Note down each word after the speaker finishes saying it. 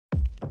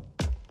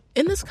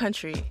In this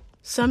country,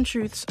 some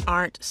truths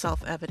aren't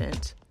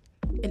self-evident.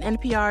 In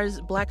NPR's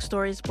Black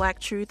Stories, Black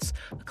Truths,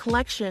 a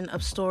collection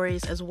of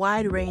stories as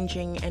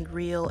wide-ranging and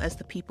real as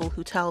the people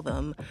who tell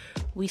them,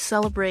 we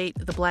celebrate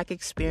the Black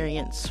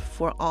experience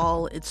for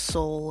all its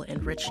soul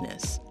and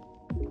richness.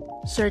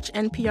 Search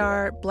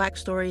NPR Black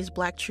Stories,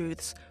 Black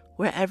Truths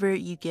wherever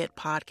you get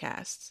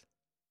podcasts.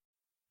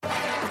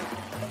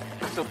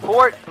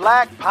 Support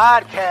Black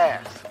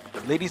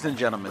podcasts. Ladies and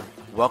gentlemen,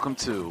 welcome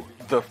to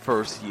The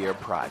First Year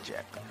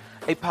Project,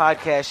 a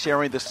podcast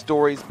sharing the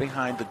stories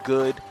behind the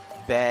good,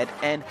 bad,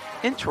 and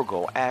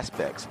integral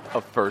aspects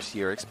of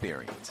first-year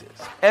experiences.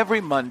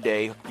 Every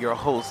Monday, your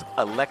host,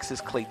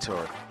 Alexis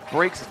Claytor,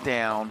 breaks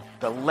down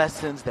the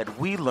lessons that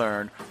we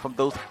learn from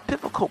those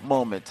difficult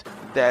moments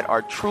that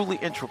are truly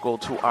integral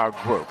to our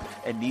growth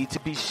and need to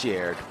be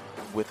shared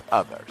with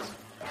others.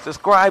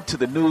 Subscribe to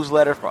the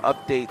newsletter for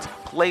updates,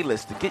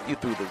 playlists to get you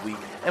through the week,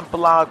 and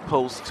blog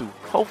posts to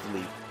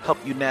hopefully help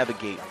you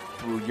navigate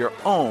through your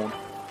own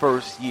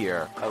first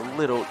year a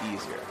little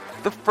easier.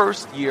 The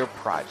First Year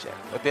Project,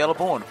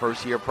 available on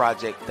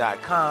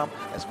firstyearproject.com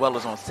as well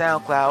as on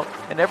SoundCloud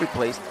and every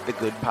place the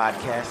good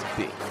podcasts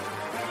be.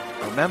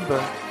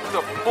 Remember,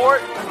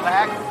 support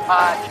Black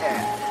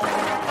podcasts.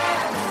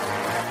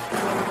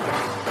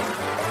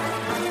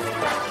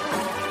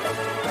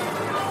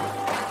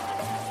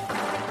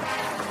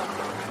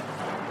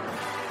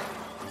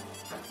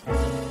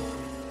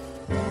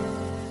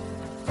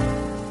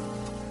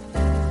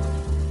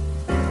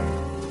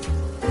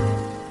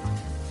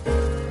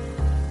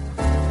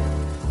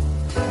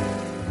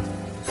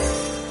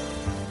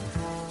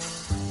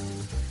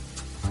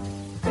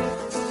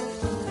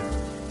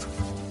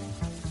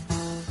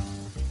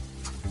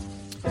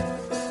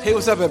 Hey,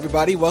 what's up,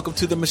 everybody? Welcome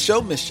to the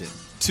Micheaux Mission.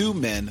 2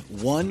 men,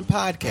 1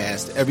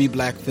 podcast, every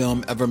black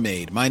film ever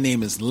made. My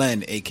name is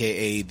Len,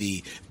 a.k.a.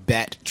 the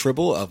Bat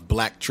Tribble of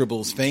Black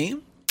Tribbles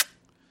fame.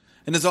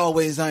 And as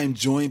always, I am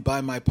joined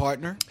by my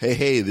partner.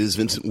 Hey, this is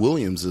Vincent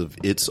Williams of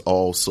It's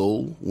All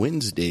Soul,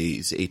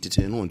 Wednesdays, 8 to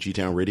 10 on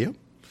G-Town Radio.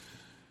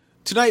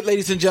 Tonight,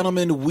 ladies and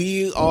gentlemen,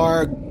 we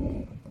are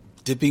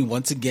dipping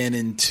once again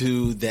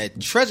into that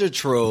treasure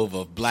trove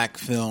of black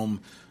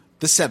film,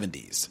 the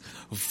 70s,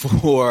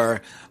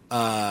 for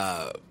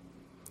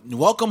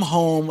Welcome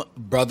Home,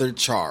 Brother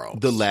Charles.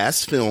 The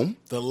last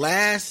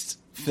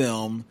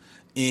film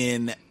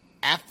in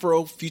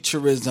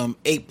Afrofuturism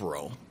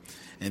April.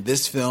 And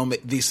this film,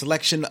 the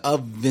selection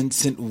of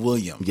Vincent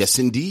Williams. Yes,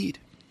 indeed.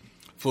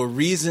 For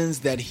reasons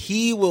that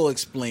he will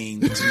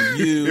explain to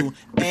you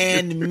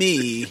and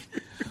me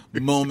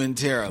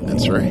momentarily.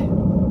 That's right.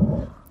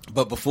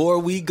 But before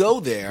we go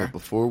there,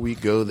 we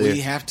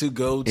have to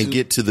go to... and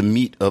get to the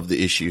meat of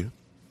the issue.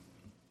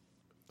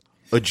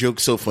 A joke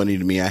so funny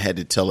to me, I had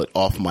to tell it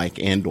off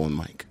mic and on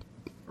mic.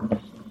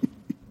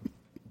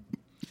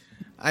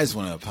 I just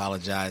want to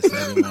apologize to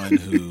everyone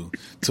who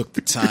took the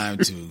time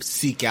to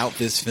seek out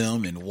this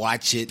film and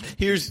watch it.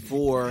 Here's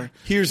my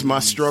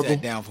struggle.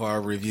 Sat down for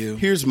our review.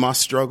 Here's my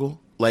struggle.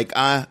 Like,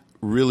 I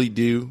really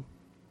do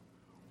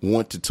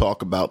want to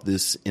talk about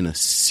this in a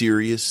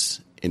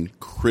serious and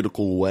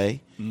critical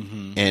way,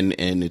 and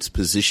its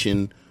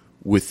position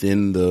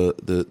within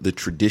the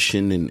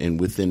tradition and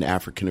within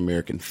African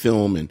American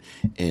film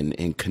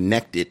and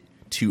connect it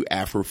to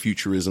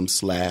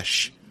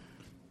Afrofuturism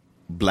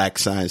 / black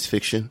science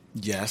fiction.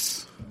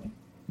 Yes.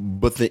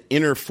 But the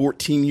inner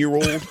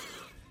 14-year-old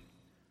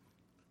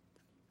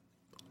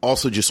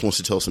also just wants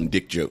to tell some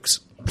dick jokes.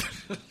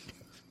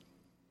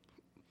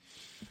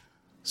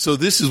 So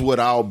this is what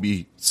I'll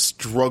be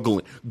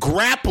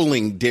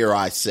grappling, dare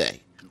I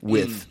say,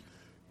 with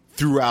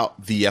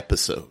throughout the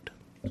episode.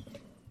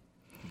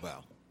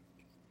 Well,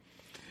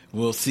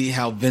 we'll see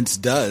how Vince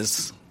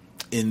does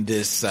in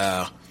this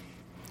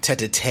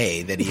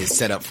tete-a-tete that he has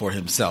set up for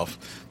himself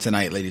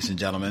tonight, ladies and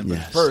gentlemen. But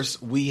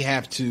first, we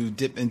have to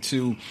dip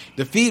into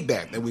the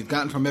feedback that we've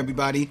gotten from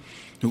everybody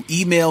who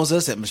emails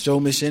us at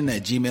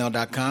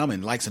micheauxmission@gmail.com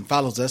and likes and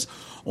follows us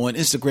on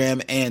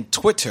Instagram and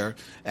Twitter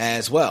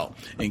as well,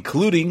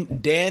 including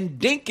Dan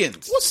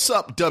Dinkins. What's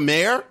up,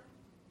 Damer?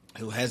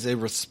 Who has a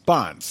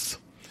response.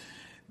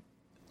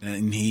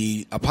 And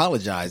he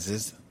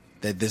apologizes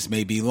that this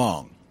may be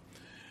long.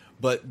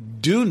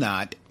 But do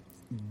not,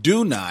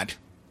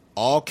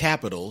 all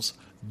capitals,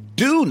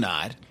 do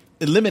not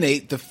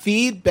eliminate the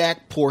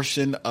feedback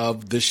portion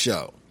of the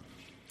show.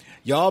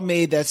 Y'all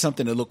made that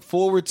something to look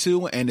forward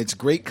to, and it's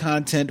great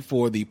content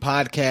for the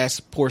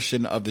podcast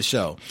portion of the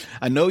show.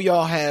 I know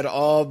y'all had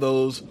all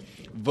those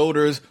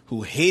voters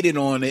who hated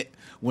on it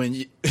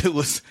when it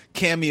was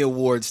Cammy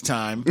Awards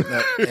time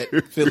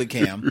at Philly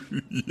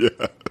Cam.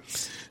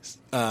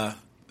 Yeah.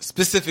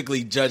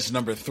 Specifically, Judge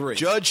number 3.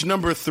 Judge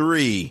number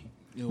 3.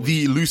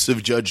 The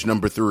elusive Judge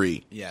number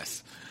 3.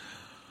 Yes.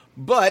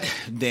 But,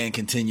 Dan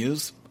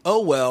continues,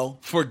 oh well,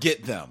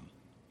 forget them.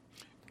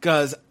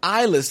 Because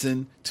I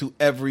listen to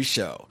every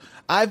show.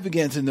 I've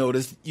begun to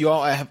notice you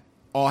all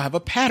have a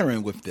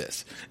pattern with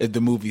this. If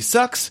the movie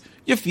sucks,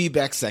 your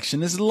feedback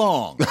section is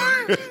long.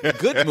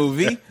 Good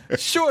movie,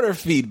 shorter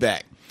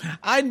feedback.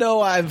 I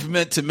know I've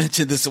meant to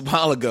mention this a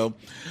while ago,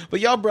 but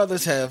y'all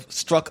brothers have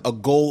struck a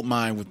gold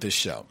mine with this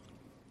show.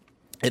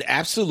 It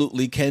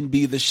absolutely can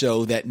be the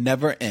show that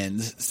never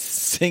ends.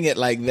 Sing it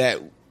like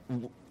that.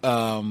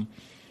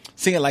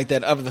 Sing it like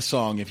that other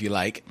song, if you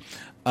like.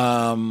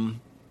 Absolutely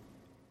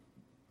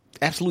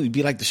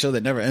be like the show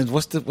that never ends.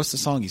 What's the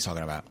song he's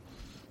talking about?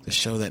 The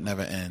show that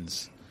never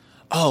ends.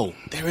 Oh,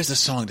 there is a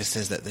song that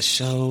says that the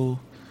show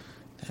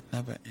that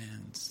never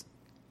ends.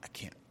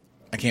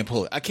 I can't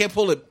pull it. I can't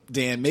pull it,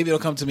 Dan. Maybe it'll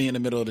come to me in the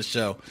middle of the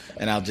show,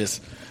 and I'll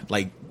just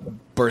like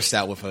burst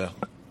out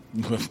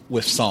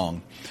with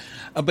song.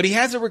 But he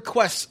has a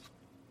request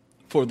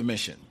for the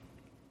mission.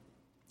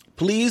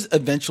 Please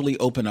eventually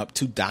open up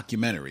to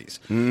documentaries.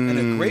 And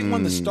a great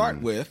one to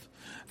start with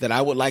that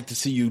I would like to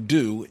see you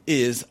do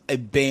is a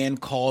band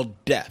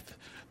called Death.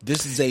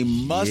 This is a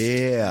must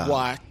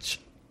watch.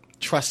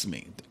 Trust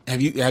me.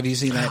 Have you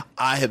seen that?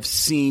 I have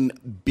seen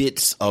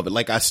bits of it.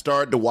 Like I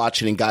started to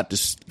watch it and got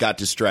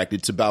distracted.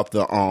 It's about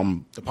the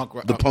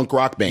punk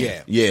rock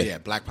band. Yeah,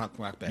 black punk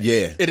rock band.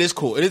 Yeah, it is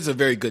cool. It is a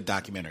very good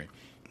documentary.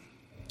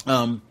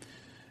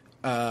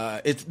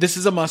 This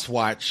is a must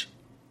watch.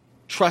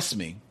 Trust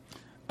me.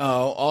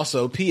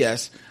 Also,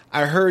 P.S.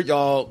 I heard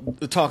y'all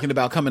talking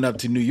about coming up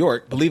to New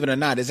York. Believe it or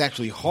not, it's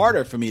actually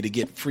harder for me to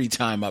get free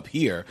time up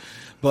here.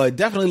 But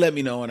definitely let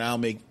me know, and I'll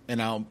make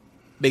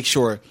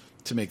sure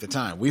to make the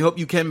time. We hope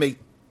you can make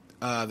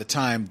the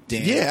time,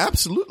 Dan. Yeah,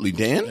 absolutely,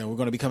 Dan. And we're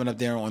going to be coming up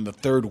there on the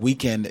third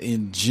weekend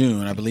in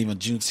June. I believe on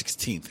June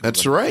 16th.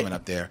 That's right. Coming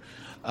up there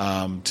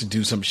to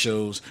do some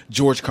shows.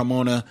 George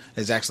Carmona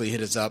has actually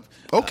hit us up.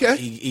 Okay.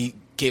 He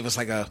gave us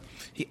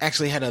he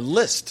actually had a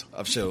list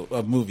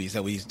of movies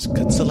that we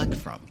could select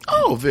from.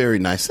 Oh, very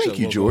nice. Thank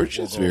you, George.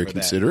 That's very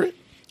considerate.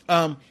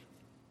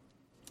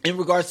 In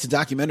regards to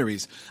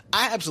documentaries,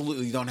 I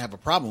absolutely don't have a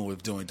problem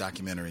with doing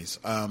documentaries,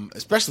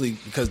 especially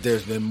because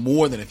there's been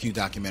more than a few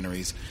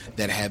documentaries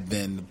that have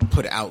been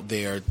put out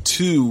there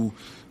to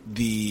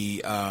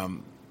the,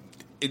 in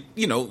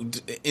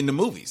the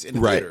movies, in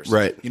the theaters.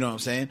 Right. You know what I'm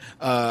saying?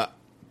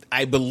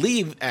 I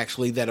believe,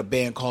 actually, that a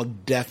band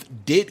called Death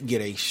did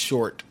get a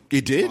short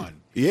It did. run.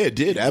 Yeah, it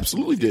did.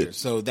 Absolutely did.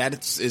 So that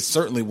is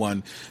certainly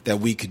one that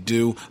we could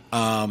do.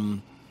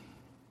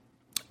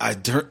 I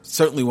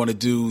certainly want to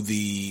do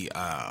the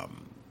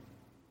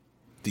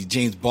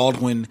James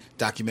Baldwin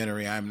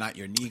documentary, I'm Not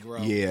Your Negro.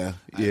 Yeah.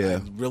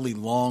 I really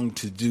long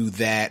to do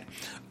that.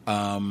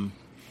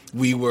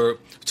 We were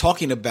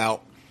talking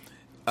about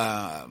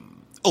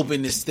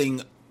opening this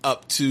thing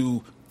up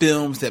to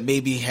films that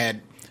maybe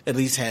had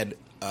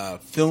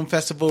film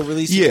festival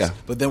releases,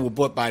 but then were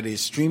bought by the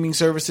streaming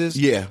services,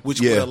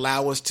 which would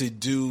allow us to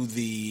do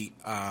the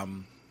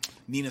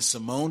Nina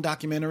Simone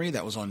documentary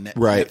that was on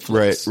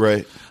Netflix.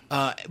 Right.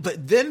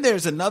 But then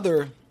there's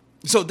another.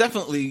 So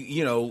definitely,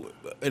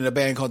 in a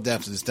band called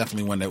Death is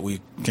definitely one that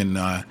we can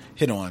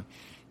hit on.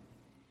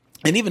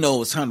 And even though it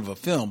was kind of a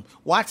film,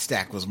 Watch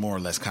Stack was more or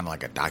less kind of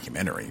like a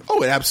documentary.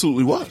 Oh, it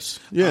absolutely was.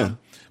 Yeah.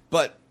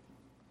 But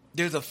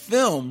there's a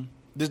film.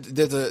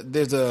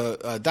 There's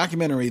a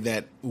documentary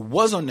that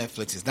was on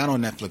Netflix. It's not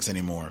on Netflix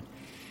anymore,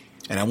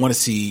 and I want to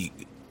see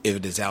if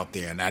it is out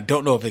there. And I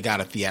don't know if it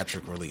got a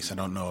theatrical release. I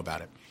don't know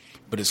about it.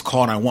 But it's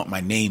called "I Want My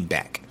Name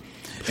Back,"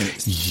 and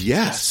it's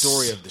the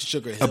story of the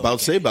Sugar Hill. About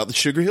the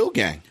Sugar Hill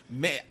Gang.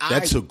 Man,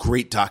 that's a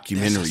great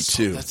documentary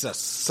too. That's a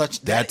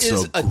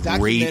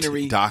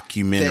great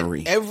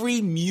documentary. That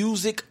every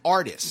music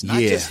artist,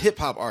 not just hip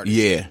hop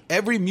artists,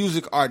 every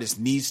music artist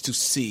needs to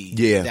see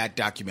that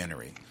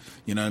documentary.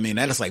 You know what I mean?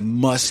 That is like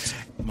must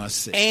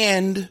see.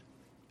 And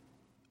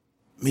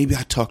maybe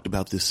I talked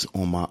about this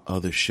on my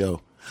other show.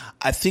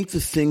 I think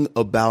the thing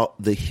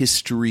about the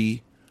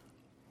history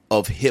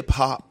of hip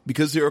hop,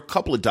 because there are a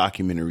couple of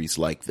documentaries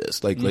like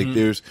this. Like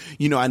there's,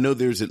 I know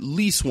there's at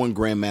least one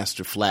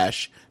Grandmaster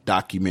Flash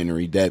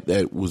documentary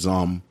that was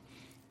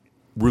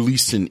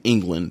released in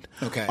England.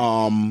 Okay.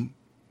 I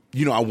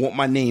Want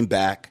My Name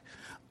Back.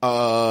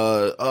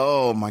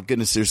 Oh my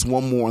goodness, there's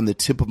one more on the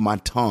tip of my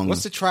tongue.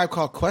 What's the Tribe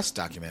Called Quest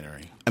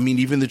documentary? I mean,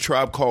 even the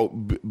Tribe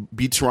Called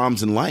Beats,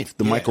 Rhymes, and Life,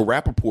 the Michael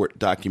Rappaport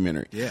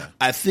documentary. Yeah.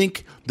 I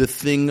think the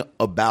thing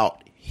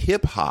about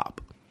hip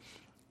hop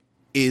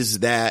is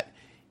that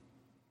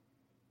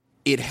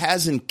it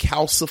hasn't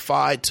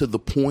calcified to the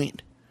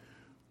point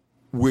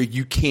where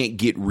you can't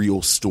get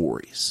real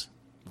stories.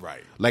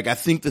 Right. Like, I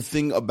think the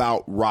thing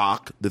about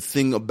rock, the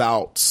thing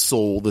about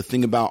soul, the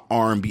thing about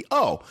R&B.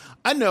 Oh,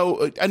 I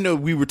know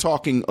we were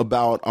talking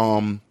about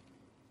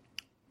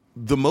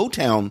the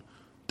Motown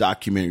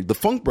documentary, the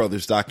Funk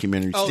Brothers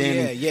documentary,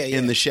 Standing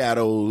in the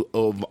Shadow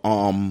of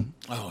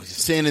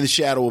Standing in the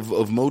Shadow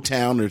of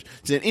Motown,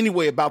 or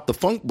anyway about the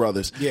Funk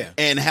Brothers. Yeah.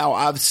 And how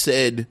I've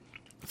said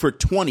for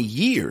 20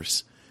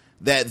 years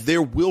that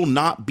there will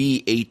not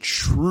be a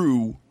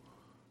true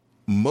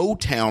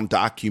Motown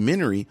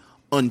documentary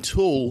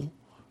until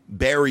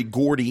Barry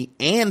Gordy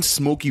and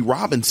Smokey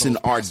Robinson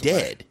are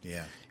dead.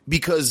 Yeah.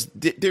 Because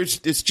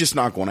it's just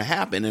not going to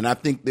happen. And I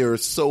think there are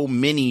so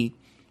many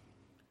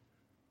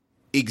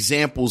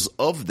examples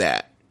of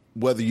that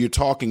whether you're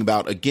talking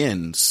about,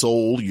 again,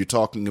 soul, you're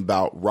talking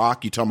about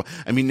rock, you're talking about,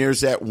 I mean,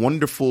 there's that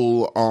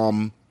wonderful,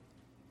 I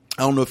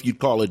don't know if you'd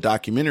call it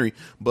documentary,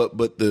 but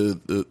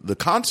the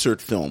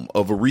concert film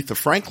of Aretha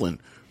Franklin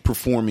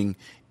performing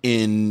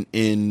in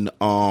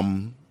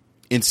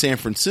San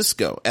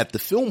Francisco at the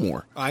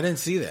Fillmore. I didn't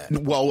see that.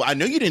 Well, I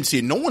know you didn't see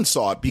it. No one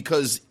saw it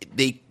because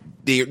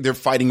they're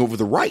fighting over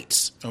the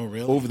rights. Oh,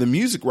 really? Over the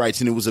music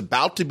rights, and it was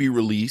about to be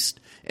released,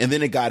 and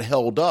then it got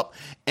held up.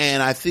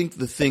 And I think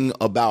the thing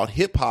about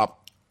hip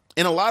hop,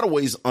 in a lot of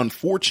ways,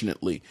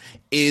 unfortunately,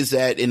 is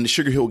that, and the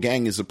Sugar Hill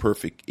Gang is a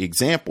perfect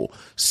example.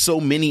 So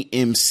many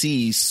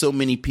MCs, so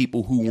many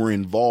people who were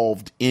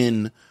involved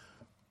in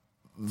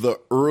the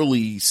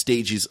early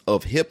stages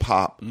of hip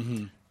hop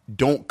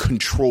don't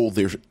control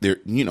their they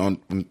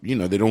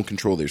don't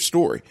control their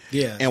story.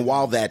 Yeah. And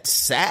while that's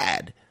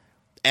sad,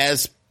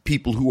 as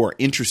people who are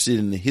interested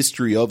in the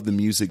history of the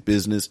music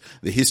business,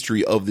 the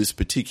history of this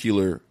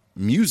particular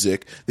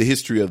music, the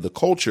history of the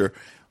culture,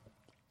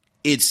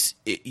 it's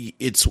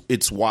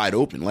wide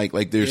open.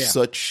 Like there's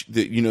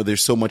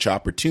there's so much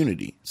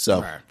opportunity.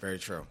 So right, very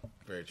true.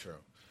 Very true.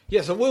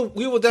 Yeah, so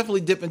we will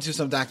definitely dip into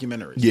some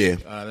documentaries.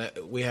 Yeah.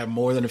 We have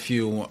more than a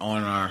few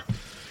on our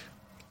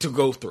to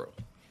go through.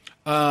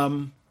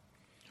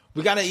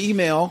 We got an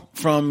email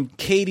from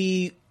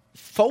Katie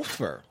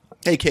Fofer.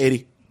 Hey,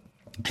 Katie.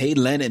 Hey,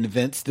 Len and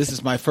Vince. This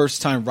is my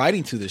first time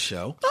writing to the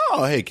show.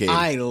 Oh, hey, Katie.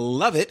 I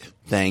love it.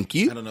 Thank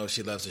you. I don't know if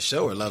she loves the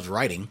show or loves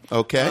writing.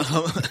 Okay.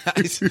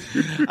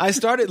 I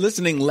started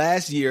listening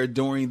last year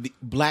during the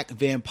Black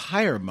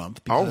Vampire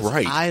Month because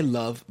I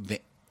love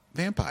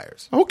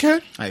vampires.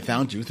 Okay. I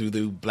found you through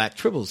the Black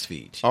Tribbles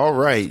feed. All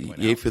right.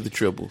 Yay for the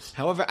Tribbles.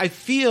 However, I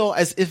feel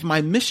as if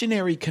my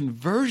missionary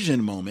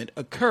conversion moment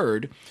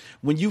occurred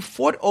when you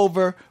fought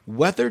over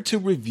whether to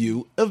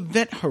review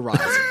Event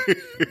Horizon.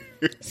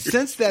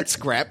 Since that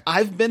scrap,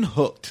 I've been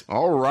hooked.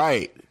 All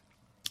right.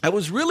 I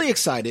was really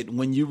excited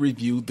when you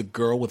reviewed The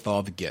Girl with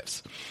All the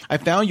Gifts. I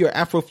found your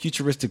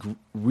Afrofuturistic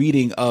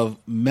reading of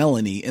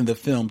Melanie in the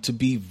film to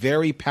be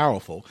very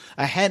powerful.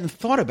 I hadn't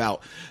thought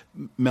about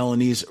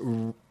Melanie's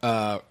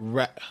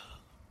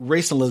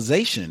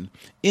racialization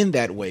in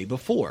that way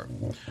before.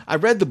 I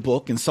read the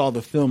book and saw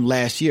the film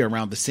last year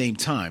around the same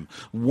time.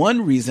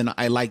 One reason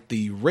I like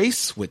the race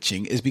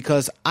switching is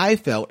because I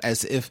felt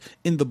as if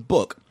in the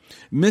book,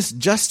 Miss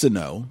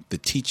Justineau, the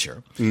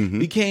teacher,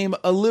 became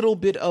a little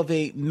bit of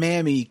a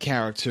mammy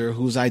character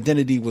whose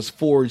identity was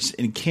forged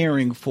in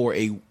caring for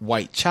a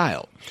white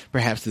child.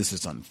 Perhaps this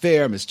is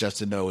unfair. Miss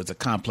Justineau is a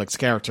complex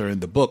character in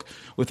the book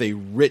with a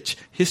rich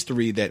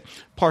history that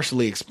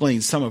partially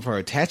explains some of her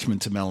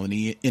attachment to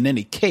Melanie. In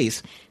any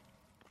case,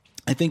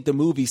 I think the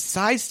movie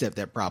sidestepped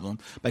that problem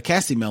by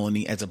casting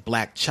Melanie as a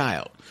black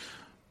child.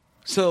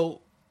 So,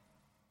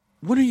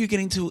 when are you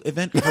getting to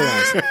Event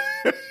Horizon?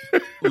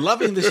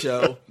 Loving the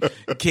show,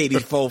 Katie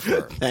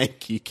Fofer.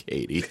 Thank you,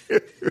 Katie.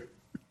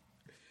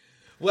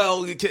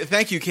 Well,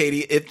 thank you, Katie.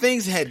 If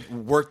things had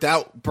worked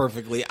out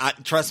perfectly,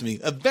 trust me,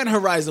 Event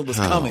Horizon was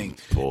coming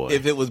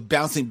if it was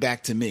bouncing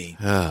back to me.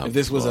 If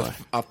this was a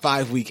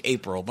 5-week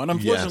April. But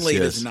unfortunately,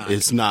 it's not.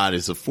 It's not.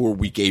 It's a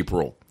 4-week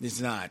April.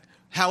 It's not.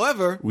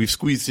 However, we've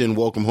squeezed in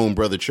Welcome Home,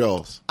 Brother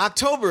Charles.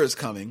 October is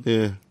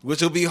coming,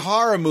 which will be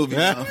horror movie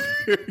month.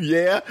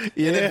 Yeah.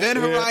 And Event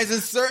Horizon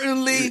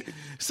certainly,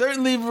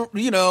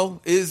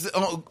 is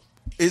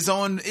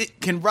on.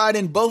 It can ride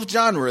in both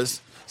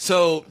genres.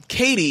 So,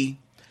 Katie,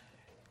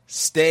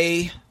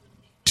 stay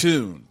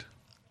tuned.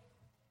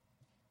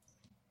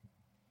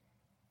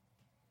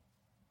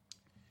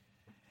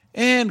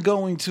 And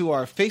going to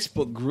our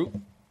Facebook group,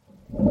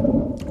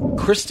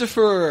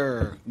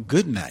 Christopher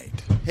Goodnight.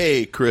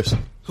 Hey, Chris.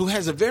 Who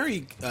has a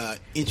very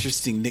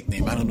interesting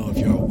nickname. I don't know if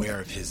you're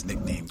aware of his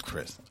nickname,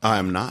 Chris. I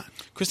am not.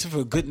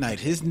 Christopher Goodnight.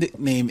 His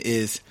nickname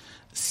is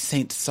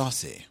Saint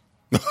Saucy.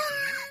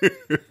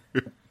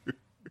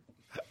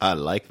 I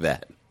like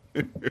that.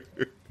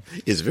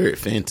 It's very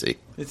fancy.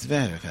 It's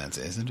very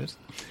fancy, isn't it?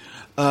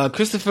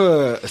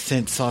 Christopher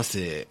Saint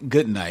Saucy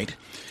Goodnight.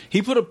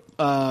 He put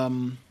a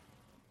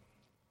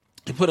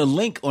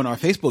link on our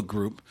Facebook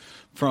group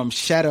from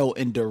Shadow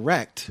and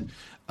Direct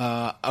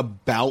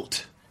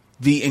about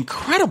The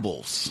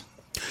Incredibles.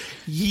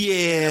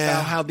 Yeah.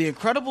 About how The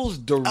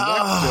Incredibles director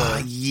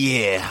was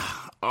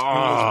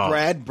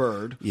Brad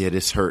Bird. Yeah,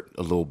 this hurt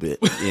a little bit.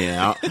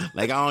 Yeah.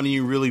 I don't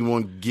even really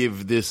want to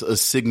give this a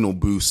signal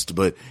boost,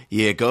 but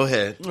yeah, go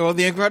ahead. Well,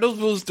 The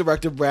Incredibles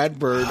director Brad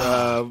Bird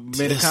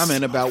made a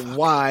comment about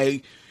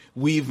why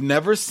we've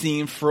never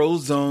seen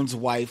Frozone's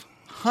wife,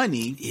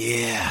 Honey,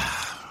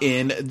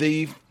 in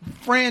the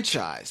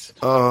franchise.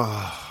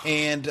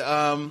 And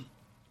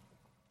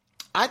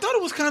I thought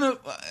it was kind of,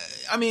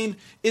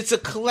 it's a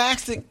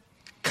classic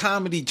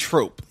comedy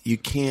trope. You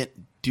can't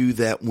do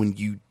that when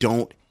you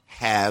don't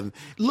have,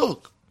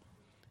 look,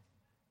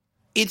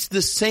 it's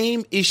the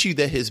same issue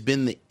that has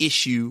been the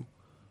issue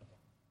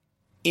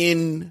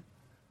in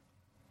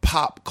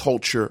pop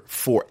culture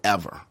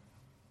forever.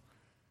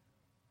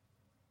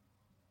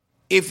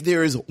 If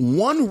there is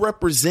one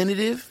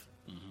representative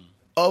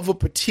of a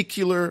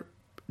particular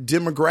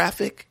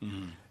demographic,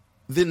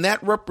 then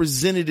that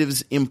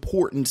representative's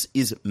importance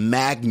is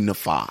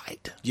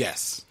magnified.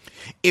 Yes.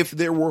 If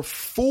there were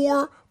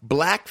 4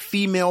 black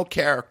female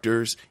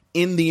characters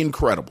in The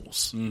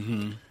Incredibles,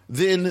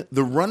 then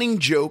the running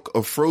joke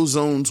of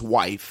Frozone's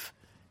wife,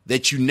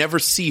 that you never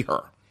see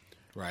her,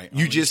 right?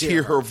 You just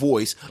hear her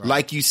voice, right,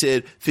 like you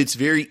said, fits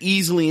very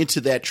easily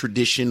into that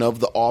tradition of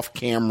the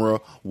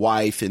off-camera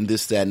wife and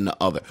this, that, and the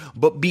other.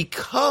 But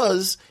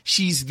because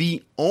she's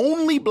the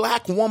only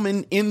black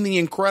woman in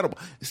The Incredibles,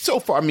 so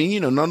far, I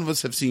mean, none of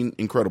us have seen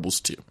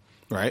Incredibles 2.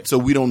 Right. So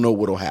we don't know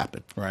what'll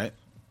happen. Right.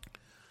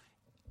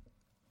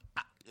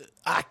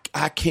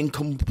 I can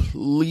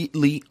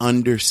completely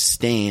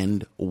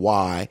understand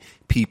why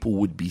people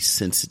would be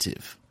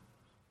sensitive.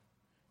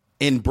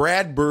 And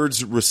Brad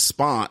Bird's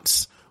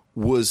response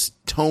was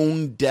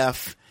tone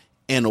deaf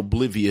and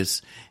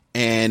oblivious.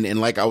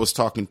 And like I was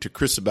talking to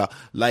Chris about,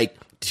 like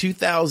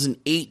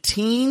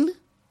 2018,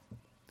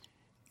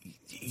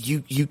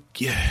 you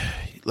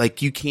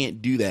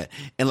can't do that.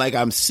 And like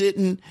I'm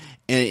sitting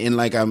and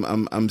like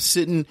I'm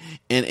sitting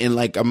and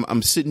like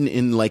I'm sitting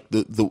in like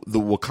the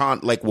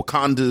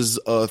Wakanda's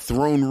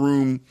throne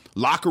room,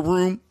 locker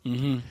room,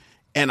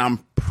 and I'm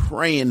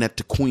praying that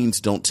the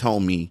queens don't tell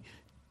me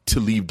to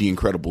leave The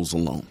Incredibles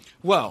alone.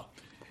 Well,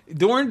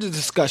 during the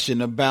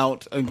discussion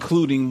about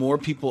including more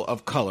people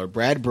of color,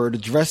 Brad Bird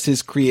addressed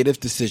his creative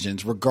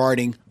decisions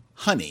regarding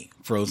Honey,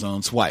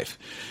 Frozone's wife.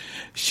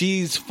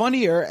 She's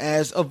funnier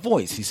as a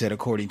voice, he said,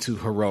 according to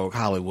Heroic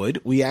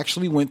Hollywood. We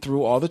actually went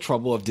through all the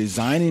trouble of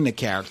designing the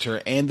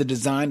character, and the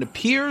design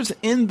appears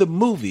in the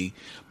movie,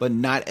 but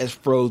not as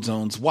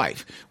Frozone's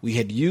wife. We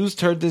had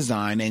used her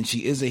design, and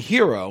she is a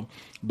hero,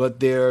 but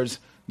there's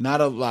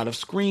not a lot of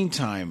screen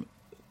time,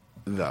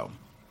 though.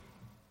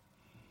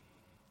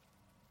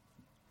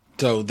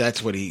 So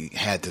that's what he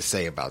had to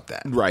say about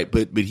that. Right,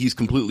 but he's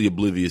completely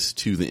oblivious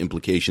to the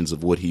implications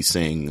of what he's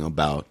saying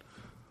about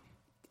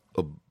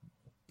a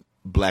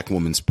black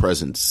woman's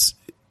presence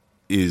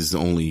is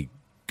only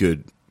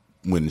good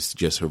when it's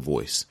just her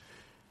voice.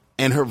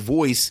 And her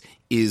voice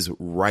is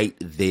right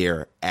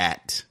there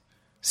at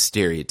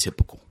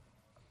stereotypical.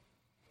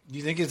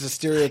 You think it's a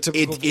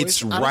stereotypical voice?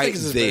 It's right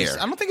there.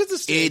 I don't think it's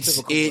a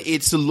stereotypical voice.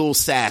 It's a little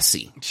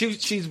sassy.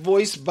 She's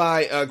voiced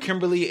by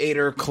Kimberly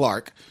Ader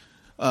Clark.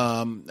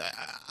 I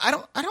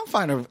don't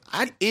find her.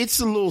 It's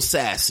a little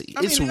sassy.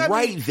 It's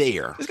right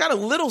there. It's got a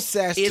little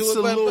sass to it. It's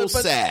a little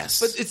sass.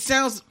 But it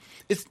sounds.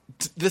 It's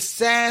the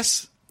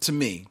sass to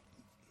me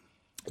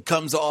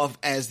comes off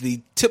as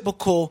the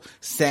typical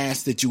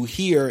sass that you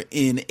hear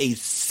in a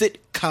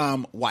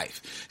sitcom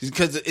wife,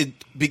 because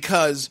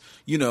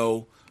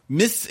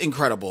Miss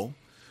Incredible,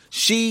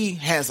 she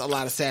has a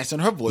lot of sass in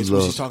her voice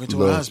when she's talking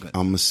to her husband.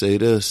 I'm gonna say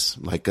this.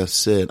 Like I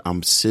said,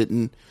 I'm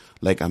sitting.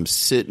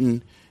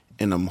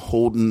 And I'm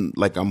holding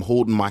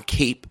my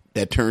cape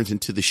that turns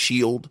into the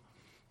shield,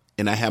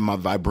 and I have my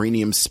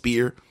vibranium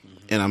spear,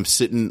 and I'm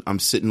sitting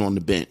on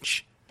the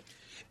bench.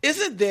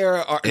 Isn't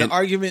there an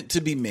argument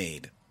to be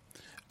made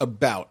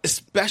about,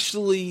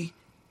 especially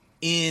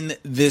in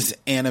this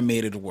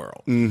animated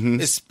world,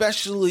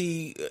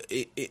 especially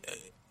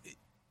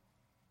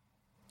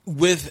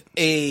with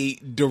a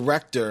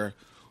director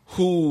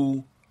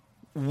who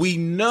we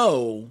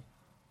know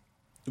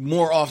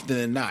more often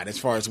than not, as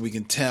far as we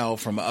can tell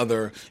from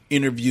other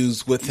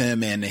interviews with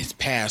him and his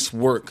past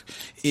work,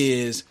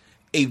 is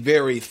a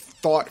very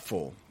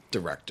thoughtful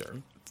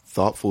director.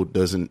 Thoughtful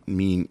doesn't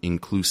mean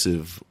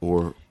inclusive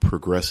or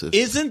progressive.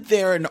 Isn't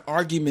there an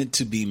argument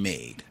to be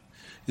made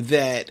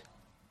that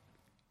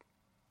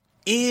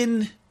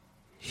in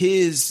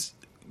his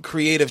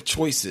creative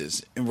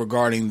choices in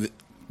regarding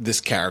this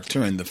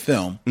character in the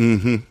film,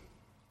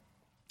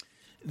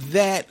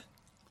 that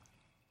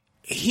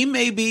he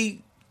may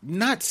be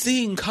not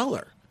seeing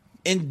color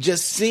and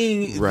just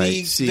seeing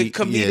the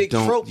comedic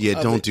trope?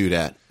 Don't do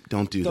that.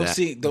 Don't do that.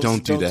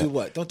 Don't do that. Do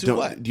what? Don't do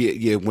what?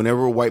 Yeah.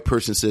 Whenever a white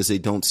person says they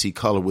don't see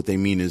color, what they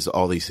mean is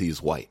all they see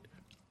is white.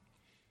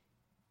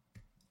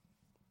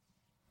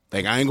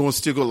 Like, I ain't gonna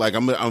stick with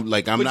I'm not.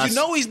 But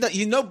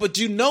he's not. But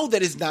you know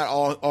that it's not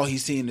all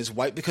he's seeing is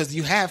white, because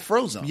you have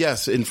Frozone.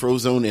 Yes, in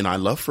Frozone, and I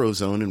love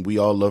Frozone, and we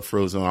all love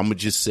Frozone. I'm gonna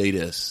just say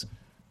this.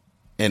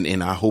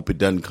 And I hope it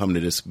doesn't come to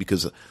this,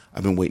 because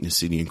I've been waiting to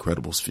see The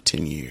Incredibles for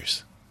 10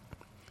 years.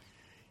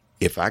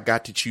 If I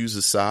got to choose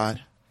a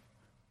side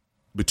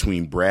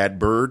between Brad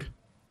Bird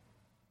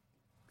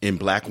and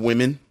black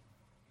women,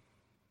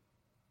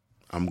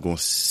 I'm going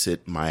to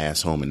sit my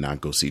ass home and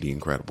not go see The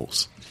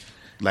Incredibles.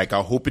 Like,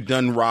 I hope it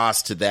doesn't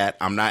rise to that.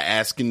 I'm not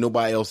asking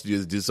nobody else to do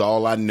this. This is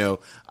all I know.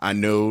 I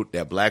know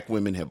that black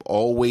women have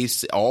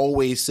always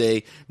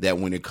say that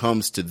when it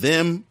comes to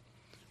them,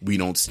 we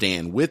don't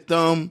stand with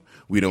them.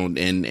 We don't,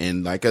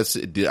 and like I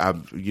said, I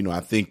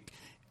think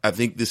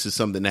this is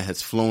something that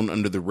has flown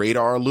under the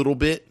radar a little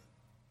bit,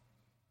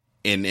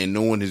 and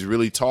no one is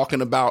really talking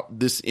about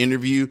this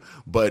interview,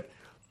 but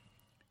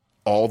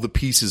all the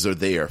pieces are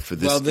there for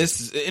this. Well,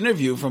 this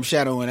interview from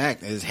Shadow and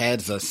Act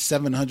has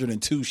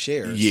 702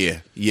 shares.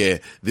 Yeah.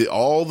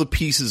 All the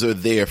pieces are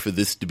there for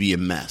this to be a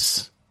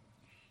mess.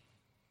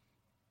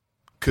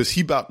 because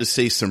he about to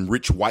say some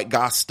rich white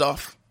guy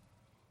stuff.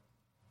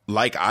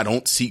 Like, I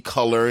don't see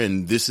color,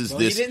 and this is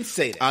this. He didn't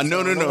say that.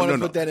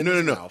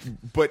 No.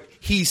 But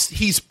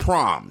he's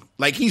prom.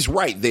 Like, he's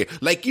right there.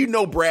 Like,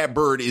 Brad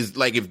Bird is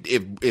like,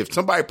 if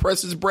somebody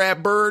presses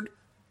Brad Bird,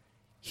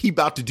 he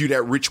about to do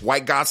that rich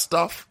white guy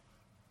stuff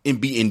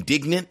and be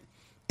indignant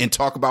and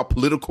talk about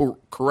political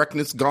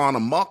correctness gone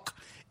amok,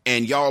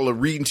 and y'all are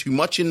reading too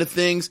much into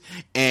things,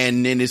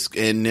 and then it's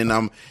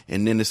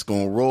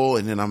gonna roll,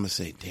 and then I'm gonna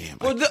say, damn.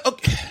 Well,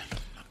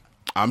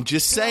 I'm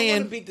just saying. I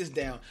want to beat this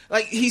down.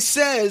 Like, he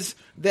says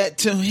that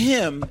to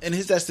him, in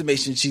his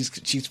estimation,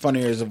 she's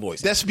funnier as a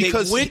voice. That's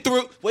because they went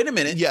through. Wait a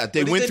minute. Yeah,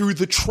 they went through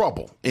the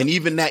trouble, and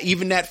even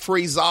that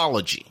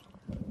phraseology.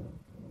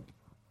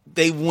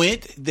 They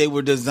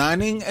were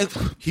designing.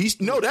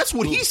 That's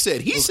what he said.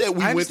 He said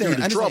we went through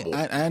the trouble.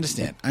 I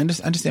understand. I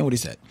understand what he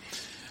said.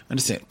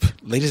 Understand,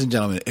 ladies and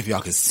gentlemen, if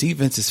y'all could see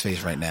Vince's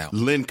face right now,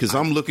 Lynn, because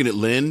I'm looking at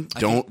Lynn.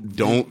 Don't.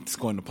 It's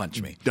going to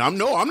punch me. I'm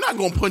not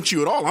going to punch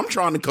you at all. I'm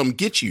trying to come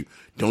get you.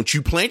 Don't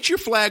you plant your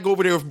flag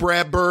over there with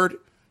Brad Bird.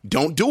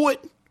 Don't do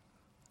it.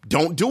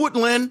 Don't do it,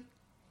 Lynn.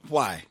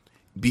 Why?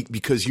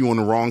 Because you're on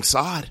the wrong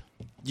side.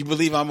 You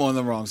believe I'm on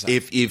the wrong side?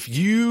 If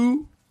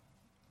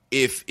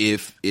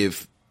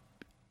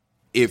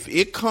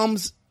it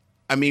comes,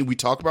 I mean, we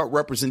talk about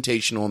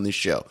representation on this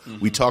show. Mm-hmm.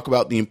 We talk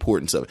about the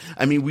importance of it.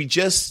 I mean, we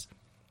just.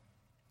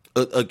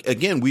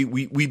 Again,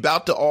 we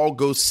about to all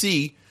go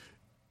see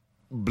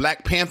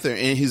Black Panther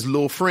and his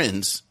little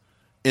friends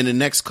in the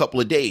next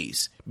couple of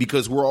days,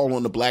 because we're all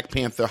on the Black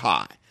Panther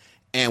high,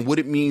 and what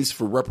it means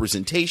for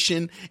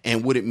representation,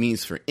 and what it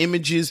means for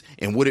images,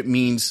 and what it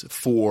means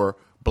for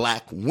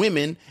Black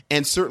women,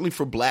 and certainly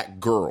for Black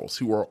girls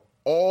who are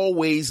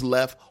always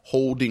left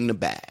holding the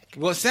bag.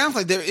 Well, it sounds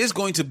like there is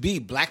going to be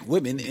Black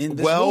women in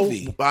this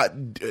movie.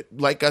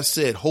 Like I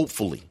said,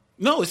 hopefully.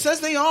 No, it says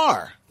they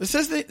are. It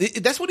says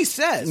that's what he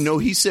says. No,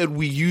 he said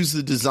we use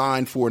the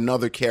design for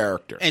another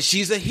character. And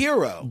she's a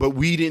hero. But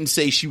we didn't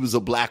say she was a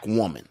Black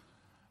woman.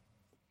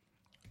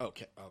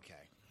 Okay.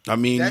 I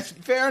mean, that's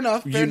fair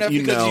enough. Because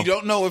you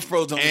don't know if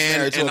Frozen was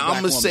married to a Black woman. And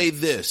I'm going to say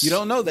this. You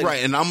don't know that.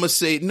 Right, and I'm going to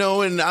say,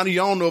 no, and you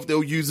don't know if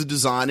they'll use a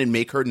design and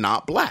make her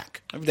not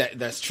Black.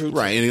 That's true.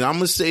 Right, and I'm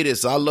going to say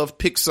this. I love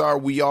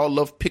Pixar. We all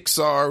love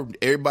Pixar.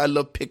 Everybody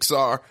love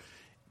Pixar.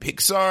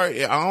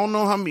 Pixar, I don't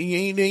know how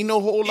many, ain't no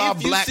whole lot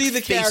of Black faces. If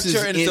you see the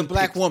character and it's a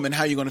Black woman,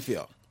 how are you going to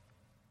feel?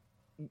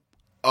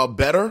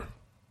 Better.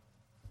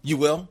 You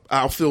will?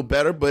 I'll feel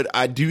better, but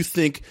I do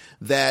think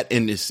that,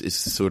 and this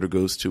sort of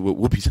goes to what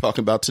we'll be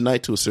talking about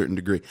tonight to a certain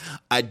degree,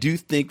 I do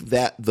think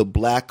that the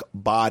Black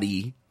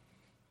body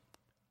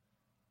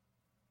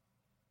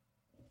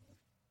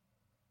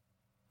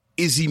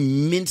is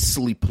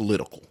immensely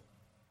political,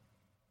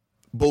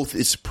 both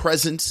its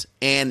presence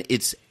and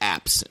its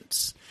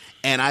absence.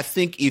 And I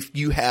think if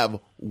you have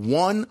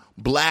one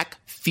Black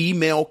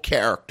female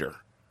character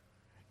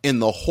in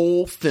the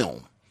whole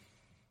film,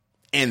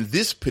 and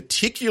this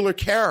particular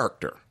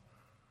character,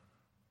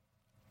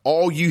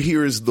 all you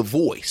hear is the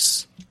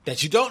voice.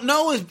 That you don't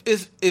know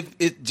is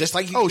just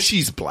like you. Oh,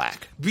 she's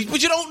Black.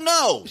 But you don't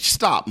know.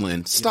 Stop,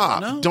 Lynn.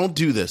 Stop. Don't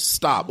do this.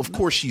 Stop. Of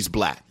course she's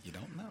Black. You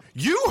don't know.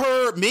 You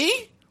heard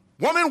me.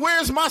 Woman,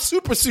 where's my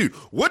super suit?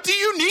 What do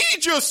you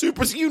need your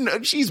super suit? You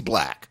know, she's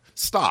Black.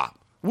 Stop.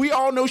 We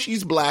all know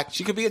she's Black.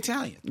 She could be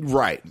Italian.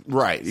 Right.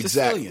 Exactly.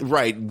 Sicilian.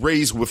 Right.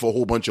 Raised with a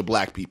whole bunch of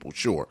Black people.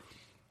 Sure.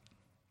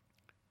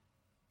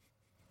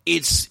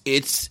 It's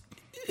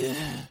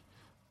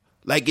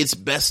like, it's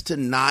best to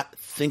not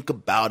think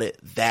about it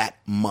that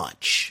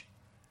much.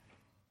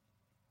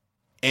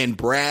 And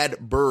Brad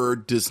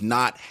Bird does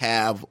not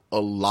have a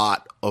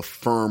lot of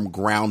firm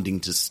grounding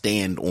to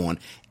stand on.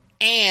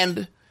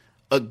 And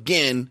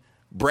again,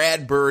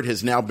 Brad Bird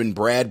has now been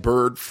Brad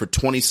Bird for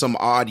 20 some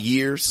odd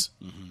years.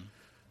 Mm-hmm.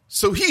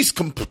 So he's,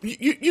 this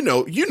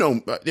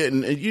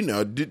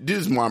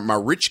is my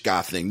rich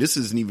guy thing. This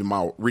isn't even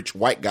my rich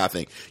white guy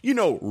thing.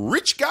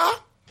 Rich guy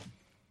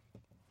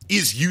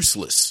is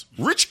useless.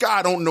 Rich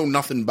guy don't know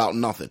nothing about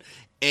nothing.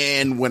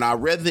 And when I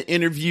read the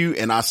interview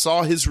and I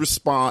saw his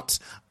response,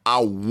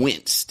 I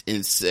winced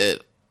and said,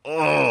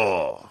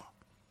 oh,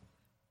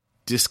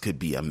 this could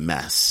be a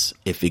mess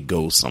if it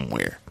goes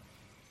somewhere.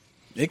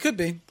 It could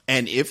be.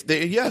 And if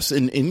there, yes,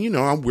 and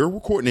we're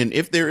recording, and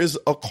if there is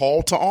a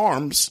call to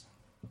arms,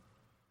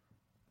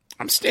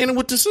 I'm standing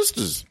with the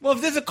sisters. Well,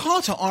 if there's a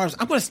call to arms,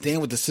 I'm going to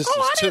stand with the sisters,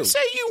 too. I didn't say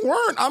you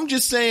weren't. I'm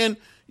just saying,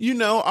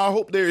 I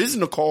hope there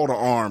isn't a call to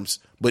arms.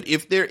 But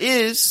if there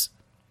is,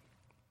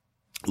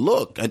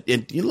 look,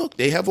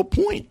 they have a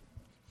point.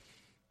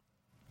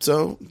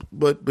 So,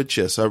 but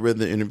yes, I read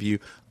the interview.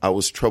 I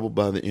was troubled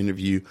by the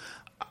interview.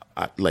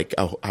 I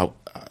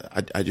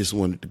just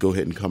wanted to go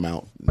ahead and come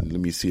out and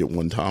let me see it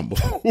one time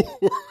before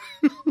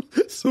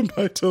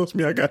somebody tells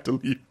me I got to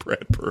leave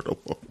Brad Bird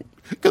alone,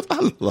 because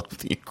I love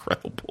The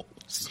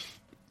Incredibles.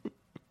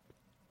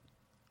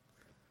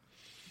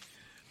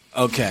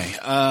 Okay.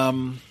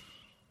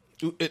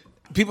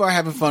 People are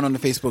having fun on the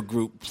Facebook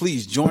group.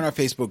 Please join our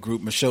Facebook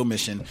group, Michelle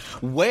Mission,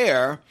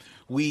 where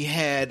we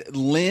had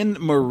Lynn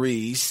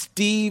Marie,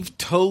 Steve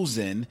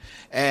Tozen,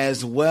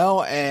 as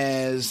well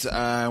as,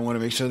 I want to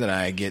make sure that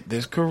I get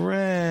this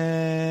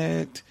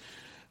correct.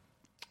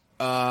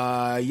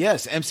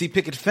 Yes, MC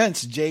Picket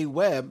Fence, Jay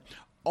Webb,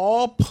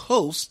 all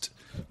post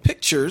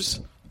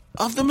pictures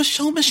of the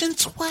Michelle Mission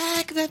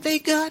swag that they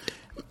got.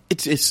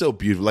 It's so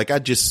beautiful. Like, I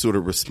just sort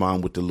of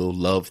respond with the little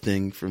love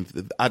thing from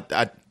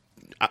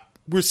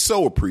we're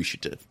so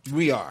appreciative.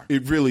 We are.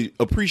 It really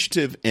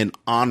appreciative and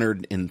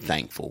honored and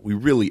thankful. We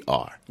really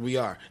are. We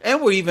are.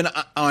 And we're even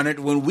honored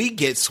when we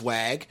get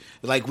swag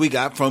like we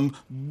got from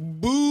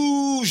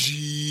Bougie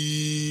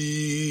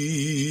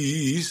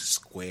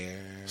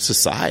Square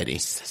Society.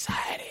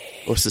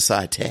 Or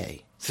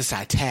Societe.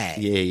 Societe.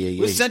 Yeah.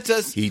 Who sent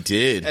us. He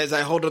did. As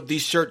I hold up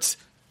these shirts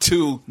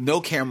to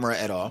no camera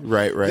at all.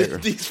 Right.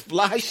 These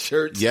fly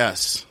shirts.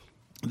 Yes.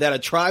 That A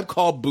Tribe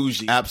Called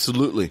Bougie.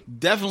 Absolutely.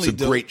 Definitely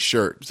it's a great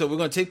shirt. So we're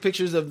going to take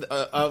pictures of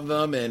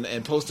them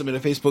and post them in a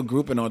Facebook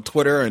group and on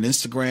Twitter and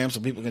Instagram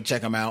so people can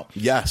check them out.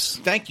 Yes.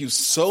 Thank you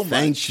so much.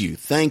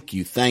 Thank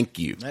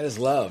you. That is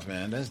love,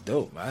 man. That's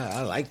dope.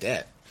 I like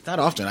that. It's not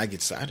often I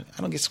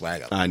don't get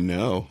swag up. I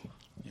know.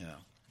 You know,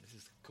 this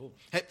is cool.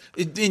 Hey,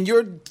 in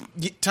your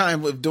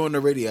time of doing the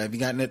radio, have you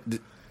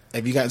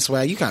gotten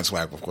swag? You got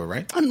swag before,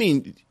 right? I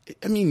mean,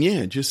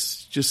 yeah,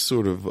 just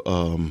sort of,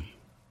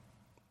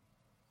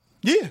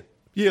 yeah,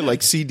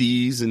 like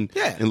CDs and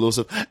little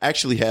stuff. I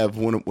actually have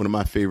one of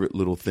my favorite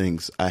little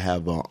things. I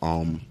have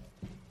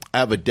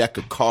a deck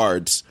of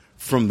cards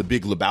from The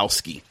Big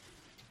Lebowski.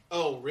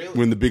 Oh, really?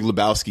 When The Big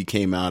Lebowski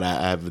came out,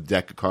 I have a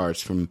deck of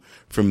cards from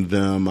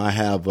them. I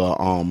have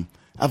a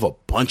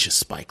bunch of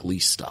Spike Lee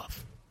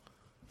stuff,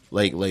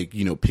 like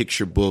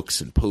picture books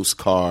and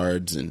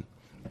postcards and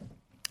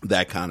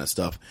that kind of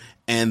stuff.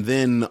 And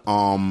then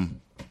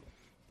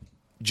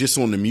just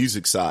on the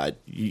music side,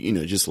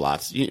 just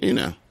lots,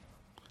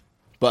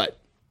 But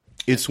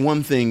it's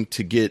one thing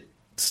to get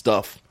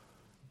stuff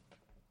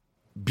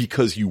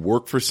because you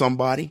work for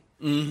somebody,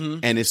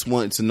 and it's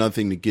another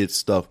thing to get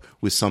stuff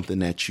with something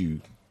that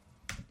you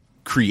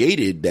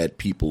created that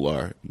people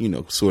are,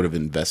 sort of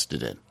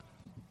invested in.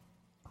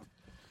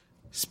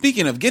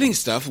 Speaking of getting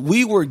stuff,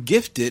 we were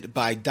gifted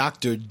by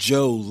Dr.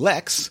 Joe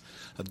Lex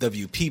of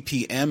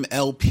WPPM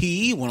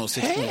LP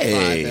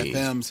 106.5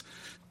 FM's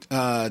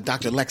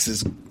Dr.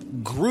 Lex's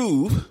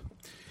Groove.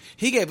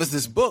 He gave us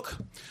this book,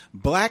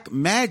 Black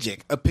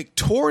Magic, a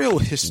pictorial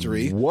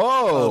history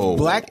of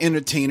black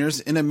entertainers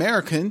in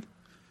America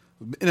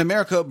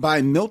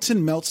by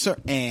Milton Meltzer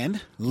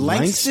and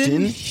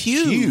Langston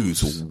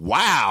Hughes.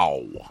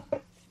 Wow.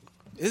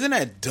 Isn't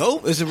that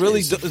dope? Is it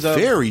really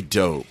very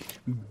dope?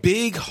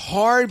 Big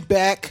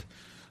hardback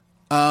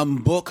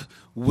book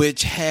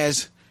which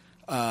has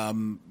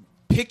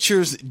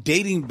pictures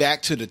dating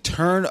back to the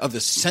turn of the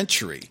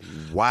century.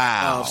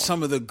 Wow. Of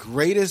some of the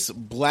greatest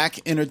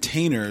black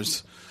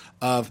entertainers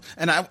and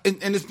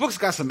this book's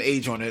got some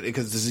age on it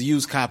because this is a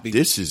used copy.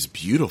 This is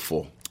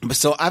beautiful. But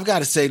so I've got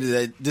to say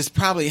that this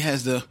probably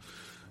has the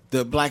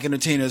black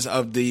entertainers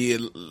of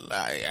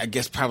I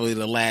guess probably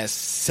the last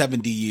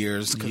 70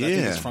 years because I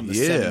think it's from the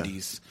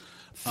 70s.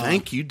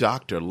 Thank you,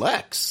 Dr.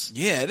 Lex.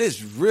 Yeah, it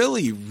is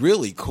really,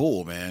 really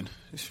cool, man.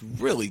 It's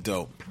really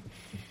dope.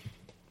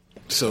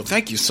 So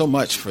thank you so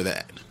much for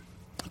that.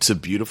 It's a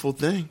beautiful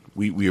thing.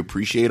 We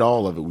appreciate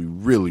all of it. We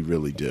really,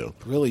 really do.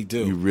 Really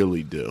do. We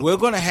really do. We're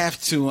going to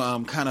have to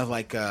kind of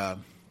like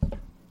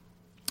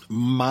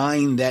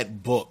mine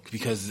that book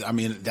because,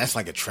 that's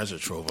like a treasure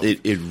trove of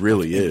it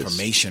really is.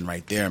 Information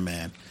right there,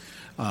 man.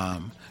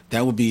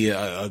 That would be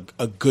a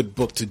good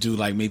book to do,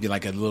 like maybe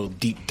like a little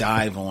deep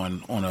dive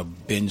on a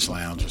binge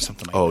lounge or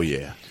something like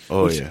that.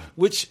 Oh, yeah.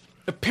 Which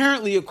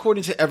apparently,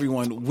 according to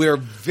everyone, we're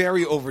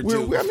very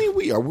overdue.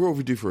 We are. We're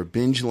overdue for a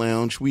binge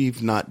lounge.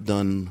 We've not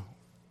done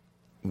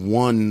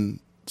one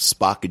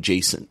Spock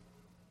adjacent.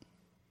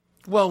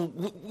 Well,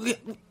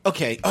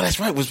 okay. Oh, that's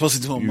right. We're supposed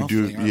to do a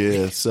monthly.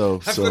 Yeah.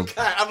 So I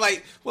forgot. I'm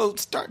like, well,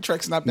 Star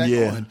Trek's not back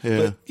on. Yeah.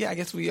 But yeah, I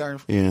guess we are.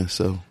 Yeah.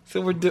 So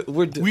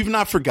we've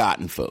not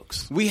forgotten,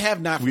 folks. We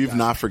have not. We've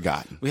not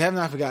forgotten. We have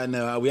not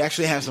forgotten. We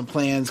actually have some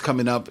plans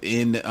coming up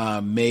in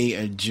May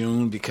and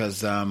June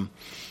because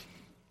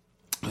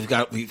we've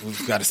got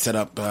to set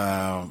up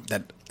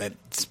that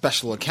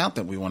special account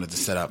that we wanted to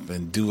set up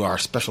and do our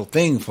special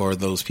thing for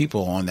those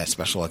people on that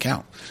special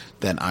account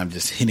that I'm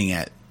just hinting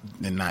at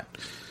and not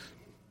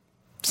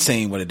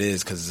saying what it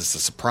is because it's a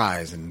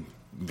surprise, and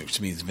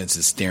which means Vince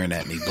is staring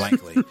at me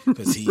blankly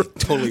because he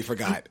totally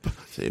forgot.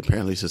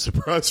 Apparently, it's a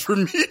surprise for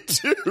me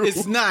too.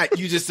 It's not.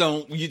 You just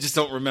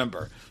don't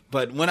remember.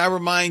 But when I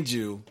remind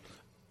you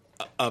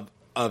of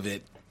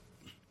it,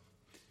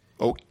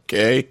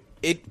 okay.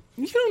 It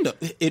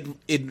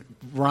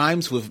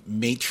rhymes with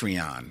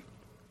Matreon.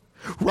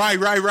 Right.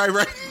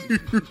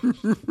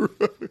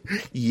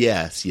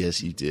 Yes,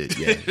 you did.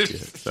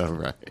 Yes. All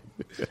right.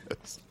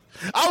 Yes.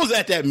 I was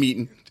at that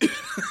meeting.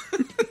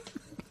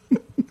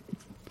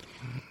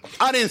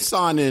 I didn't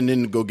sign in and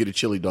then go get a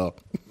chili dog.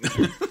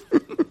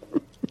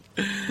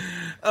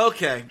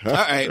 Okay. All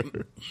right.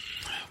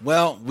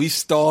 Well, we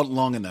stalled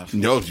long enough.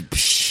 No.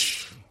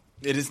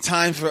 It is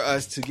time for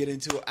us to get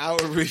into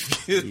our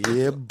review.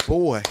 Yeah,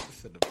 boy.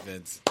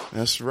 Vince.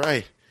 That's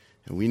right.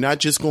 And we're not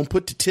just going to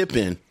put the tip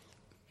in.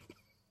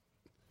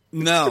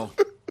 No.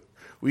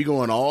 We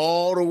going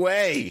all the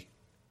way.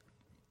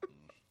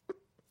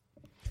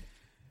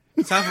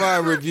 It's time for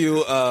our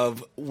review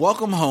of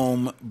Welcome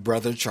Home,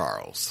 Brother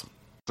Charles.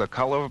 The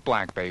color of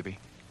black, baby.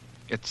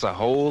 It's a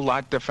whole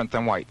lot different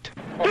than white.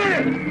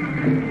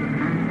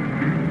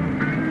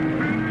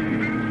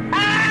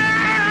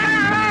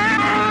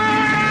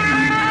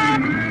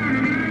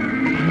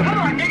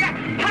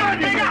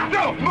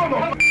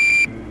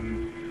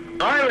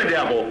 I'm a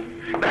devil.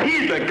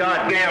 He's the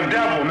goddamn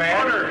devil,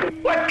 man.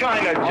 What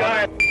kind of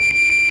giant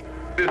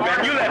is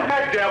man? You let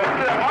that devil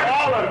sit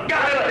all the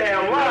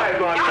goddamn lies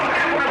on me.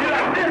 You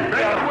let this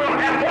devil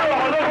and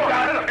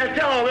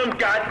tell all them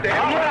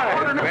goddamn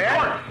lies,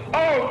 man.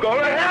 Oh, go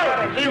to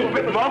hell. See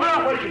what the mother?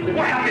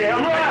 What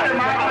damn lies?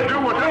 I'll do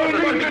what you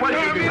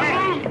do.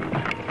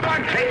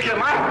 Take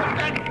him out.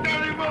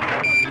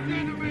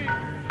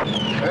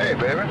 Hey,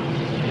 baby.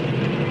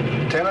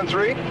 10 and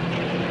 3?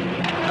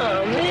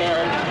 Oh,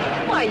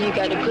 man. Why you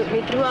got to put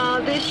me through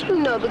all this? You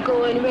know the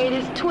going rate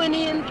is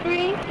 20 and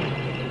 3.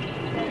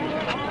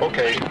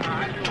 Okay,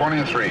 20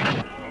 and 3.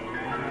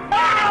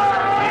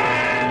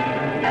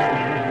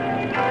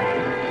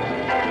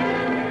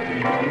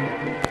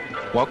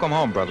 Welcome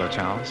home, Brother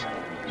Charles.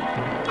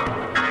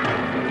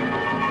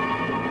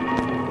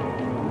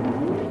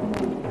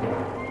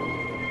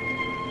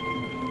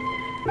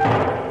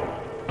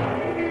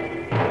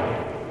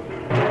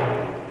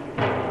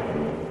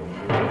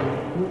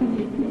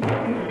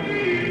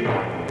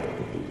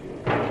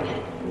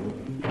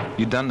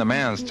 You done the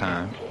man's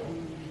time.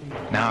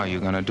 Now you're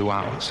gonna do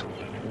ours.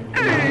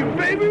 Hey,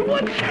 baby,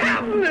 what's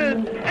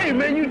happening? Hey,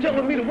 man, you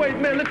telling me the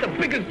white man let the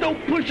biggest dope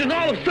push in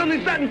all of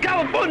Sunnyside in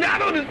California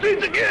out on the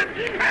streets again?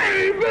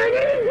 Hey,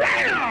 baby,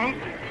 damn!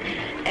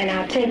 And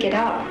I'll take it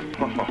off.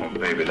 Oh,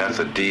 baby, that's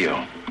a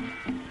deal.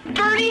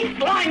 Dirty,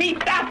 slimy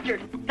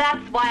bastard!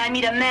 That's why I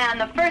meet a man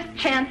the first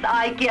chance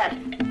I get.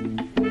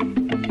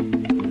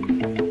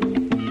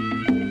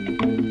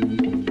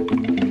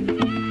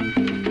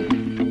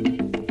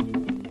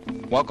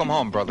 Welcome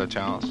home, Brother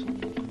Charles.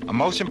 A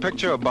motion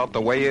picture about the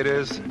way it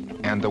is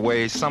and the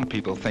way some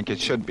people think it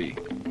should be.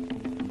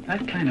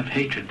 That kind of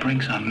hatred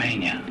brings on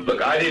mania.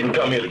 Look, I didn't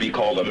come here to be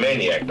called a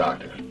maniac,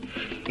 Doctor.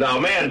 Now,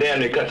 a man damn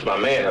near cuts my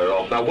manhood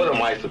off. Now, what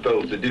am I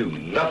supposed to do?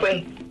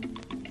 Nothing?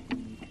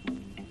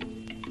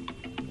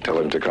 Tell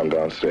him to come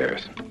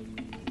downstairs.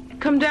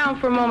 Come down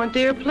for a moment,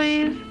 dear,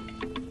 please.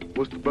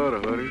 What's the matter,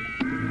 honey?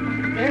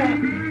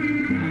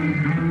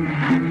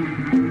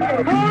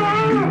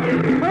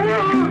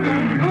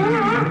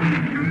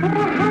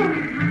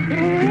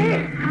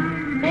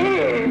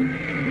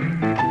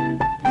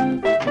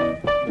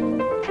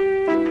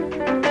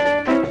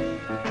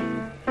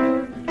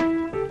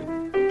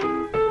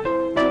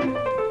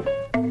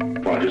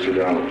 Why don't you sit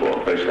down on the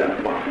floor? Face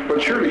down.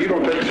 But surely you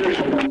don't take it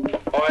seriously.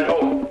 All right,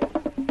 hold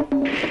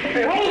it.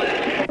 Hey, hold it!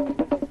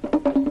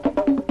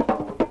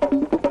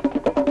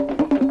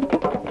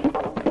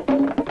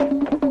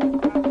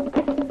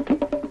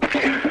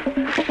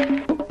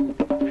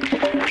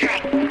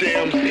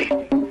 Goddamn seat.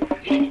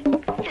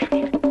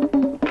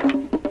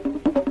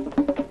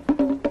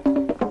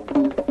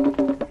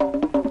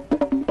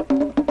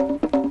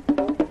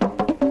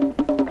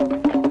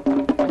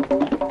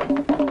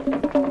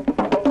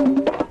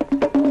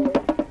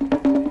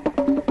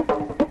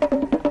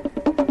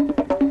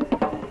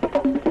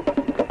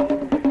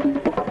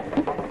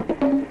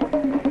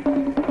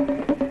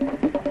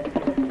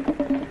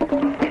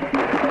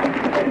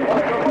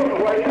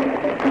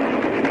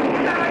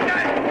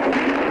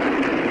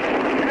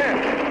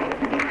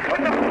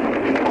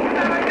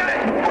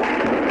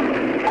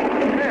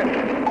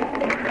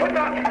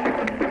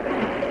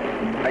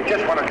 I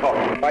just want to talk.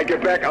 If I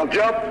get back, I'll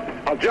jump,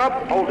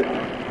 hold it.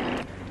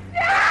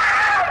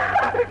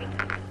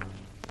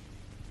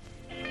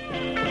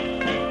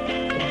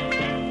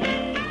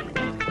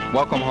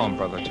 Welcome home,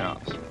 Brother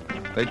Charles.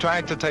 They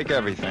tried to take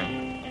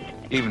everything,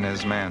 even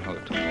his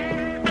manhood.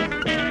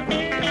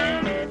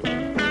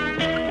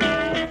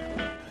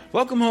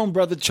 Welcome Home,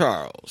 Brother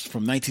Charles,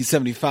 from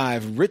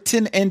 1975,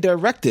 written and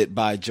directed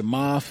by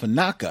Jamal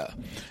Fanaka,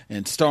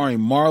 and starring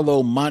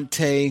Marlo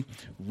Monte,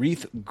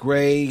 Reith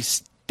Gray,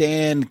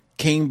 Stan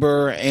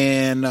Camber,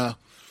 and a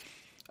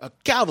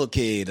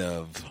cavalcade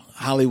of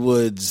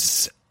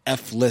Hollywood's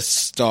F-list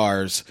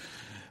stars.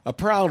 A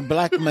proud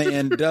black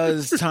man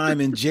does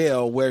time in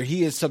jail where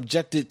he is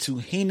subjected to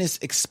heinous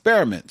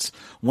experiments.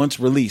 Once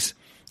released,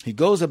 he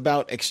goes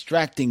about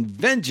extracting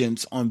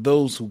vengeance on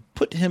those who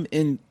put him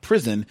in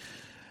prison.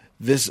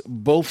 This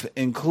both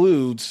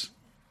includes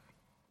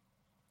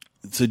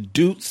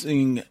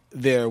seducing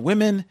their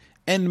women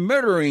and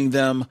murdering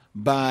them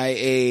by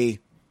a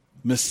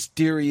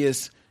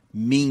mysterious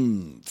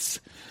means.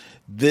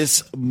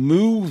 This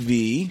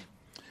movie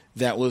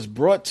that was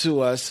brought to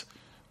us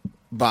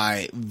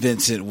by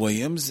Vincent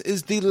Williams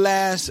is the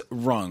last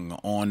rung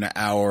on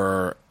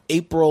our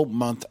April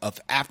month of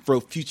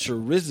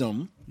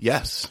Afrofuturism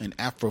Yes. And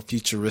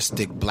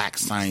Afrofuturistic black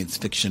science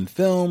fiction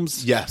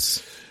films.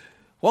 Yes.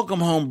 Welcome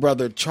home,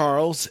 Brother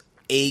Charles,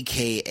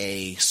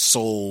 a.k.a.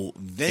 Soul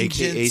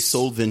Vengeance. A.k.a.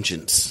 Soul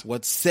Vengeance.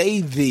 What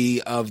say thee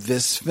of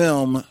this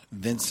film,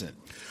 Vincent?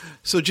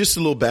 So just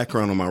a little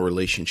background on my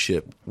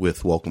relationship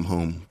with Welcome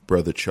Home,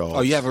 Brother Charles.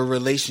 Oh, you have a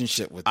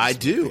relationship with this I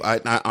do. movie.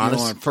 I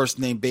honestly, on first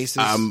name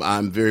basis?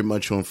 I'm very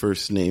much on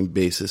first name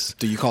basis.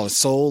 Do you call it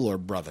soul or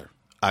brother?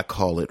 I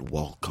call it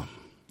welcome.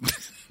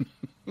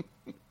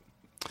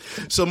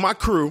 So my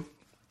crew,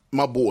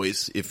 my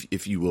boys,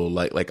 if you will,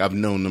 like I've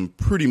known them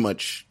pretty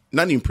much,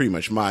 not even pretty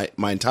much, my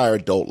entire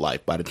adult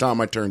life. By the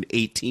time I turned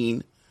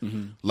 18,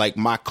 like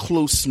my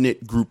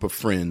close-knit group of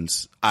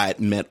friends, I had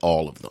met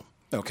all of them.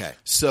 Okay.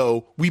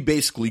 So we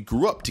basically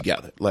grew up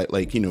together.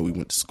 Like, you know, we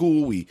went to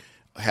school, we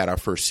had our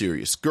first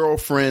serious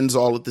girlfriends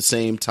all at the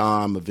same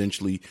time,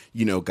 eventually,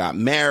 you know, got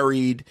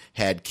married,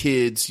 had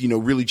kids, you know,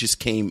 really just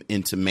came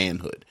into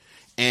manhood.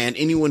 And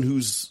anyone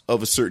who's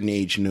of a certain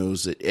age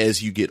knows that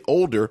as you get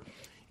older,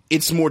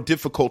 it's more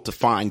difficult to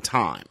find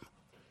time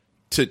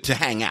to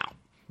hang out.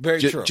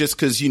 Very true. Just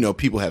because, you know,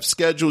 people have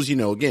schedules, you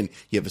know, again,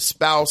 you have a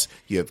spouse,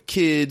 you have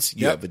kids,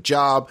 you have a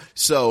job.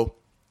 So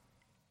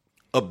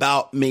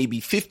about maybe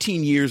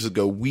 15 years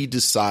ago, we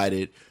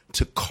decided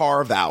to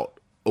carve out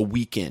a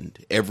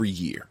weekend every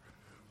year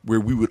where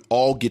we would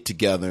all get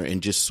together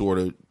and just sort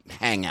of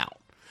hang out.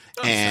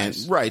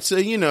 Nice. Right. So,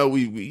 you know,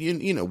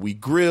 we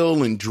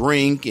grill and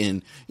drink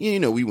and, you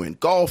know, we went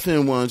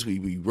golfing once.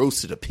 We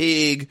roasted a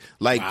pig,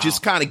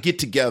 just kind of get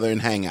together and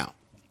hang out.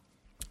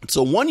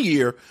 So one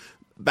year,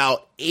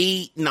 about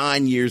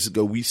 8-9 years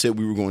ago, we said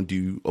we were going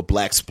to do a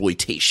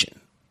blaxploitation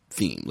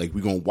theme. Like,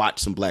 we're going to watch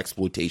some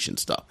blaxploitation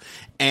stuff.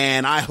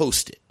 And I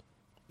hosted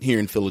here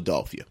in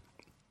Philadelphia.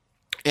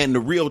 And the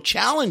real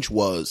challenge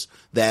was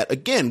that,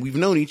 again, we've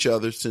known each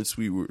other since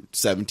we were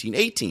 17,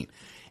 18.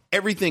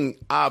 Everything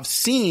I've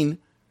seen,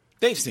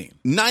 they've seen.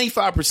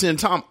 95% of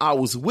the time, I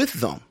was with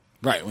them.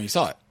 Right, when you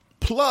saw it.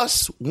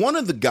 Plus, one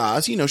of the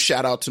guys, you know,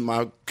 shout out to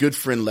my good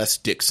friend Les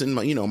Dixon,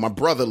 my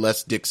brother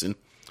Les Dixon.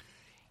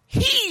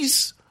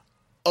 He's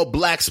a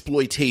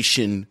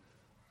blaxploitation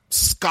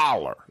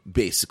scholar,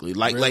 basically.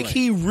 Like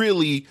he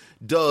really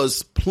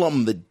does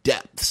plumb the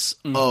depths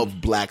of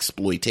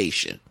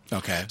blaxploitation.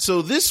 Okay.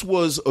 So this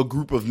was a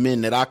group of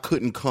men that I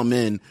couldn't come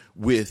in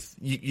with,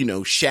 you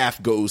know,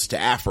 Shaft Goes to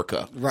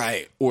Africa.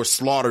 Right. Or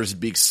Slaughter's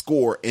Big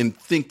Score and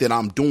think that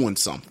I'm doing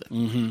something.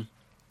 Mm-hmm.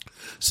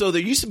 So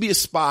there used to be a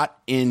spot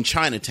in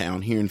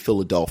Chinatown here in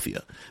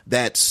Philadelphia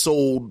that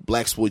sold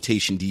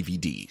blaxploitation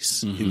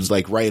DVDs. Mm-hmm. It was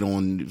like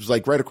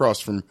right across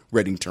from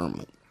Reading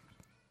Terminal.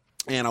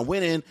 And I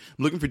went in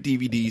looking for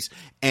DVDs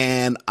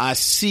and I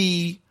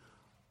see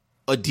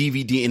a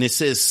DVD and it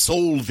says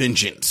Soul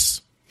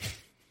Vengeance.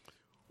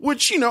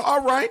 Which, you know,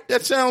 all right,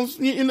 that sounds,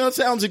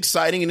 sounds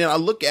exciting. And then I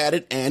look at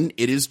it and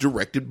it is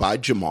directed by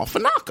Jamal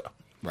Fanaka.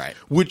 Right.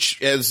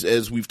 Which,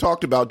 as we've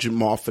talked about,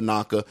 Jamal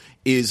Fanaka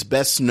is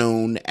best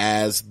known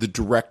as the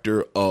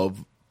director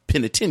of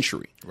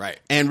Penitentiary. Right.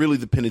 And really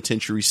the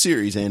Penitentiary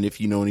series. And if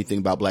you know anything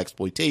about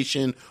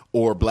blaxploitation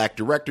or black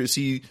directors,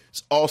 he's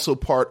also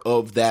part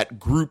of that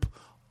group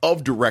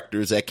of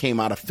directors that came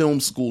out of film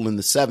school in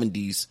the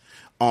 70s,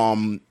 out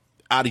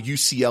of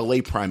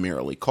UCLA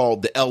primarily,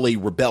 called the LA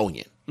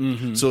Rebellion.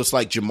 Mm-hmm. So it's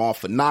like Jamal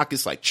Fanaka,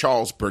 it's like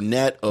Charles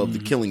Burnett of the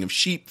Killing of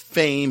Sheep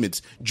fame.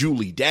 It's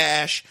Julie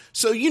Dash.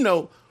 So, you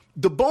know,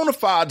 the bona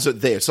fides are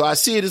there. So I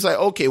see it as like,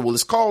 okay, well,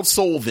 it's called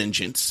Soul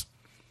Vengeance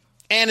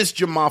and it's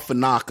Jamal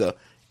Fanaka.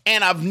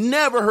 And I've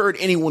never heard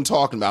anyone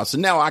talking about it. So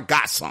now I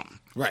got something.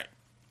 Right.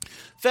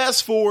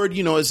 Fast forward,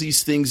 you know, as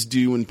these things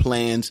do in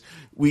plans,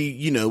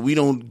 we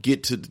don't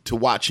get to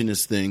watching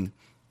this thing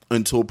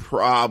until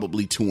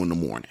probably 2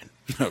 a.m.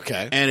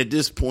 Okay. And at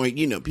this point,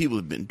 you know, people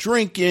have been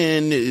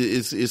drinking.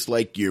 It's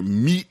like you're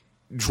meat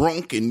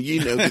drunk and,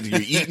 you know, 'cause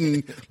you're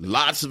eating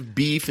lots of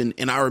beef. And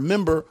I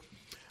remember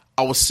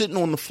I was sitting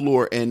on the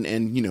floor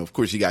and, you know, of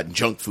course you got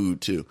junk food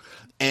too.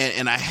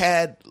 And I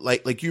had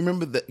like, you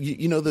remember that,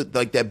 you know,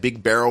 like that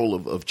big barrel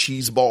of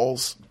cheese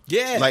balls?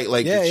 Yeah.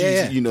 Like yeah, the cheese,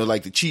 yeah. you know,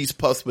 like the cheese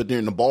puffs, but they're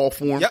in the ball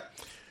form. Yep.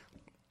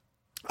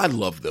 I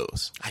love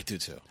those. I do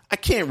too. I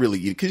can't really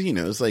eat because, you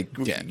know, it's like,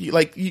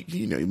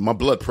 you know, my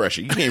blood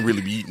pressure. You can't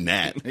really be eating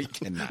that. You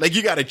cannot. Like,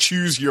 you got to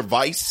choose your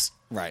vice.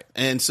 Right.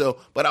 And so,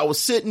 but I was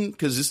sitting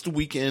because it's the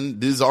weekend.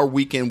 This is our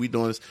weekend. We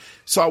doing this.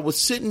 So I was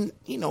sitting,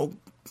 you know,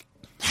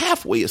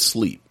 halfway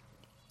asleep.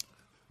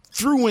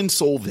 Threw in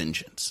Soul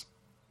Vengeance.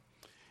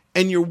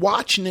 And you're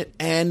watching it.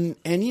 And,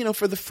 you know,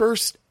 for the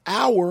first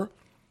hour,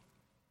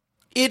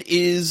 it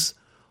is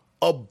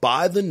a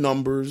by the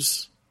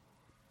numbers,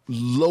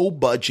 low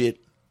budget,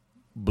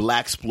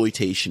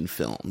 blaxploitation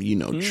film. You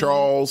know,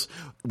 Charles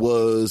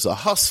was a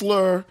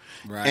hustler,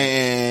 right,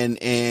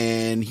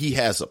 and he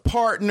has a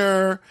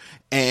partner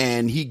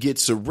and he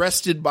gets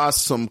arrested by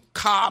some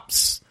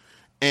cops.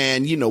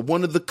 And, you know,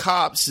 one of the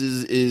cops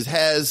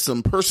has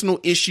some personal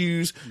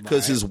issues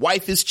because his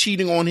wife is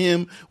cheating on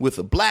him with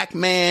a black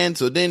man.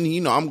 So then,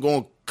 you know, I'm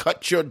going to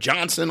cut your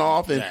Johnson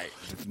off. And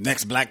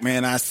next black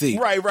man I see.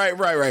 Right.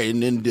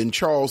 And then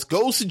Charles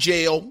goes to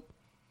jail.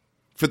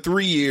 for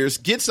 3 years,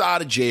 gets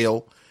out of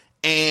jail,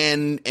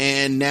 and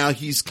now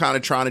he's kind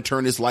of trying to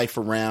turn his life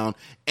around.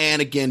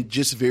 And again,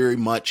 just very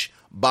much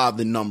by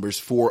the numbers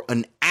for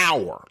an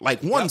hour,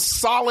 like one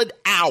solid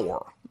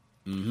hour.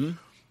 Mm-hmm.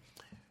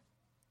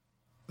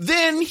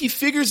 Then he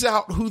figures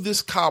out who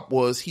this cop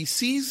was. He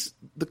sees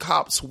the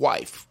cop's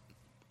wife,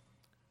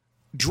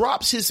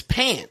 drops his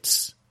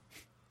pants,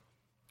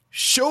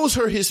 shows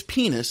her his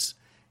penis,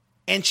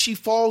 and she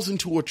falls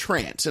into a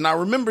trance. And I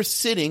remember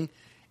sitting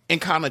and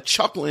kind of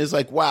chuckling. It's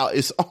like, wow,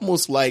 it's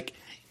almost like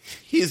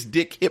his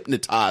dick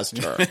hypnotized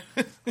her.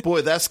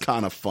 Boy, that's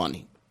kind of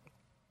funny.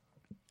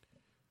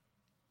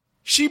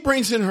 She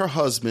brings in her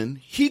husband.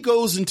 He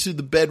goes into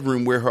the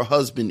bedroom where her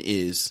husband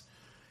is.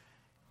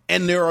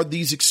 And there are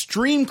these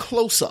extreme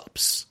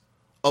close-ups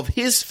of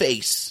his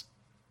face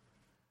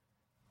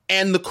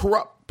and the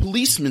corrupt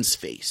policeman's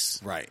face.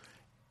 Right.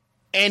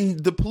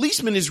 And the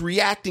policeman is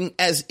reacting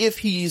as if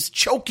he's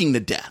choking to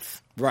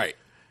death. Right.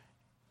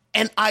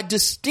 And I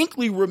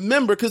distinctly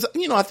remember, because,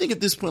 I think at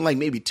this point, like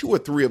maybe 2 or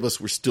 3 of us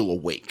were still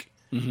awake.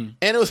 Mm-hmm.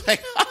 And it was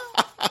like,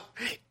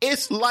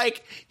 it's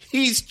like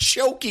he's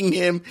choking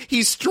him.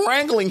 He's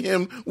strangling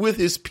him with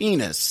his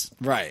penis.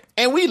 Right.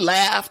 And we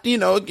laughed,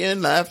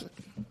 laughed.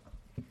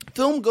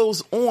 Film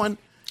goes on.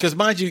 Because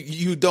mind you,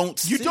 you don't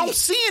see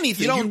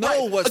anything. You don't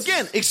know what's...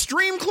 Again,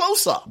 extreme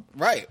close-up.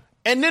 Right.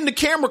 And then the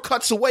camera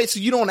cuts away so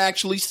you don't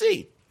actually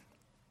see.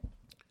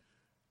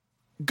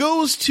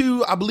 Goes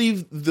to, I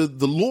believe,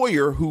 the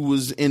lawyer who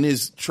was in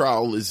his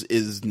trial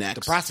is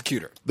next.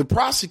 The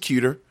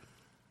prosecutor.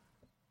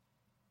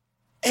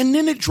 And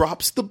then it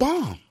drops the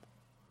bomb.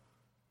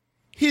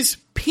 His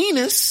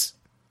penis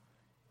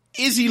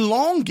is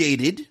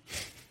elongated.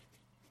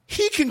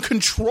 He can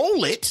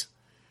control it.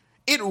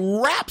 It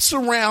wraps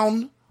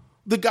around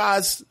the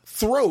guy's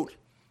throat,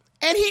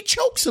 and he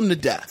chokes him to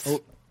death.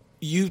 Oh,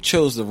 you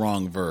chose the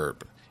wrong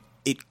verb.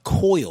 It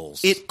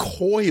coils. It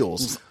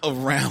coils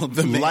around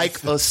the man.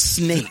 Like a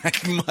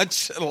snake.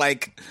 Much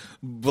like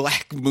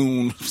Black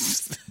Moon.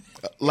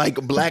 Like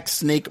Black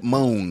Snake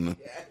Moan.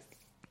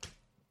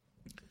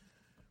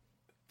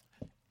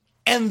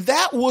 And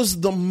that was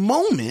the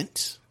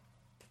moment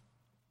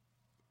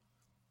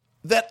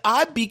that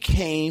I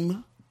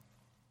became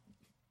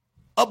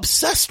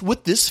obsessed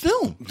with this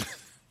film.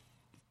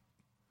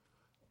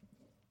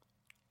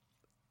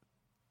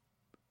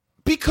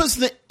 Because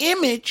the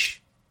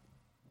image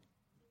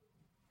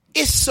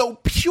is so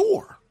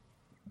pure.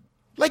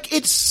 Like,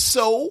 it's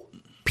so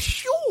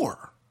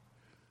pure.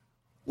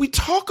 We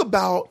talk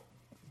about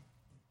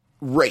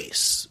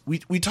race.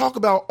 We talk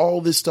about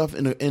all this stuff,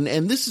 and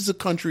this is a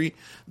country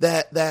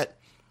that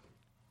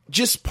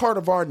just part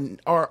of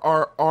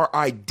our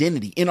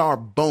identity, in our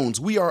bones.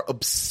 We are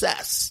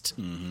obsessed.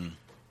 Mm-hmm.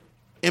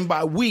 And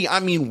by we, I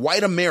mean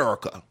white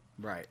America.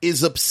 Right.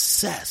 Is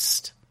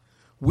obsessed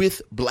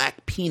with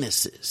black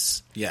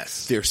penises.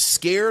 Yes. They're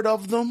scared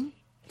of them.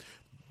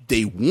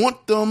 They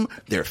want them.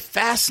 They're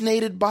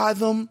fascinated by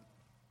them.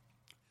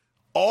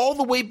 All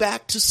the way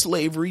back to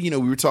slavery. We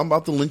were talking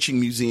about the lynching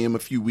museum a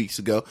few weeks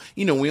ago.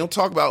 We don't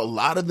talk about a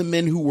lot of the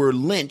men who were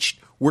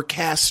lynched were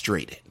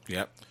castrated.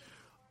 Yep.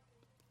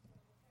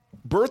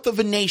 Birth of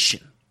a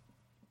Nation.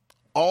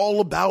 All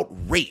about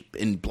rape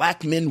and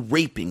black men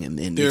raping. And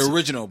the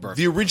original birth.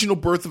 The original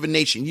Birth of a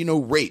Nation.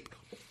 Rape.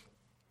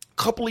 A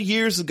couple of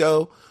years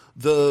ago,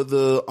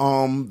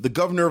 the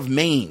governor of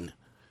Maine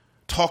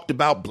talked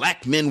about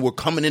black men were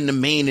coming into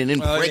Maine and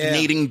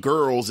impregnating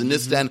girls and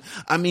this, that. And,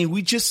 I mean,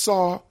 we just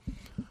saw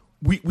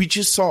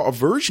a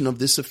version of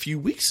this a few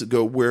weeks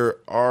ago where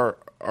our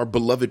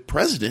beloved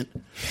president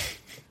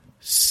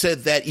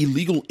said that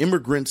illegal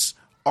immigrants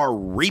are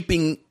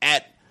raping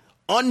at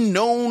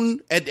unknown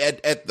at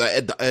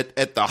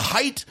the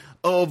height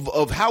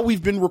of how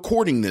we've been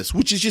recording this,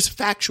 which is just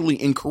factually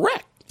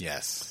incorrect.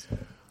 Yes.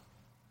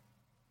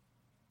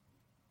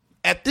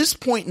 At this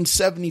point in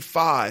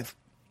 75,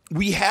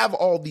 we have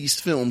all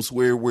these films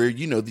where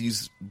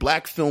these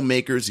black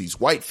filmmakers, these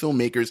white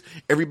filmmakers,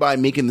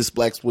 everybody making this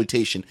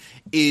blaxploitation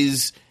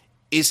is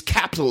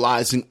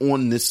capitalizing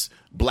on this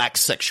black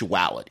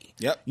sexuality.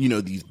 Yep.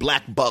 These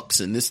black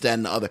bucks and this, that,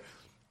 and the other.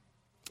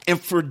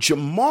 And for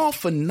Jamal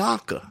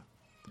Fanaka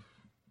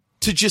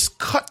to just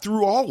cut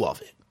through all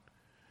of it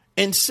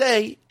and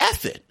say,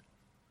 F it,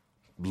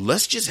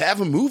 let's just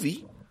have a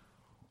movie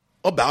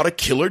about a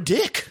killer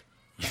dick.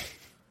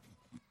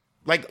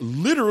 Like,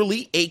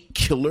 literally a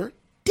killer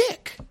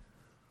dick.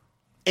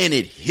 And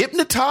it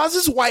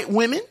hypnotizes white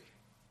women.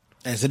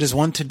 As it is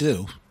wont to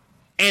do.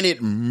 And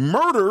it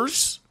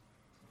murders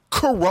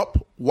corrupt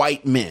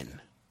white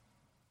men.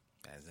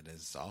 As it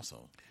is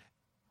also.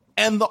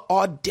 And the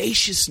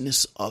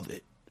audaciousness of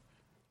it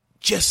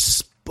just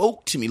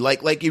spoke to me.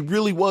 Like it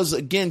really was,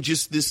 again,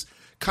 just this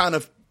kind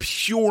of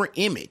pure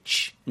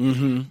image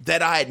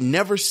that I had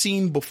never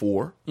seen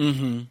before,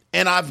 and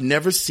I've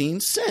never seen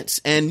since.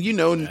 And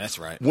that's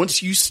right.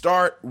 Once you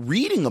start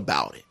reading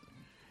about it,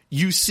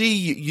 you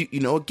see,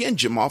 again,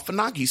 Jamal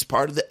Fanaki's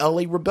part of the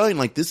LA Rebellion.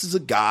 Like, this is a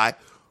guy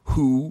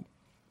who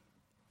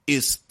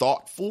is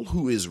thoughtful,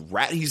 who is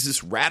he's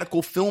this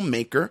radical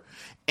filmmaker,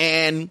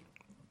 And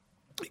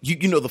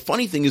you know, the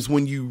funny thing is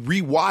when you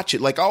rewatch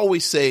it, like I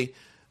always say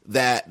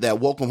that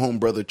Welcome Home,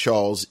 Brother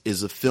Charles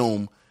is a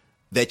film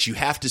that you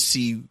have to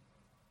see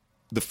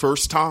the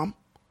first time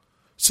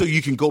so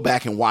you can go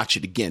back and watch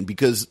it again.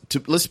 Because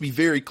let's be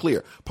very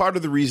clear, part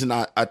of the reason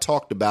I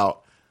talked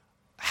about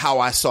how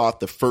I saw it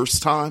the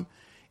first time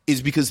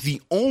is because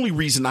the only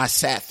reason I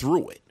sat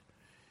through it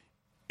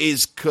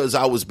is because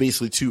I was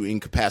basically too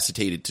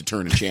incapacitated to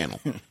turn a channel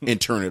and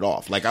turn it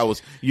off. Like I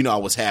was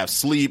half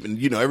asleep and,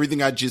 you know,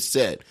 everything I just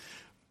said.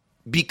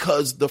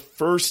 Because the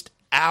first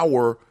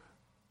hour,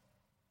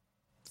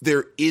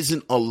 there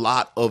isn't a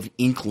lot of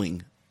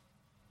inkling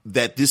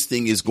that this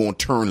thing is going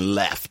to turn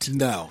left.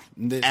 No.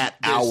 At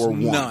hour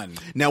one. None.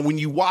 Now, when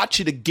you watch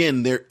it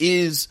again, there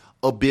is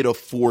a bit of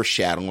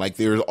foreshadowing. Like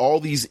there's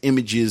all these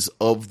images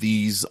of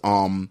these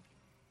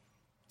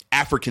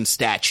African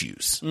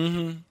statues,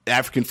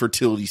 African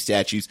fertility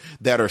statues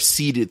that are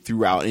seated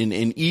throughout. And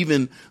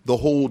even the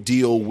whole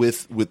deal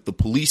with the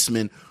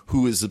policeman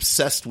who is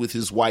obsessed with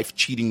his wife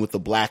cheating with a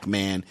black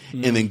man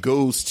and then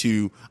goes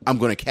to, I'm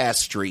going to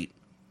castrate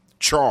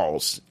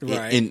Charles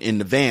in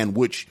the van,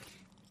 which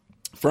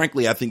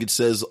frankly, I think it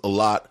says a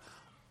lot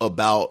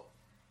about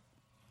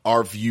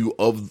our view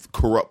of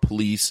corrupt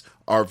police,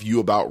 our view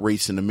about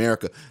race in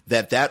America,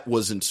 that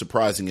wasn't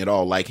surprising at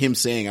all. Like him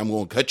saying, I'm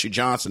going to cut your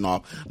Johnson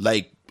off.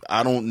 Like,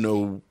 I don't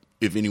know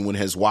if anyone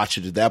has watched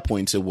it at that point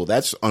and said, well,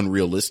 that's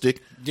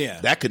unrealistic.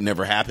 Yeah. That could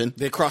never happen.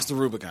 They crossed the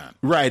Rubicon.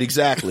 Right,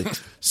 exactly.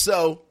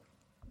 So,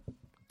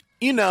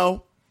 you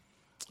know,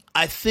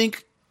 I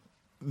think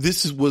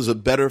this was a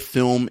better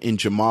film in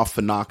Jamal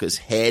Fanaka's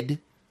head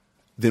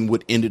than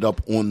what ended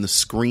up on the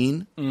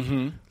screen.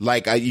 Mm-hmm.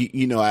 Like,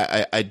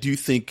 I do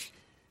think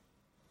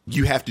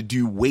you have to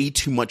do way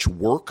too much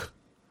work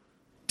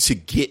to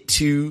get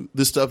to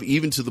the stuff,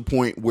 even to the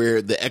point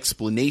where the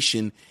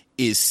explanation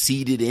is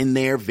seated in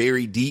there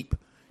very deep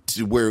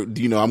to where,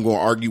 you know, I'm going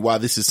to argue why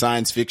this is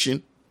science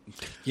fiction.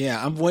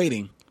 Yeah, I'm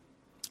waiting.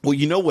 Well,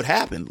 you know what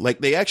happened? Like,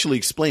 they actually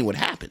explain what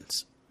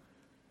happens.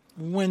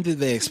 When did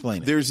they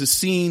explain it? There's a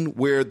scene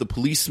where the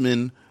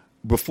policemen,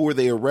 before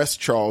they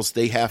arrest Charles,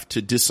 they have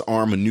to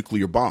disarm a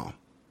nuclear bomb.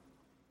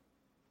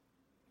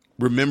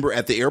 Remember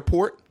at the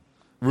airport?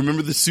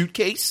 Remember the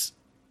suitcase?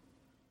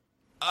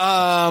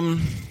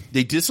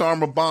 They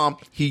disarm a bomb.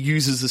 He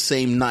uses the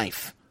same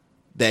knife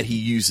that he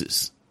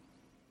uses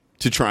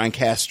to try and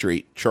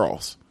castrate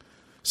Charles.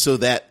 So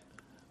that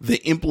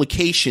the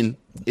implication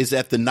is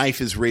that the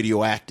knife is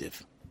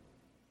radioactive.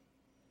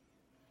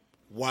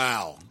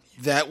 Wow.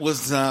 That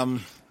was, I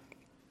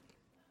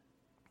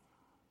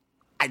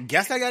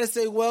guess I got to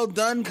say well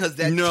done because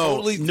that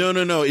totally...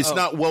 No. It's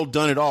not well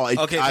done at all.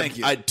 Thank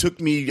you. It took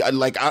me, I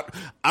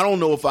don't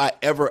know if I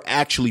ever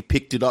actually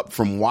picked it up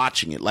from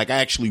watching it. Like,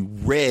 I actually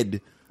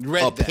read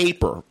a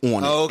paper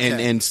on it.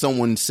 And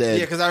someone said...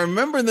 Yeah, because I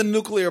remember the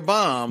nuclear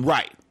bomb.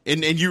 Right.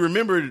 And you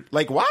remember,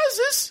 like, why is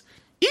this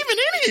even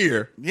in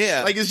here?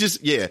 Yeah. Like, it's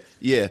just,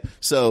 yeah.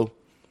 So...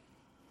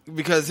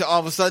 Because all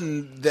of a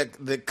sudden,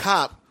 the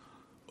cop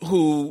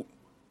who,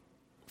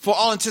 for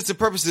all intents and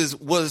purposes,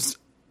 was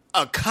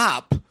a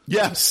cop.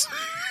 Yes.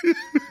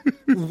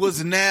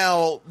 Was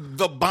now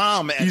the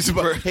bomb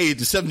expert. Hey,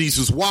 the 70s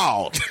was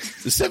wild.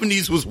 The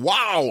 70s was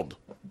wild.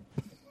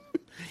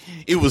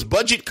 It was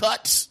budget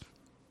cuts.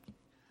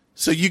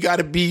 So you got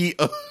to be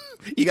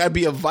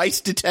a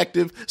vice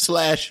detective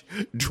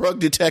 / drug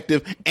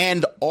detective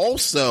and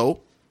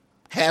also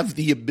have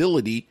the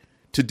ability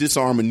to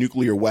disarm a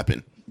nuclear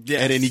weapon.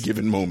 Yes. At any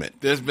given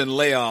moment. There's been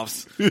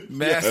layoffs,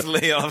 mass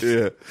layoffs.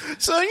 Yeah.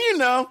 So, you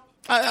know,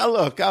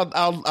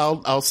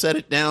 I'll set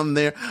it down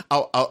there.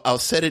 I'll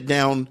set it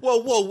down. Whoa.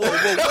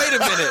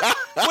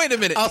 Wait a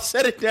minute. I'll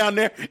set it down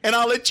there and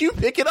I'll let you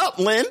pick it up,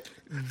 Lynn.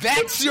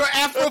 That's your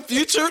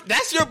Afrofuture?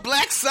 That's your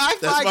black sci-fi?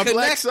 That's my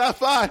black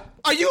sci-fi.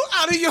 Are you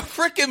out of your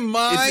freaking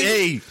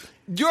mind?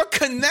 You're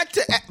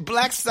connected to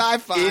black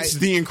sci-fi. It's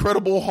the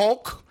Incredible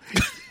Hulk.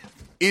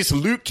 It's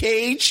Luke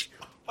Cage.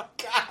 Oh my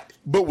God.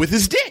 But with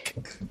his dick.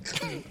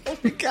 Oh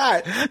my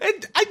God.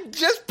 I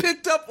just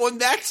picked up on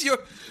that's your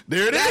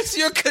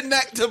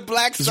connect to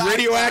black sci-fi. It's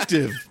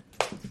radioactive.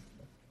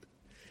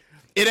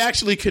 It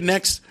actually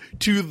connects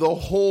to the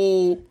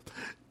whole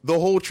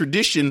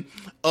tradition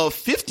of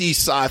 50s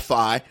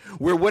sci-fi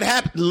where what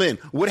happened, Lynn?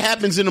 What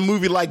happens in a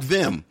movie like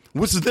Them?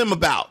 What's Them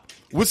about?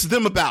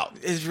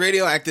 It's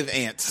radioactive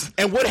ants.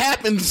 And what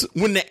happens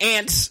when the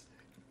ants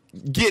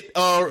get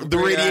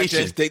the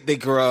radiation? They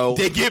grow.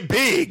 They get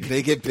big.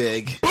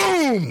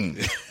 Boom!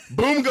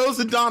 Boom goes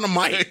the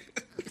dynamite.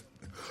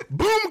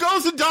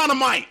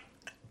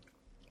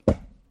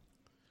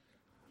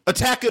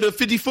 Attack of the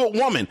 50-foot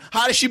woman.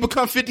 How does she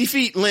become 50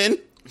 feet, Lynn?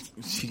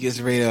 She gets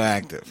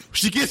radioactive.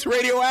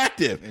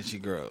 And she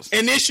grows.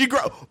 And then she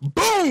grows.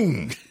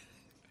 Boom!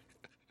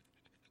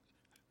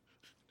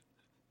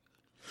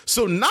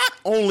 So not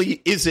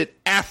only is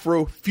it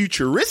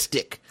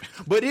Afrofuturistic,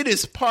 but it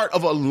is part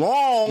of a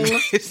long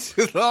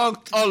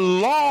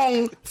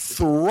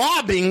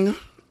throbbing,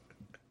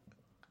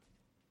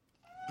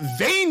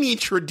 veiny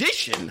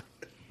tradition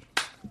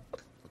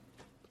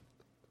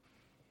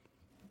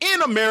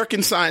in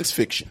American science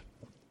fiction.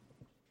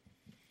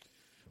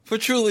 For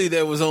truly,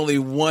 there was only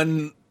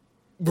one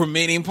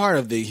remaining part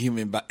of the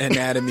human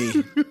anatomy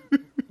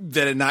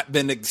that had not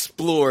been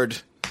explored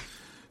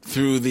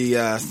through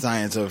the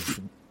science of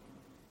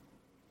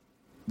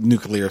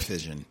nuclear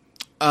fission.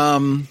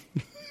 I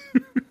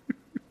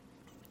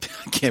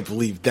can't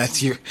believe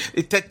that's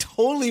that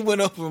totally went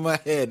over my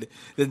head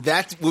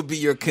that would be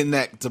your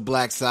connect to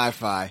black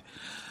sci-fi.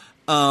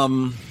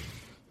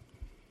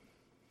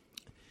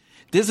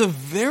 There's a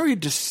very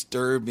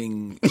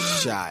disturbing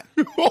shot.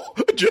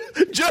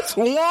 Just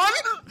one?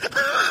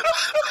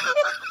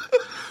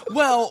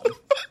 Well,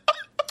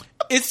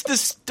 it's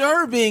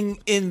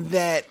disturbing in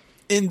that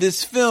in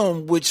this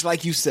film, which,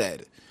 like you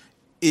said,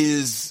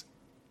 is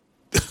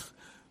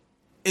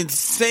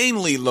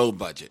insanely low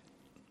budget,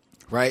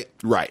 right?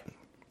 Right.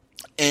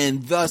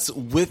 And thus,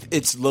 with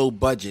its low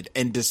budget,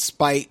 and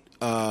despite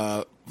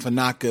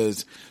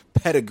Fanaka's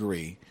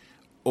pedigree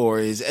or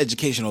his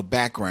educational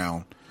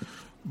background,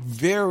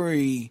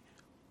 very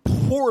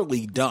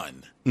poorly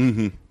done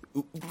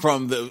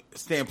from the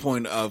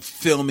standpoint of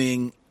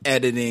filming,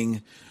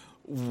 editing,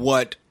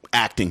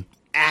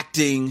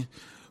 acting,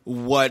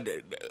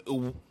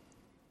 whatever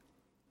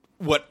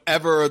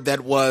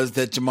that was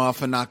that Jamal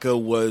Fanaka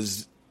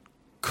was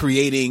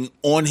creating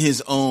on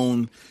his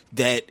own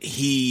that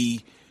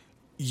he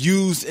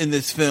used in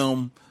this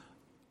film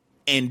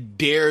and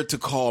dared to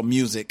call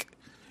music.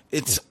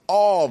 It's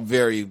all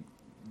very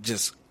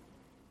just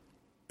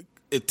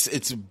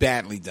it's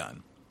badly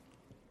done.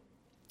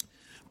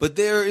 But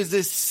there is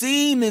a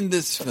scene in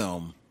this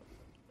film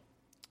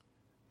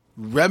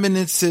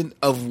reminiscent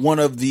of one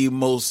of the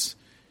most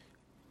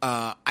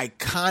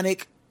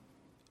iconic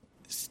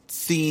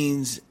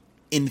scenes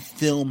in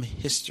film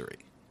history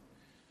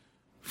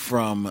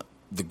from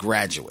The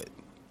Graduate,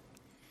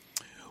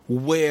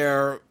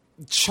 where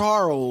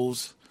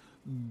Charles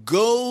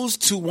goes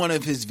to one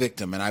of his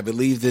victims, and I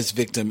believe this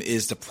victim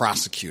is the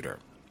prosecutor.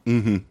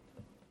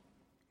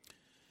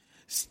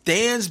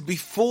 Stands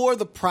before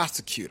the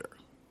prosecutor,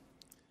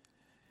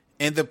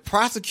 and the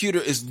prosecutor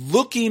is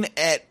looking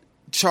at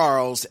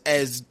Charles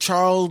as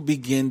Charles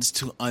begins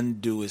to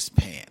undo his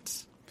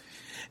pants.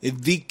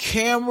 The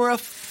camera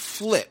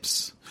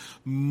flips,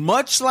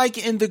 much like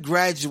in The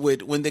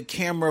Graduate, when the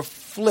camera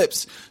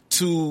flips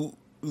to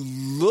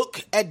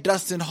look at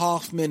Dustin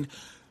Hoffman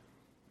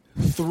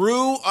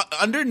through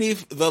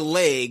underneath the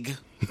leg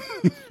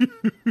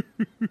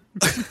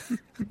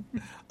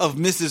of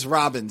Mrs.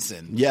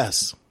 Robinson.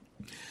 Yes.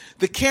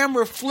 The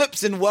camera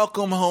flips in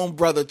Welcome Home,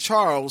 Brother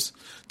Charles,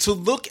 to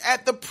look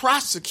at the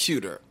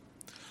prosecutor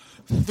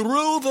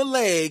through the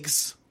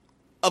legs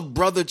of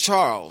Brother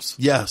Charles.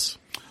 Yes.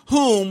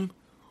 Whom,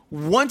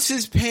 once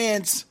his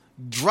pants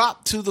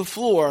drop to the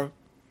floor,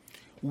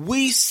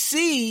 we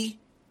see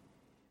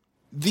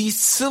the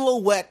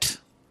silhouette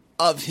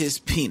of his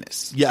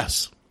penis.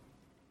 Yes.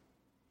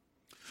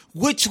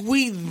 Which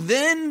we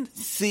then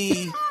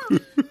see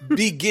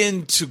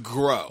begin to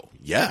grow.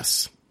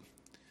 Yes.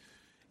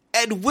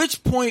 At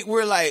which point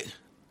we're like,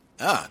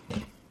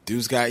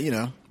 dude's got,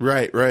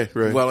 Right.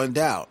 well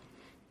endowed.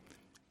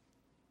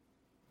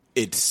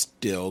 It's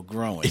still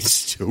growing. It's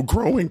still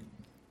growing.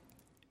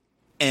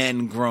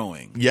 And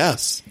growing.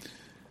 Yes.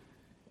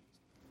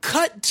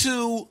 Cut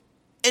to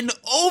an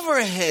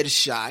overhead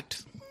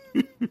shot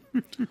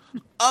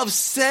of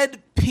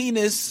said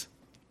penis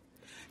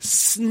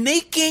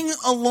snaking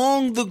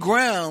along the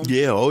ground.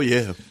 Yeah, oh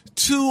yeah.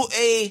 To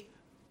a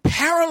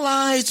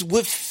paralyzed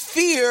with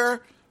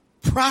fear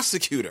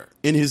prosecutor.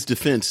 In his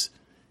defense,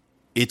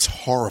 it's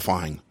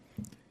horrifying.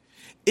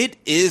 It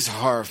is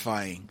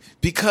horrifying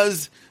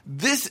because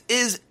this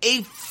is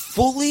a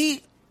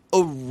fully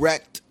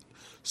erect,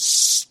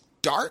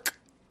 stark,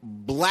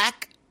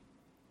 black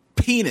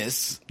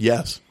penis.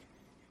 Yes.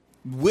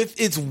 With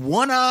its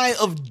one eye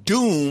of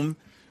doom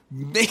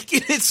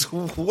making its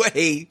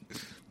way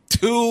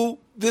to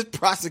the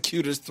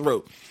prosecutor's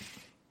throat.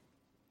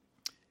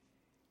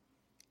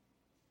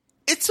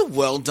 It's a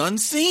well done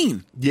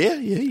scene. Yeah.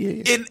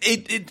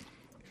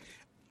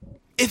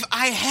 If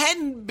I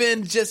hadn't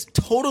been just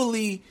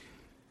totally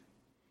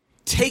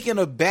taken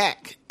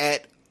aback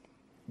at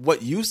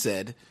what you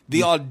said,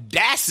 the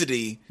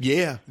audacity.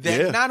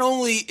 That not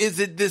only is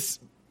it this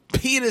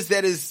penis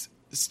that is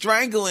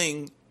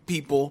strangling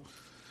people,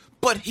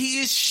 but he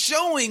is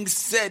showing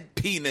said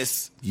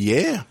penis.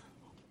 Yeah.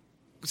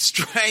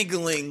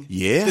 Strangling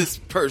this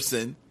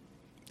person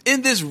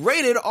in this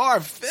rated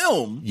R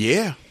film.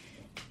 Yeah.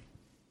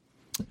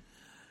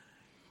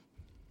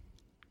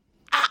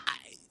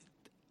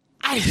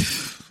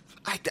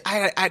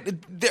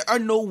 There are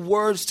no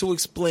words to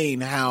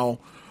explain how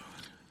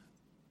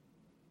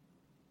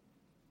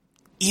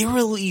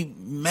eerily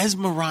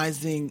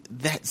mesmerizing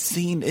that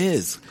scene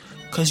is,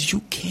 because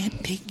you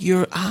can't take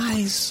your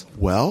eyes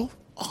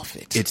off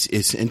it.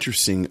 It's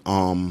interesting.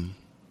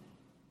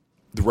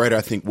 The writer,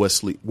 I think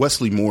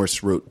Wesley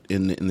Morris, wrote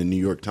in the New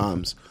York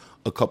Times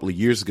a couple of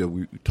years ago.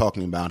 We were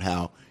talking about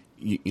how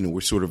we're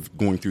sort of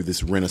going through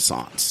this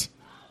renaissance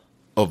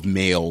of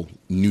male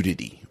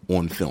nudity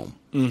on film.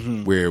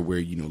 where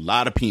a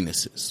lot of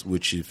penises,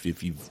 which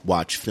if you've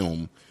watched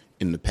film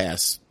in the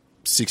past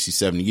 60,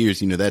 70 years,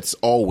 that's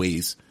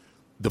always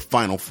the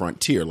final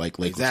frontier. Like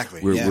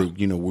exactly.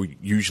 We're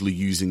usually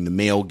using the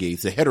male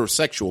gaze, the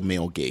heterosexual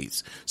male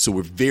gaze. So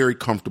we're very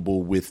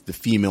comfortable with the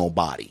female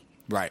body,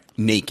 right,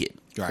 naked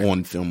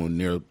on film, and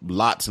there are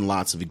lots and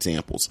lots of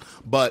examples.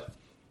 But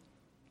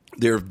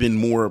there have been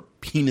more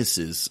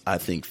penises, I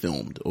think,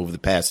 filmed over the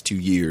past 2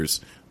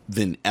 years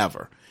than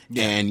ever.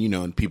 Yeah.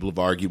 And people have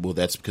argued, well,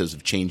 that's because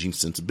of changing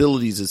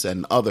sensibilities, this, that,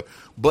 and the other.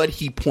 But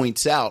he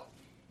points out,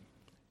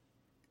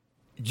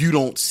 you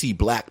don't see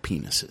black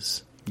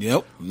penises.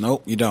 Yep.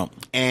 Nope, you don't.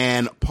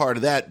 And part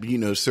of that,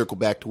 circle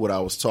back to what I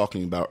was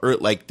talking about earlier,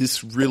 like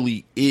this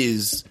really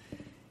is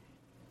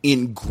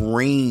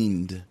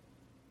ingrained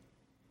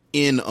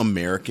in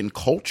American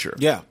culture.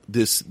 Yeah.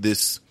 This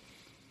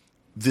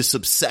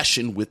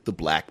obsession with the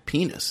black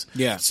penis.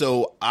 Yeah.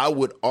 So I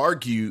would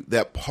argue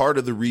that part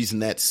of the reason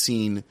that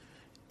scene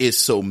is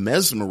so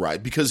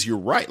mesmerized, because you're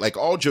right, like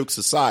all jokes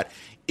aside,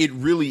 it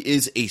really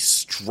is a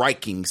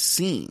striking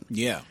scene.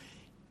 Yeah.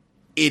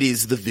 It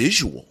is the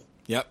visual.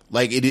 Yep.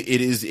 Like it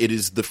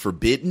is the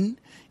forbidden.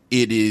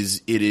 It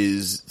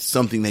is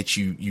something that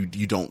you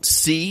don't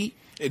see.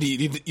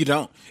 You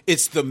don't.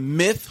 It's the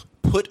myth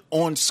put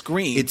on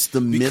screen. It's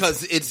the myth,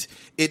 because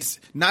it's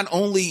not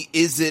only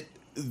is it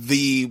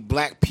the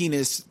black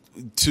penis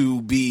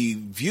to be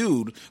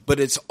viewed, but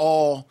it's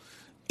all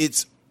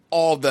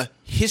the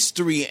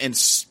history and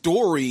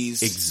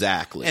stories,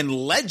 exactly, and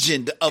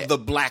legend of the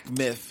black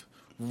myth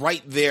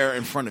right there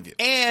in front of you.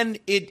 And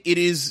it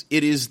is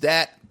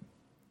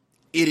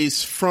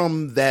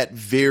from that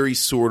very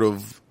sort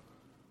of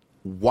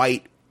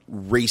white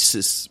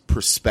racist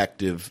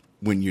perspective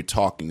when you're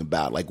talking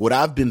about, like, what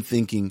I've been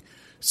thinking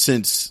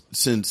since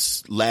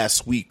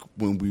last week,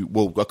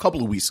 a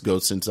couple of weeks ago,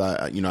 since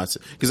I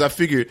said, because I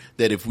figured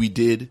that if we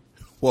did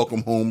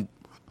Welcome Home,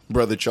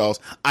 Brother Charles,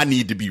 I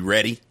need to be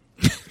ready.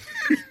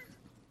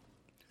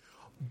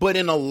 But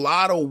in a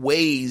lot of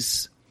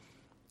ways,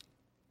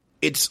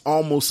 it's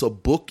almost a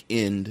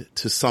bookend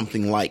to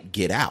something like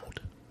Get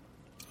Out.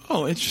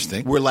 Oh,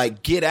 interesting. Where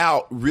like Get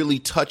Out really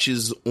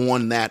touches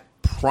on that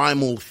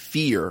primal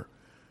fear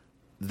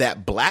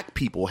that black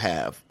people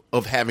have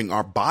of having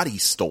our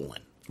bodies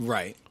stolen.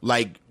 Right.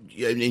 Like,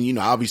 and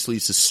obviously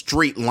it's a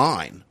straight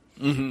line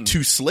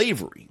to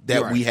slavery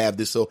that we have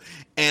this. So,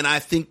 and I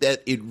think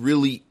that it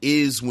really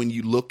is, when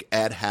you look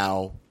at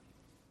how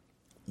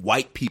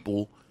white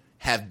people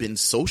have been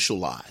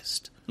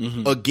socialized,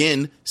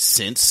 again,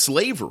 since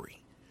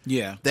slavery.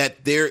 Yeah.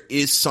 That there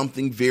is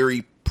something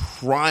very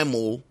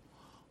primal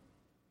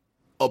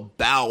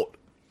about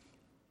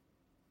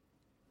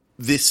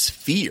this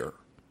fear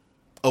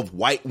of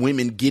white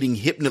women getting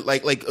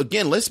hypnotized. Like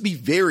again, let's be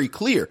very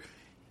clear.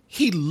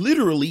 He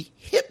literally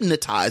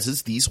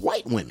hypnotizes these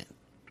white women.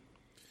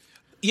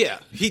 Yeah,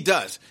 he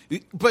does.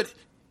 But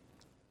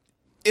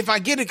if I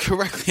get it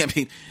correctly, I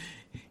mean,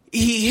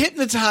 he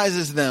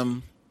hypnotizes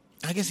them.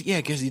 I guess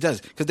he does,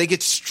 because they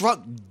get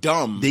struck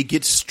dumb. They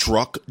get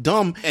struck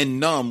dumb and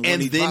numb, and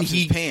then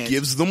he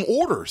gives them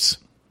orders.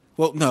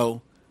 Well,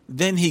 no.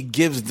 Then he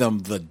gives them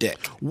the dick.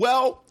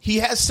 Well, he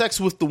has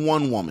sex with the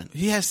one woman.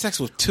 He has sex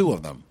with two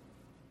of them.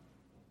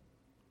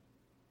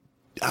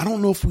 I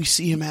don't know if we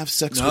see him have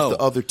sex with the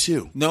other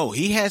two. No,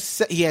 he has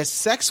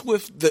sex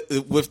with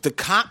the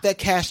cop that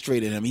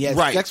castrated him. He has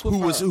sex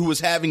with who was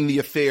having the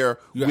affair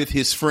with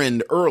his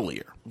friend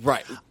earlier.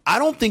 Right. I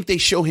don't think they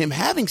show him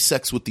having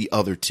sex with the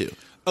other two.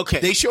 Okay.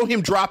 They show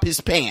him drop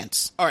his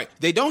pants. All right.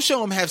 They don't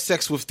show him have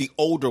sex with the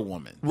older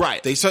woman.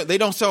 Right. They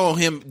don't show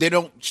him.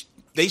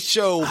 They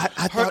show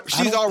her.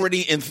 She's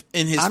already in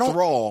his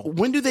thrall.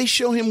 When do they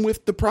show him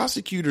with the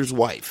prosecutor's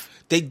wife?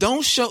 They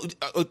don't show.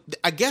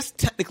 I guess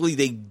technically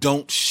they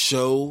don't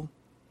show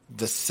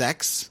the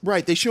sex.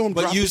 Right. They show him,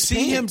 but you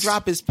see him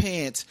drop his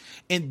pants,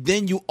 and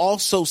then you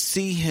also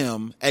see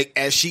him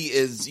as she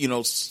is,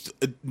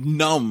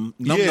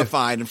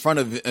 numbified in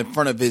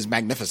front of his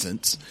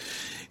magnificence.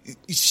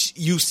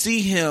 You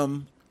see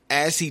him,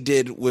 as he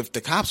did with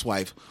the cop's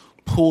wife,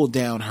 pull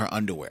down her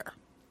underwear.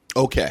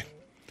 Okay.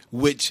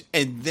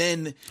 And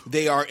then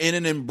they are in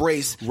an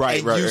embrace,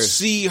 right? And you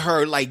see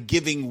her like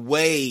giving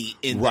way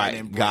in that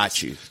embrace.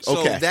 Got you.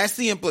 So that's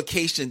the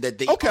implication that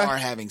they are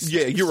having sex.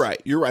 Yeah,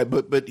 you're right.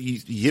 But he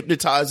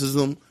hypnotizes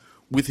them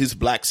with his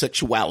black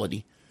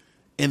sexuality,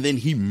 and then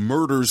he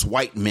murders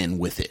white men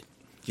with it.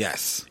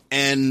 Yes,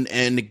 and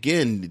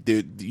again,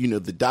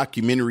 the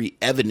documentary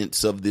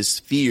evidence of this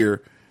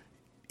fear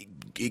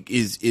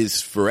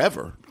is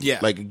forever. Yeah,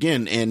 like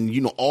again,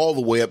 and all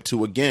the way up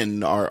to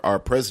again our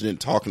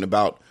president talking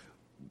about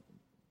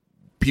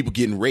people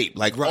getting raped,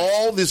 like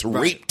all this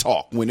rape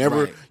talk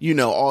whenever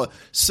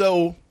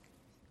so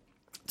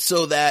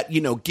that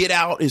Get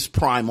Out is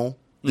primal,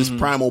 this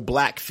primal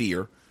black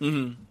fear.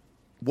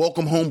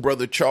 Welcome Home,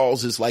 Brother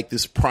Charles is like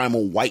this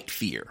primal white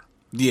fear.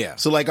 Yeah.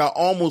 So like I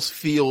almost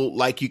feel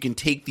like you can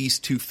take these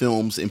two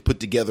films and put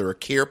together a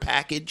care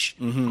package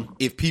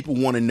if people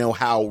want to know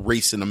how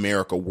race in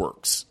America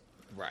works.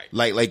 Right.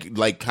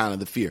 Like kind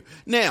of the fear.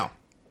 Now,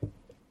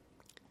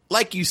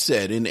 like you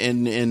said,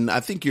 and I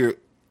think you're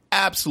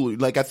absolutely,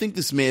 like, I think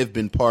this may have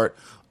been part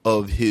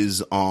of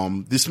his,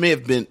 this may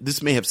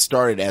have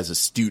started as a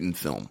student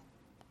film.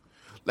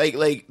 Like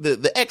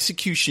the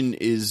execution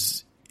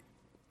is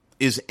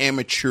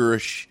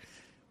amateurish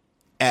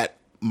at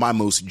my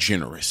most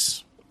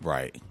generous.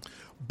 Right.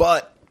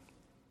 But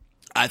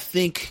I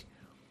think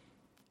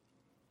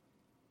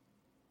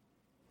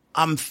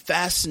I'm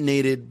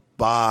fascinated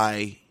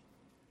by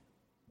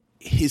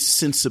his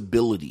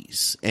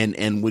sensibilities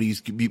and what he's,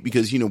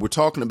 because, we're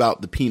talking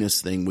about the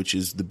penis thing, which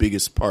is the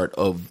biggest part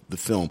of the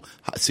film.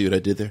 See what I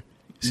did there?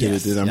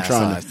 Yes. I'm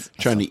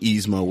trying to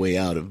ease my way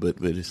out of, but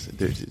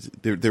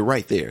they're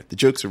right there. The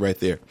jokes are right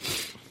there.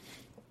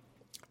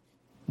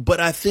 But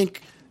I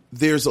think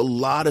there's a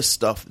lot of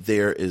stuff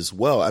there as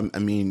well. I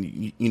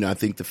mean, I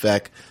think the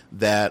fact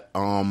that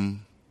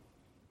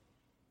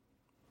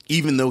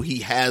even though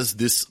he has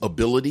this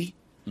ability,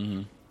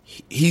 mm-hmm.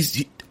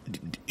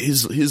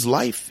 His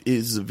life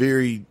is a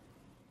very,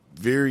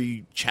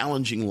 very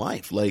challenging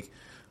life. Like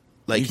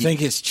you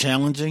think it's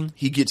challenging?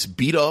 He gets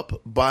beat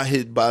up by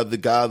the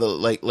guy that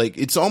like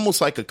it's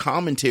almost like a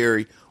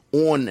commentary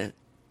on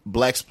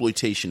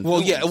blaxploitation.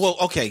 Well, films. yeah. Well,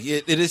 okay,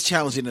 it is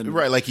challenging,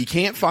 right? Like he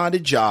can't find a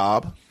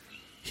job.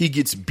 He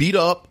gets beat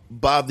up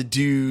by the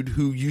dude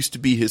who used to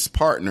be his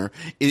partner.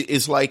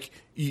 It's like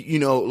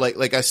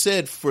like I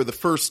said, for the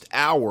first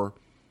hour,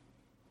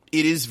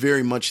 it is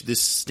very much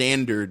this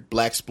standard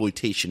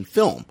blaxploitation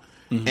film.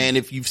 Mm-hmm. And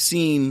if you've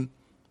seen,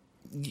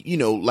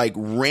 like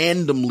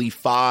randomly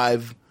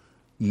 5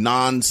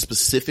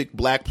 non-specific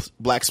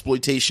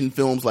blaxploitation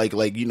films, like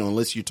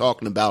unless you're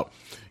talking about,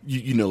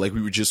 like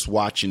we were just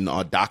watching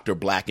Dr.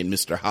 Black and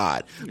Mr.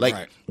 Hyde.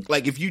 Like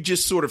if you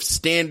just sort of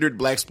standard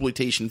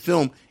blaxploitation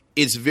film,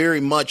 it's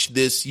very much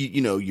this,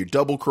 you're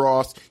double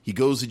crossed. He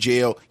goes to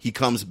jail. He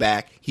comes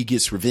back. He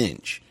gets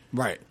revenge.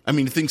 Right. I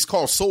mean, the thing's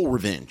called Soul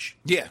Revenge.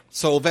 Yeah,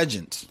 Soul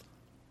Vengeance.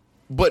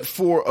 But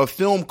for a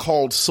film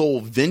called Soul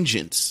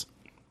Vengeance,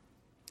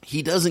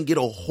 he doesn't get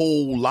a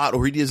whole lot,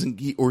 or he doesn't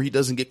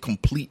get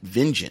complete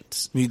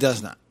vengeance. He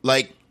does not.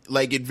 Like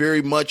it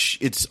very much.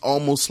 It's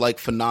almost like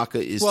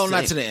Fanaka is. Well, saying.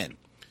 not to the end.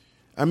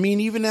 I mean,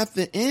 even at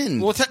the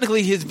end. Well,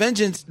 technically, the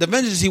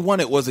vengeance he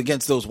wanted was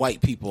against those white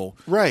people,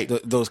 right?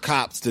 Those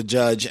cops, the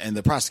judge, and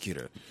the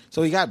prosecutor.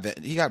 So he got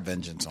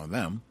vengeance on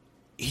them.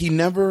 He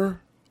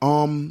never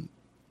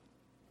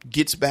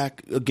gets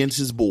back against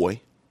his boy,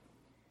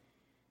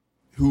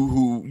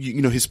 who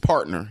his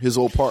partner, his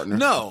old partner.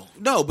 No,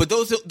 but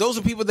those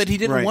are people that he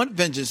didn't want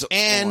vengeance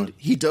and on.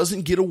 He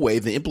doesn't get away.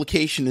 The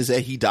implication is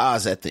that he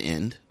dies at the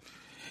end.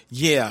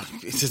 Yeah,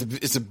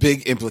 it's a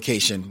big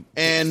implication.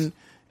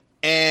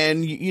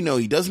 And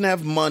he doesn't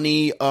have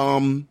money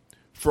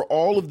for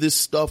all of this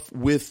stuff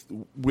with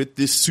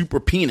this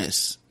super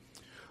penis.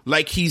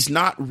 Like, he's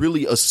not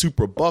really a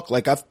super buck.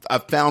 Like, I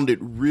found it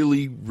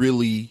really,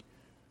 really,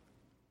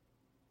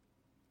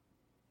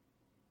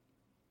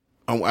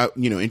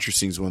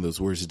 interesting is one of those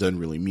words that doesn't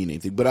really mean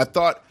anything. But I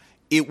thought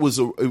it was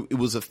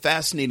a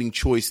fascinating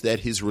choice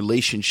that his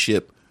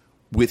relationship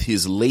with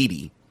his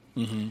lady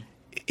mm-hmm.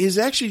 is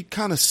actually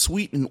kind of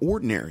sweet and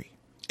ordinary.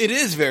 It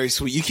is very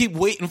sweet. You keep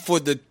waiting for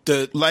the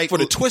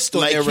twist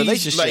on their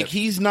relationship. Like,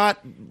 he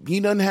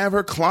doesn't have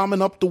her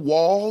climbing up the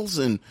walls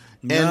and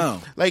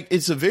no. Like,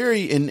 it's a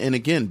very, and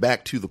again,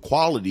 back to the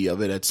quality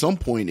of it, at some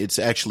point it's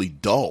actually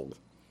dull.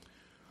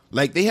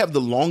 Like, they have the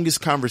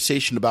longest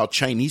conversation about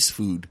Chinese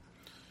food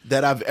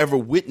that I've ever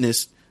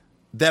witnessed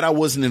that I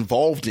wasn't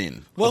involved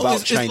in. Well,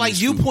 it's like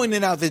you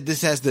pointed out that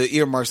this has the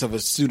earmarks of a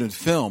student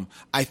film.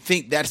 I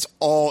think that's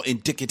all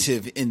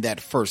indicative in that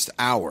first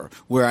hour,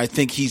 where I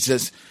think he's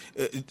just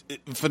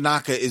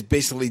Fanaka is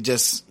basically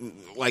just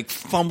like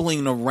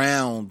fumbling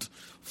around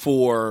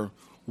for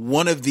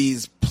one of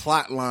these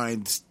plot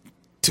lines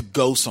to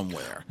go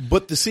somewhere.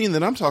 But the scene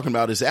that I'm talking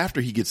about is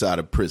after he gets out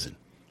of prison.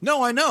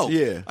 No, I know.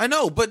 Yeah, I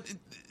know, but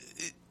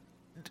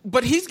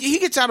he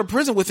gets out of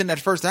prison within that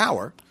first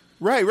hour.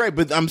 Right.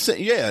 But I'm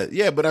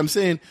saying, but I'm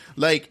saying,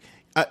 like,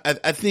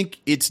 I think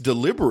it's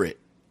deliberate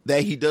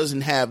that he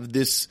doesn't have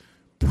this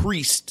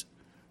priest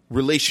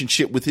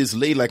relationship with his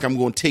lady. Like, I'm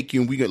going to take you,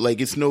 and we got,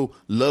 like, it's no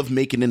love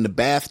making in the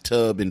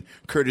bathtub and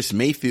Curtis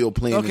Mayfield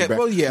playing. Okay,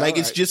 well, yeah, like,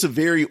 it's just a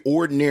very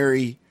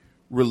ordinary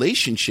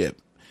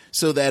relationship.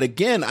 So that,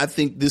 again, I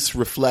think this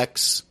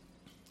reflects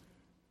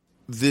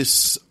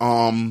this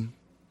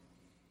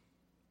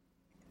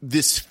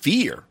this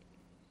fear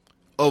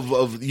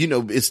of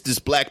it's this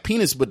black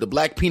penis, but the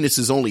black penis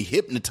is only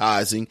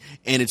hypnotizing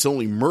and it's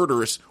only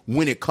murderous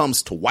when it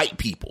comes to white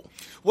people.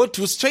 What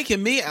was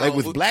taking me out, like,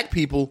 with black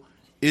people,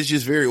 it's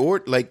just very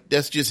like,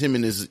 that's just him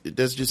and his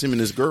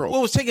girl.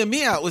 What was taking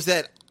me out was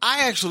that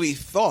I actually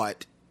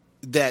thought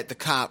that the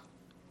cop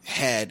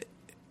had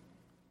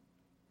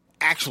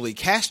actually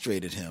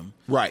castrated him.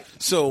 Right.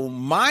 So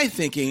my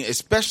thinking,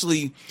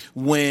 especially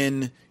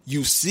when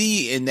you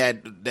see in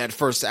that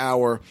first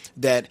hour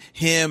that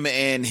him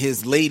and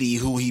his lady,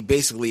 who he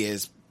basically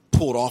has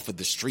pulled off of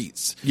the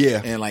streets,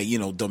 and like,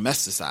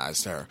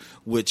 domesticized her,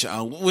 which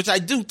I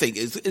do think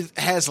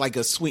has like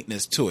a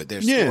sweetness to it,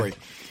 their story.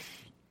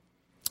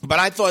 But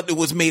I thought it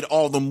was made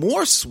all the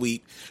more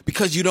sweet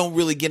because you don't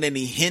really get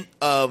any hint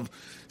of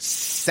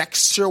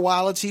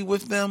sexuality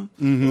with them,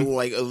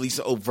 like at least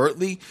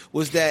overtly,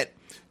 was that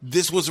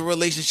this was a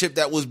relationship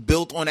that was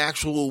built on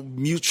actual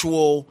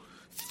mutual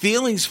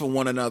feelings for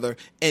one another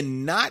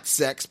and not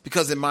sex,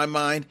 because in my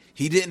mind,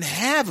 he didn't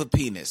have a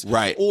penis.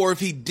 Right. Or if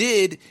he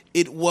did,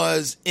 it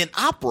was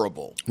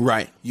inoperable.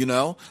 Right. You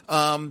know?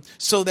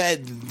 So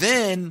that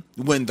then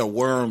when the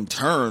worm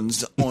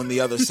turns on the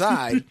other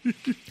side.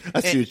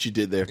 I see what you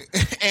did there.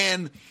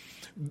 And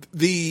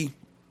the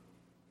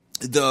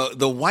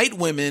white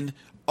women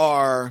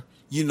are,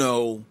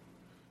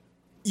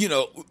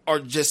 are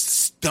just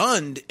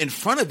stunned in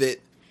front of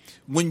it.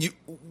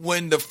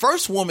 When the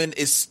first woman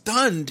is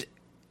stunned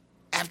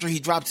after he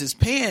drops his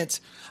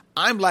pants,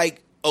 I'm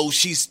like, oh,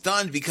 she's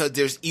stunned because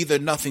there's either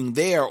nothing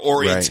there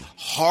or it's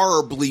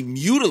horribly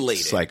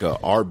mutilated. It's like a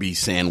Arby's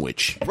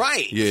sandwich.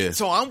 Right. Yeah.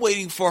 So I'm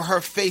waiting for her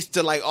face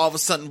to like all of a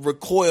sudden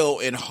recoil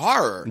in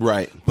horror.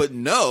 Right. But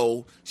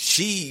no,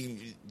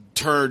 she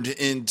turned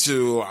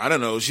into, I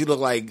don't know, she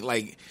looked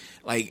like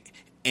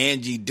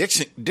Angie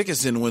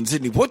Dickinson when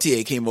Sidney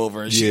Poitier came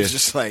over, and she was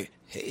just like,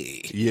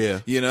 hey. Yeah.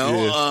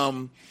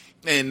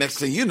 And next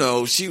thing you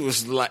know, she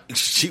was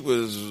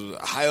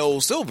high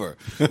old silver.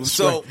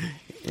 So right.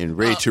 And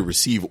ready to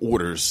receive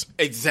orders.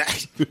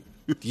 Exactly.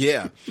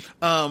 Yeah.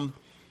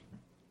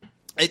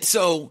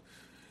 So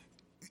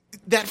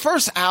that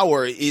first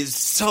hour is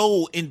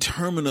so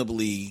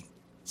interminably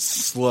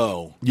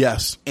slow.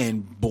 Yes.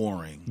 And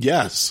boring.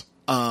 Yes.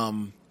 But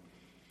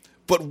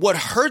what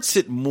hurts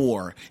it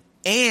more,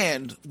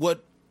 and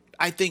what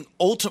I think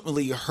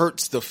ultimately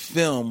hurts the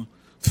film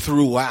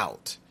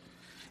throughout,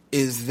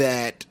 is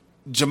that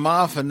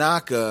Jamal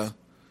Fanaka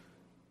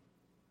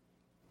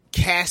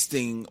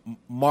casting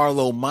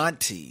Marlo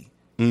Monty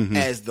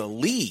as the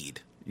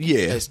lead,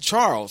 as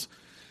Charles.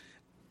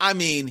 I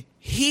mean,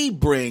 he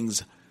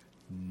brings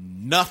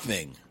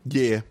nothing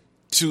to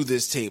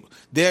this table.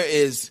 He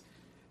is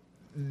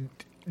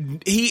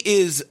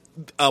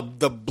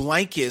the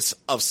blankest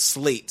of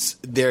slates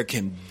there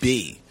can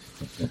be.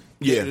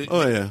 Yeah.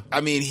 Oh yeah.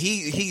 I mean,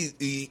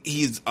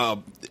 he's a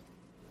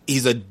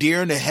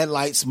deer in the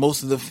headlights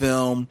most of the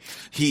film.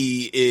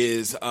 He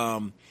is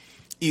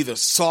either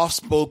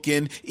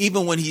soft-spoken.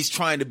 Even when he's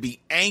trying to be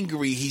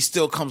angry, he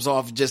still comes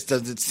off, just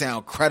doesn't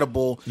sound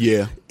credible.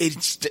 Yeah.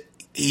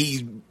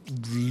 He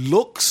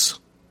looks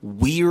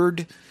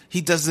weird.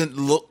 He doesn't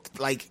look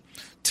like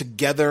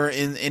together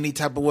in any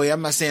type of way.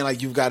 I'm not saying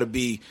like you've got to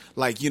be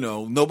like,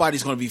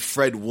 nobody's going to be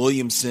Fred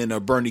Williamson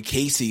or Bernie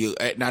Casey.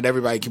 Not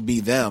everybody can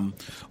be them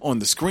on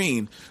the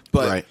screen.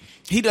 But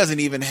he doesn't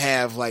even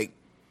have like,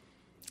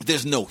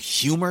 there's no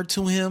humor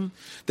to him.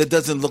 That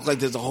doesn't look like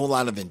there's a whole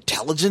lot of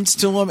intelligence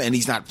to him, and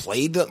he's not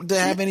played to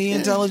have any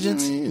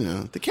intelligence.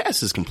 The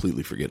cast is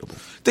completely forgettable.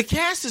 The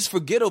cast is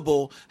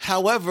forgettable.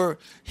 However,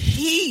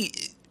 the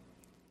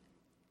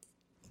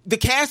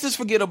cast is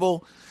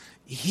forgettable.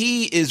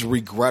 He is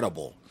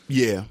regrettable.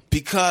 Yeah.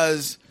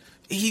 Because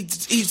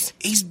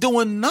he's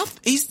doing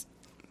nothing.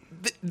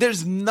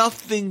 There's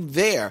nothing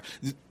there.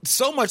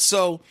 So much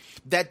so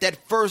that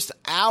first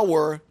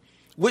hour,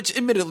 which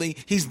admittedly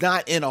he's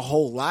not in a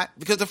whole lot,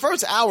 because the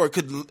first hour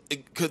could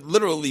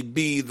literally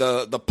be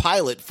the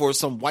pilot for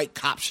some white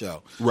cop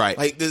show. Right.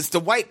 Like the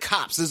white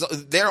cops,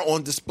 they're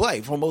on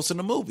display for most of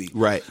the movie.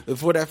 Right.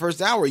 For that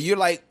first hour, you're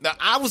like,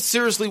 I was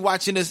seriously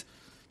watching this.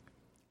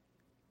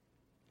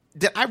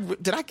 Did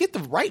I get the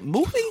right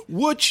movie?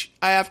 Which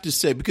I have to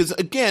say, because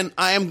again,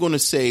 I am going to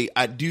say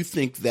I do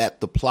think that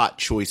the plot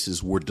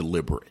choices were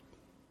deliberate.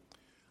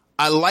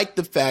 I like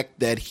the fact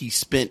that he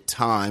spent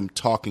time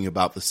talking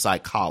about the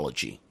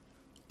psychology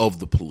of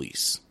the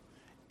police,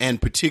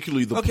 and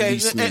particularly the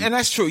policeman, and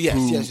that's true. Yes,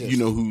 yes.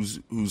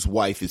 Whose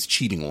wife is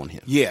cheating on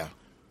him. Yeah.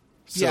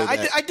 So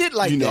I did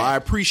like that. I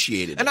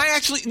appreciated it. And I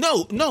actually,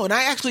 and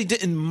I actually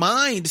didn't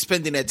mind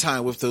spending that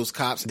time with those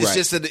cops. It's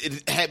just that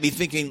it had me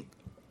thinking,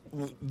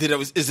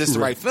 is this the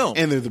right film?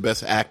 And they're the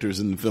best actors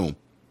in the film.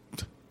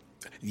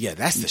 Yeah,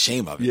 that's the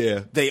shame of it.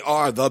 Yeah. They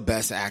are the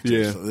best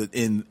actors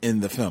in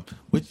the film.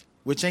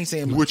 Which ain't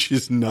saying much. Which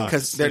is not.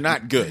 Because they're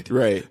not good.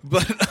 Right.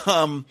 But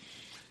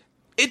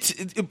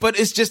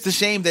it's just a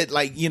shame that,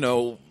 like,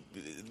 Marlo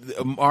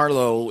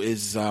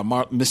is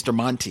Mr.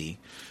 Monty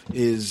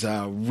is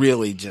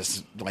really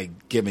just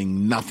like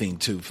giving nothing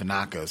to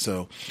Fanaka.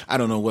 So I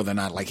don't know whether or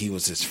not like he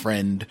was his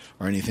friend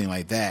or anything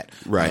like that.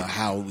 Right.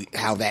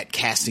 How that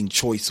casting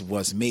choice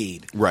was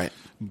made. Right.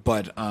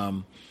 But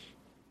I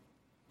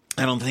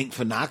don't think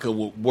Fanaka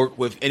will work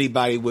with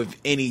anybody with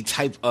any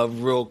type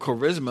of real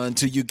charisma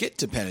until you get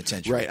to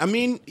Penitentiary. Right. I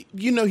mean,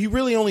 he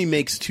really only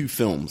makes 2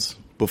 films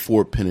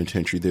before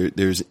Penitentiary.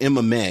 There's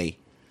MMA,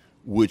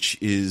 which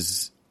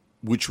was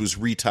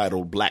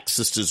retitled Black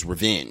Sisters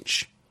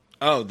Revenge.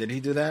 Oh, did he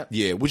do that?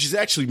 Yeah, which is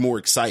actually more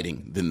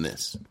exciting than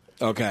this.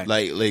 Okay.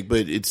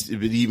 But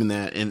even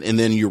that, and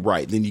then you're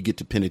right. Then you get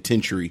to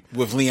Penitentiary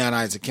with Leon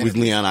Isaac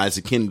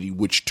Kennedy.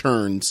 Which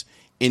turns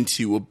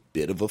into a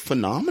bit of a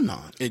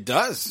phenomenon. It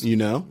does. You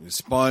know? It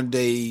spawned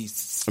a two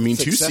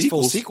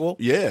sequel.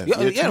 Yeah.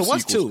 It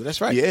was two.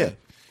 That's right. Yeah.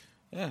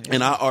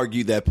 And I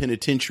argue that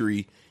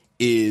Penitentiary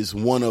is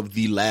one of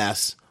the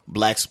last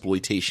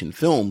blaxploitation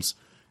films.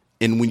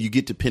 And when you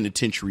get to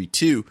Penitentiary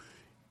 2,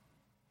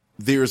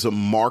 there's a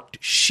marked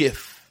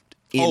shift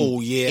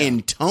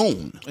in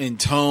tone. In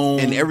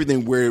tone. And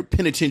everything, where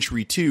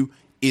Penitentiary 2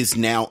 is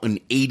now an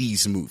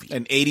 80s movie.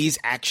 An 80s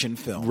action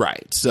film.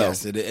 Right. So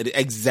yes,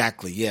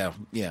 exactly. Yeah.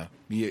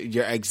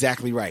 You're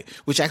exactly right.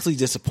 Which actually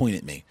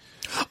disappointed me.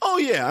 Oh,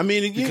 yeah. I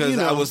mean, because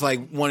I was like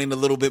wanting a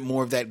little bit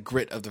more of that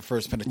grit of the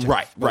first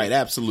Penitentiary. Right.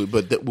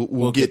 Absolutely. But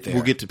we'll get there.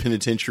 We'll get to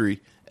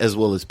Penitentiary as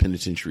well as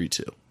Penitentiary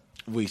 2.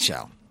 We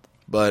shall.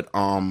 But,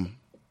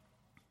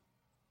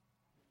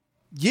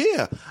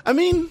 yeah. I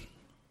mean,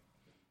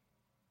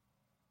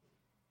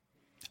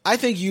 I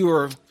think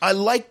I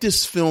like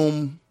this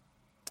film.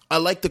 I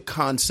like the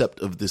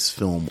concept of this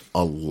film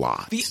a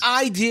lot. The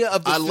idea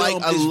of the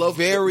film is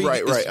very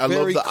right. I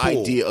love the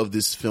cool. idea of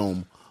this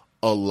film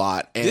a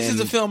lot. And this is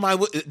a film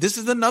this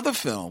is another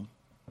film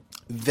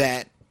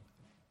that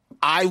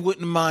I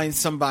wouldn't mind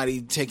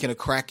somebody taking a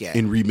crack at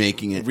and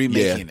remaking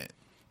it.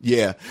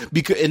 Yeah,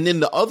 because and then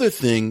the other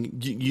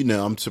thing,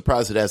 I'm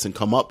surprised it hasn't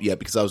come up yet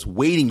because I was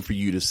waiting for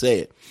you to say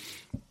it.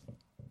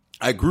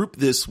 I grouped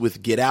this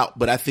with Get Out,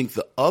 but I think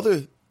the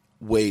other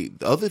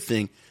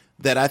thing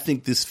that I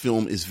think this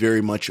film is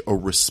very much a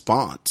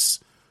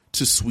response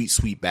to Sweet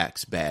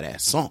Sweetback's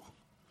Badass Song.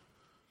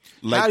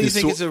 How do you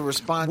think it's a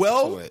response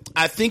to it?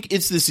 I think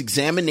it's this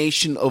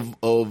examination of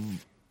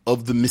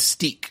the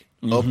mystique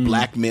of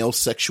black male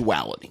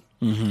sexuality.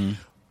 Mm-hmm.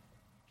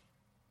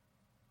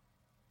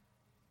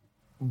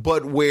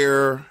 But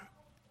where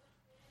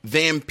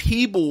Van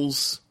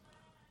Peebles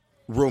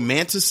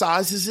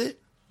romanticizes it,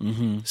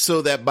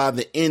 so that by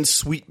the end,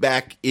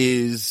 Sweetback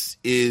is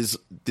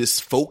this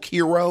folk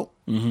hero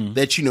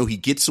that, he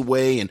gets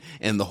away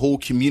and the whole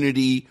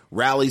community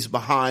rallies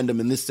behind him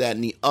and this, that,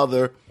 and the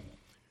other.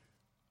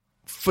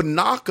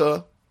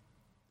 Fanaka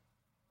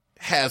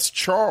has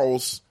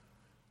Charles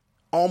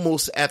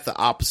almost at the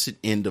opposite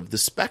end of the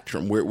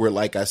spectrum where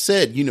like I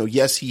said,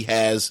 yes, he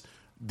has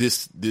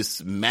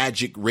this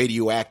magic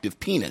radioactive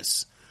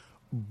penis,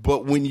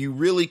 but when you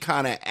really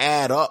kind of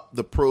add up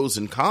the pros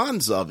and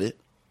cons of it,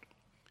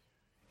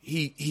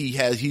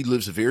 he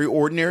lives a very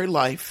ordinary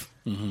life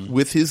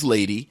with his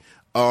lady.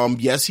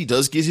 Yes, he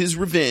does get his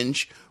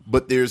revenge,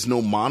 but there's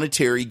no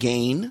monetary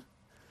gain.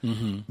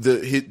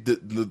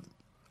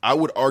 I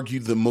would argue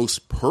the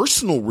most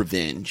personal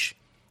revenge,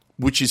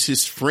 which is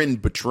his friend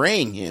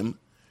betraying him,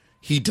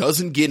 he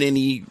doesn't get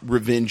any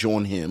revenge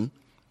on him.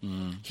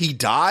 He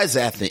dies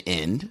at the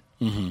end.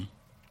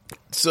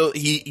 So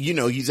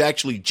he's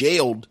actually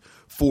jailed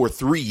for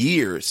 3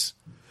 years.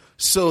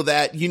 So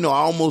that, I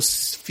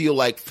almost feel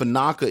like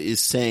Fanaka is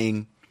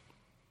saying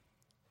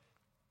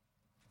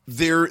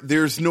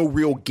there's no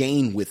real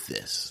gain with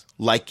this,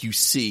 like you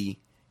see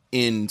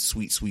in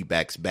Sweet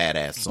Sweetback's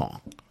Badass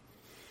Song.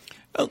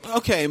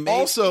 Okay. Maybe.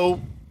 Also,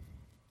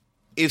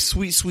 if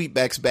Sweet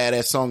Sweetback's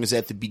Badass Song is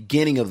at the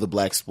beginning of the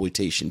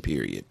blaxploitation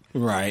period.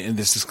 Right, and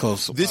this is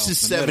close. This is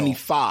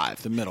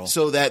 75. The middle.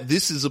 So that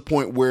this is a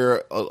point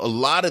where a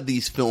lot of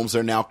these films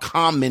are now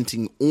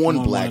commenting on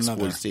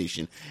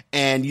blaxploitation.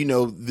 And,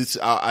 this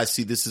I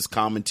see this as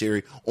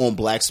commentary on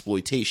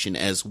blaxploitation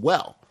as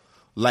well.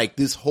 Like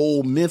this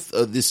whole myth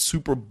of this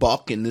super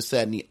buck and this,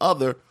 that, and the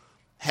other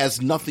has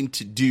nothing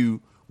to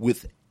do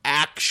with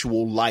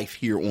actual life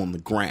here on the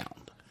ground.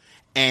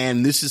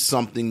 And this is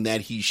something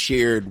that he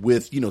shared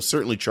with,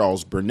 certainly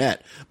Charles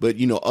Burnett, but,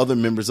 other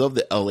members of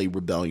the LA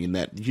Rebellion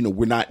that,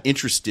 we're not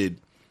interested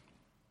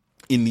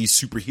in these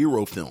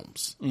superhero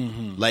films.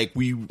 Like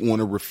we want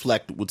to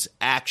reflect what's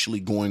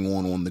actually going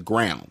on the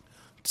ground.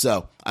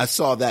 So I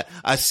saw that.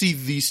 I see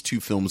these two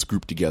films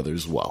grouped together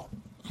as well.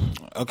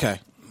 Okay.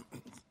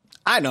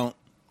 I don't.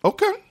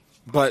 Okay.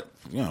 But,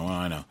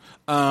 I know.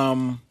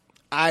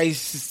 I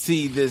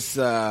see this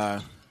in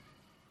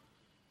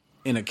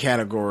a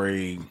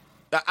category.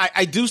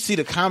 I do see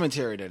the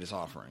commentary that it's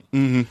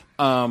offering.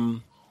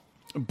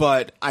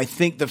 But I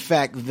think the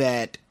fact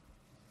that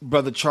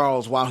Brother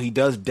Charles, while he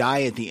does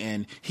die at the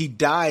end, he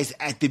dies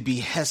at the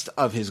behest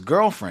of his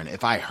girlfriend.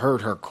 If I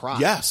heard her cry.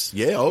 Yes.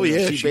 Yeah. Oh,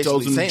 yeah. She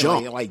tells him to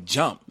jump. Like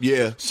jump.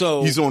 Yeah.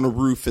 So he's on the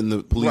roof and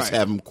the police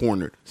have him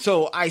cornered.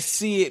 So I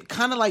see it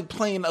kind of like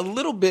playing a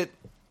little bit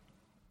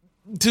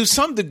to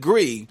some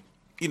degree.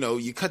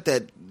 You cut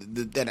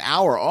that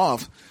hour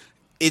off.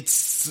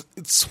 It's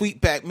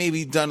Sweetback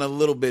maybe done a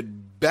little bit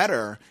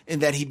better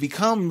in that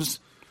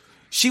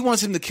she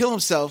wants him to kill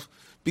himself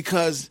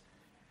because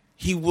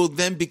he will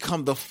then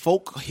become the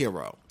folk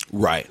hero.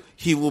 Right.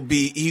 He will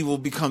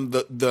become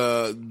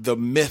the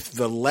myth,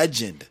 the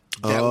legend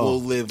that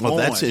will live on. Oh,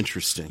 that's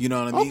interesting. You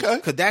know what I mean? Okay.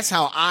 Because that's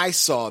how I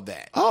saw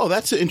that. Oh,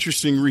 that's an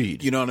interesting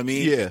read. You know what I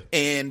mean? Yeah.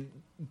 And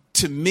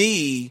to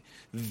me,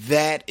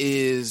 that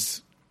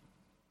is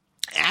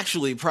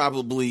actually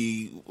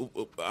probably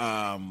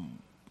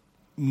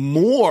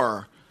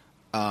more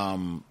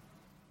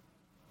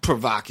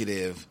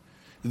provocative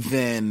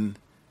than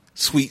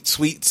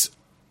Sweet's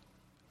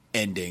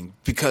ending,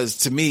 because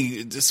to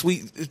me, the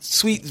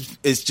Sweet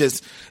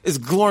is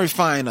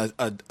glorifying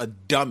a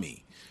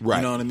dummy. Right.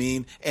 You know what I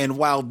mean? And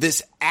while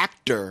this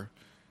actor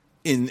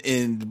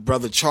in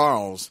Brother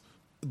Charles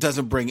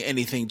doesn't bring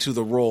anything to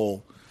the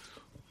role,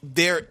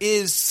 there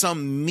is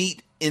some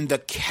meat in the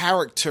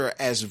character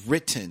as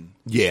written.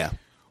 Yeah.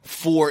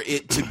 For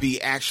it to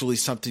be actually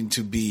something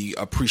to be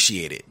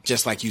appreciated.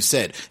 Just like you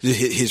said,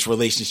 his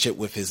relationship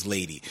with his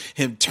lady,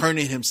 him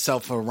turning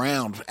himself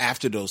around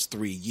after those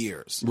 3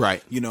 years.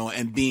 Right. You know,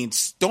 and being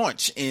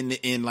staunch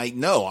in like,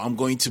 no, I'm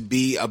going to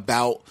be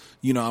about,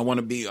 you know, I want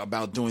to be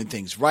about doing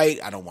things right.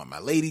 I don't want my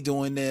lady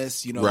doing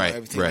this, you know, right,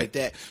 everything like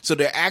that. So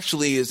there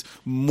actually is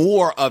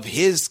more of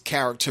his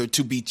character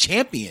to be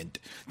championed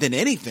than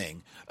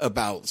anything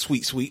about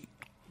Sweet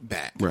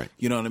back. Right.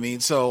 You know what I mean?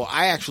 So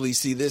I actually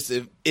see this,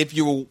 if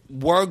you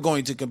were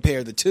going to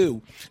compare the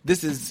two,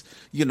 this is,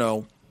 you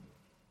know,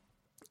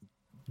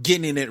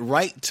 getting it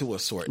right to a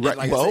sort. Right.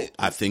 Like well,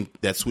 I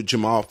think that's what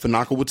Jamal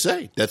Fanaka would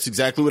say. That's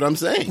exactly what I'm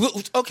saying.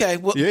 Well, okay.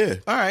 Well, yeah.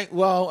 All right.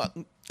 Well,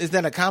 is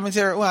that a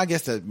commentary? Well, I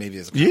guess that maybe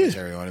it's a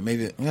commentary on it.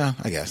 Maybe, yeah,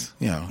 I guess.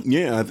 You know.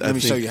 Yeah. Let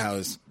me show you how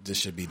this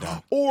should be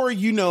done. Or,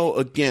 you know,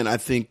 again, I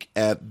think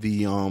at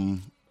the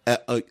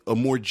at a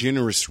more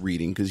generous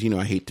reading, because, you know,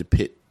 I hate to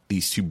pit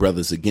these two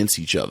brothers against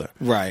each other.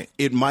 Right.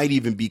 It might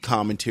even be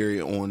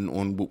commentary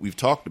on what we've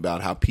talked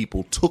about, how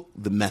people took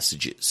the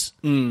messages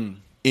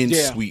in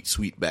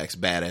Sweetback's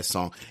badass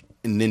song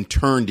and then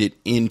turned it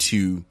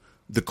into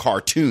the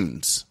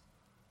cartoons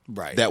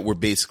that were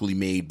basically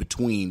made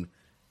between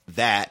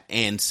that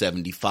and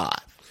 75.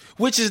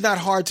 Which is not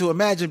hard to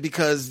imagine,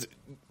 because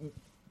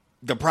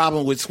the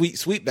problem with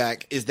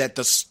Sweetback is that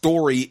the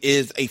story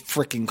is a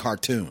freaking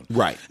cartoon.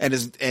 Right. And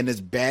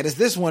as bad as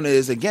this one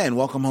is, again,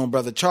 Welcome Home,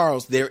 Brother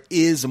Charles, there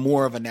is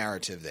more of a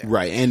narrative there.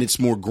 Right. And it's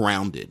more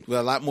grounded.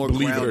 Well, a lot more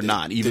Believe grounded. it or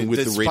not, even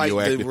with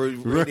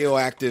the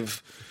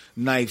radioactive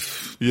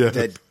knife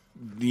that,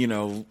 you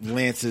know,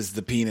 lances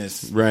the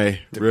penis.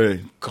 Right. Right.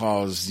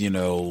 Cause, you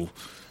know,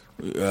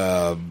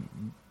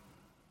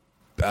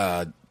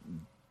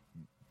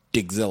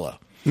 Dickzilla.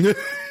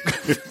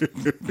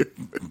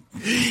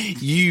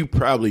 You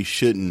probably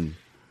shouldn't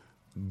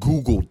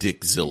Google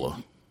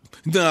Dickzilla.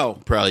 No.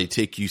 Probably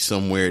take you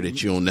somewhere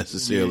that you don't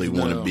necessarily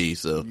want to be.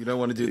 So you don't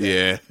want to do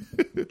that.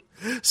 Yeah.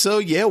 So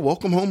yeah,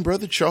 Welcome Home,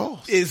 Brother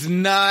Charles. Is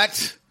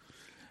not.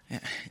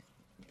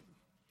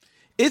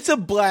 It's a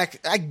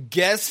black. I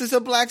guess it's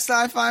a black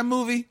sci-fi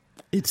movie.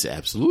 It's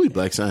absolutely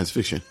black science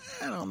fiction.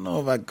 I don't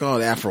know if I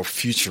call it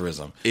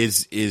Afrofuturism.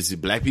 Is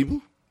it black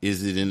people?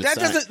 Is it in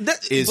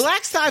the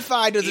black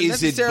sci-fi doesn't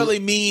necessarily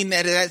mean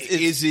that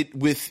is it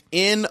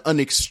within an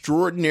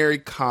extraordinary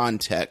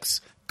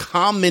context,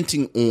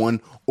 commenting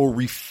on or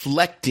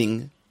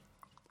reflecting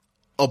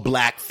a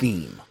black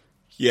theme?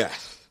 Yeah.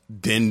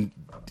 Then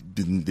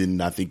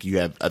I think you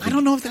have. I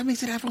don't know if that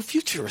makes it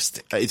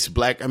Afrofuturistic. It's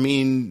black. I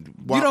mean,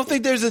 you don't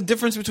think there's a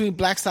difference between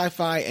black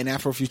sci-fi and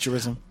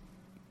Afrofuturism?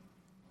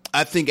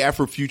 I think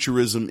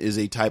Afrofuturism is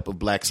a type of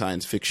black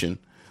science fiction.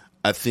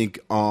 I think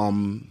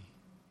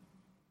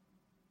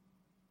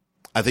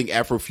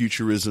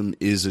Afrofuturism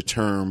is a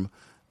term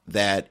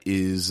that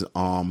is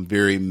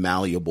very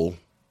malleable,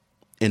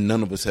 and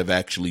none of us have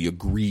actually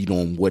agreed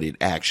on what it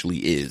actually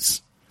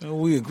is. Well,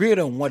 we agreed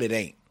on what it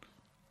ain't.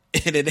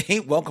 And it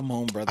ain't Welcome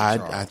Home, Brother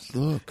Charles.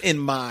 Look.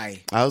 I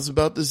was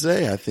about to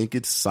say, I think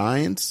it's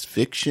science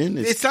fiction.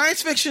 It's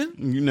science fiction.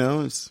 You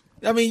know,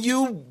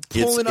 you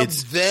pulling up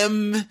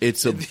them.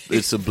 It's a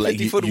black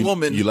 50-foot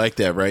woman. You like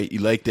that, right? You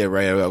like that,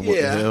 right?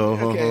 Yeah.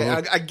 Okay.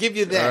 I give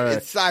you that. Right.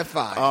 It's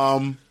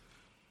sci-fi.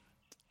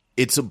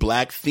 It's a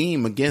black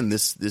theme again.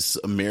 This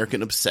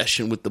American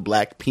obsession with the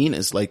black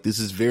penis. Like this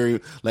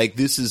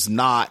is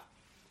not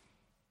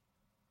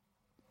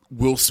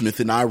Will Smith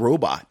and I,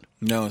 Robot.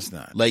 No, it's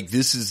not. Like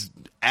this is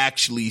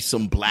actually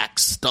some black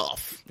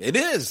stuff. It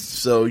is.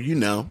 So you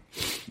know,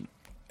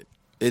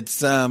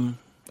 it's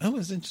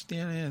it's interesting.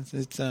 Yeah,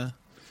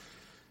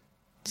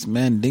 it's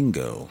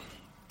Mandingo.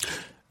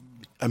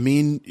 I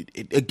mean,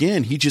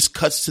 again, he just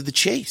cuts to the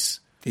chase.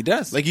 He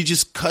does. Like he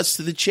just cuts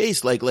to the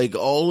chase. Like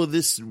all of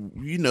this,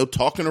 you know,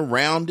 talking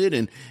around it,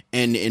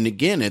 and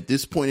again, at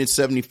this point in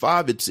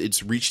 75,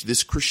 it's reached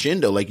this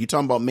crescendo. Like you're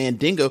talking about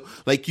Mandingo.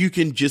 Like you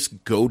can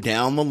just go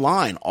down the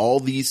line. All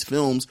these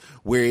films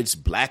where it's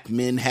black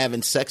men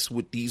having sex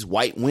with these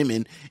white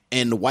women,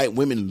 and the white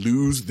women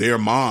lose their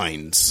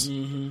minds,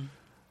 and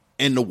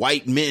the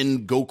white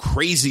men go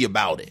crazy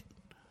about it.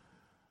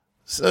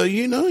 So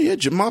you know, yeah,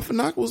 Jamal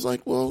Fanaka was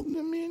like, well,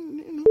 I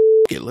mean,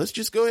 you know, let's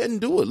just go ahead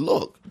and do it.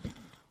 Look.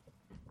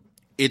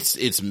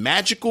 It's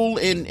magical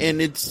and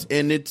it's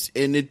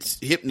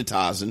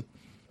hypnotizing,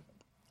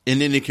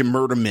 and then it can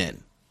murder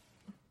men.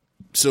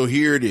 So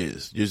here it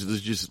is.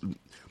 Just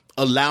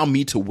allow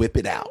me to whip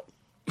it out.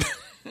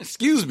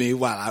 Excuse me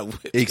while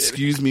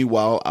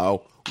I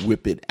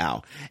whip it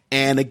out.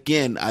 And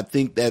again, I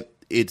think that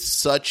it's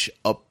such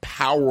a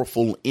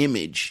powerful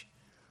image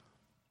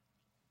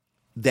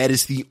that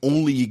is the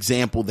only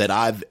example that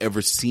I've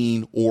ever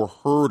seen or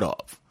heard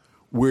of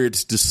where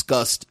it's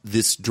discussed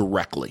this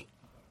directly.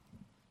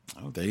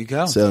 Oh, there you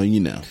go. So, you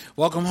know.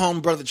 Welcome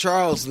Home, Brother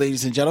Charles,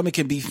 ladies and gentlemen,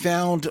 can be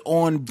found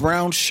on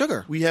Brown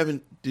Sugar. We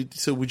haven't.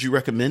 So would you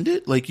recommend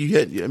it? Would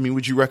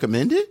you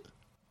recommend it?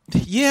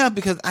 Yeah,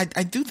 because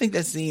I do think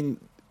that scene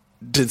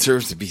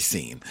deserves to be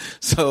seen.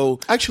 So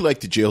I actually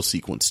like the jail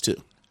sequence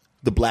too.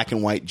 The black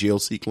and white jail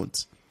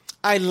sequence.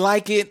 I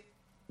like it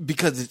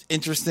because it's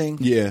interesting.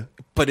 Yeah.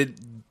 But it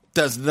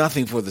does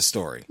nothing for the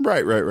story.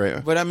 Right.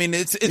 But I mean,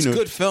 it's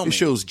good filming. It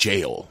shows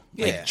jail.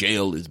 Yeah. Like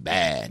jail is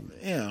bad.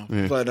 Yeah.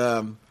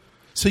 But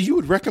so you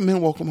would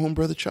recommend Welcome Home,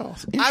 Brother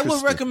Charles? I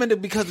would recommend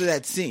it because of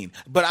that scene.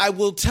 But I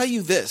will tell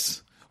you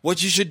this.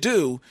 What you should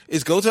do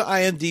is go to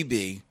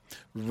IMDb,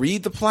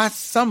 read the plot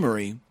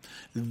summary,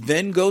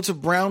 then go to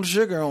Brown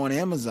Sugar on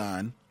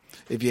Amazon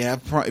if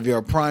you're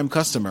a Prime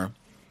customer.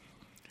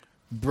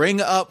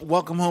 Bring up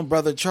Welcome Home,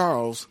 Brother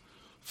Charles.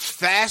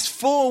 Fast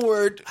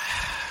forward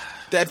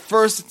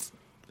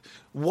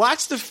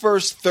watch the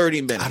first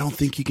 30 minutes. I don't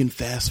think you can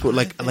fast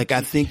forward.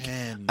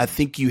 I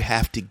think you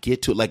have to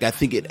get to it. Like, I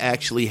think it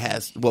actually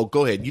has. Well,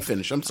 go ahead. You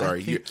finish. I'm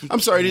sorry. I'm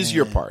sorry. This is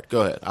your part.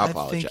 Go ahead. I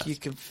apologize. I think you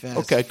can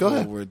fast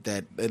forward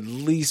that. At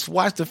least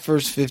watch the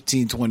first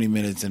 15, 20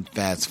 minutes and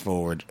fast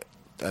forward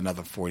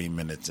another 40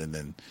 minutes and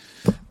then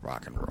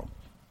rock and roll.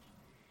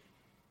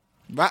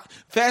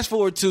 Fast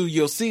forward to,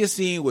 you'll see a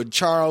scene where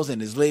Charles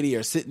and his lady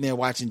are sitting there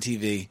watching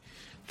TV.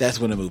 That's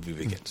when the movie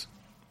begins.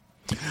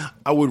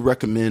 I would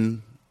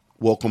recommend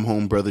Welcome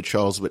Home, Brother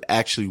Charles, but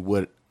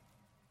actually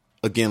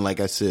again,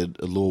 like I said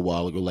a little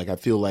while ago, like I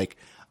feel like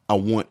I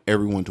want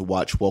everyone to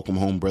watch Welcome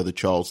Home, Brother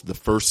Charles the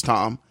first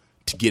time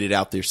to get it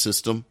out their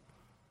system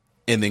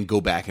and then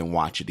go back and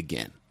watch it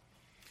again.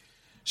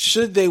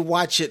 Should they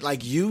watch it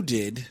like you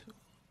did?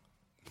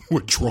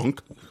 We're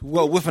drunk?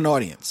 Well, with an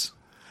audience.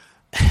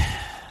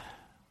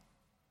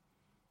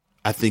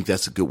 I think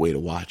that's a good way to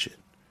watch it.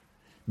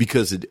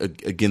 Because,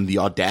 again, the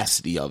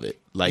audacity of it.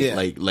 Like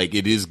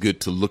it is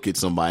good to look at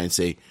somebody and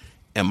say,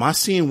 am I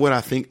seeing what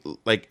I think?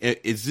 Like,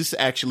 is this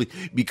actually,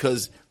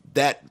 because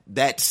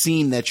that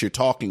scene that you're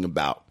talking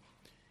about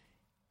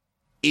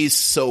is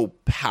so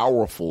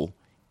powerful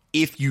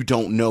if you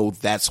don't know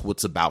that's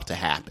what's about to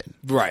happen.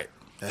 Right.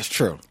 That's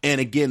true.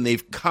 And again,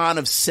 they've kind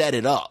of set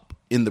it up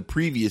in the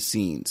previous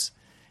scenes.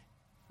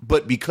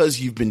 But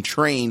because you've been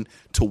trained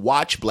to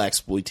watch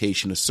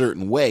blaxploitation a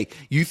certain way,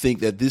 you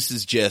think that this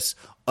is just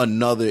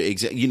another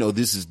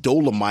this is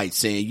Dolomite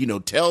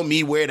saying, tell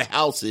me where the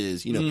house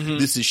is.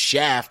 This is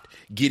Shaft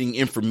getting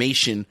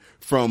information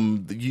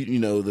from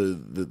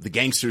the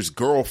gangster's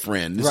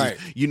girlfriend. This right.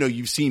 is,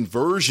 you've seen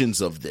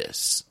versions of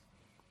this.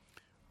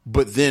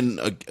 But then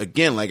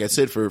again, like I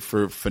said, for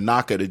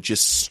Fanaka to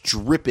just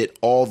strip it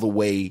all the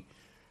way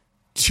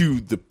to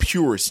the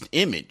purest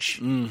image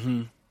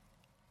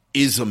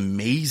is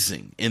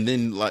amazing. And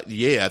then,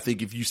 I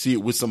think if you see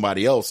it with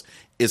somebody else,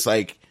 it's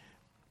like,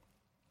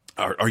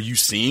 are you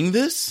seeing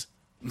this?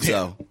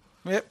 So,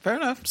 yeah, fair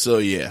enough. So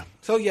yeah.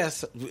 So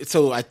yes.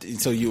 So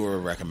you were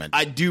recommending.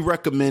 I do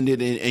recommend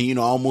it, and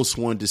I almost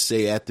wanted to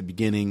say at the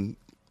beginning,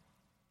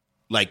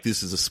 like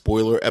this is a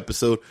spoiler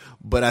episode,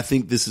 but I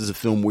think this is a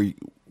film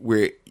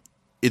where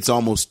it's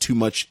almost too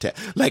much to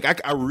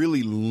I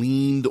really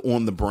leaned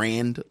on the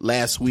brand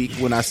last week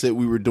when I said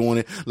we were doing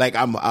it. Like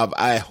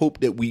I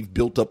hope that we've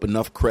built up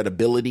enough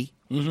credibility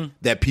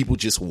that people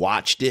just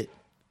watched it.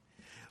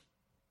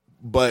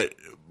 But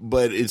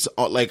it's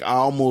like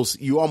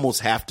you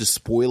almost have to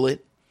spoil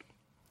it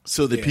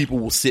so that people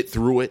will sit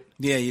through it.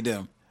 Yeah, you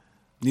do.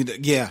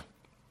 Yeah,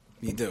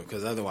 you do,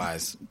 because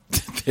otherwise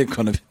they're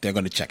gonna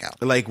check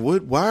out. Like,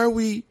 what? Why are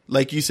we?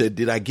 Like you said,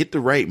 did I get the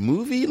right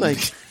movie? Like,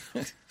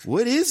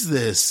 what is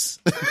this?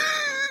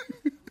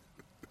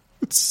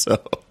 So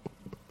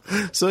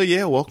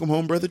yeah, Welcome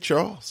Home, Brother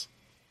Charles.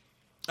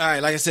 All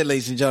right, like I said,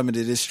 ladies and gentlemen,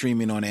 it is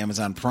streaming on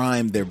Amazon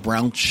Prime, their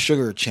Brown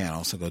Sugar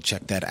channel, so go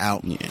check that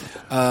out. Yeah.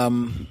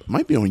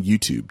 Might be on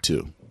YouTube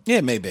too.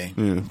 Yeah, maybe.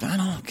 Yeah. I don't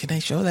know. Can they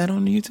show that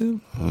on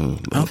YouTube? I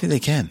don't think they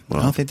can.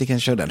 Well, I don't think they can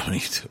show that on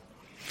YouTube.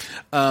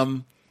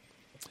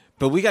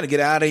 But we got to get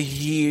out of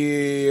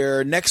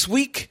here next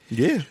week.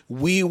 Yeah.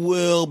 We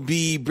will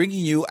be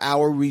bringing you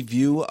our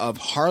review of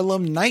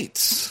Harlem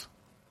Nights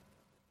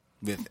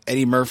with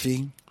Eddie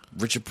Murphy,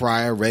 Richard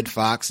Pryor, Red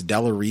Fox,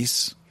 Della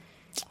Reese,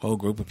 whole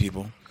group of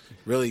people.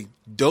 Really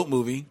dope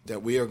movie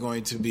that we are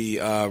going to be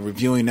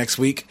reviewing next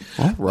week.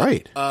 All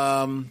right.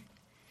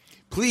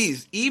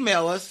 Please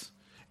email us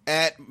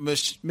at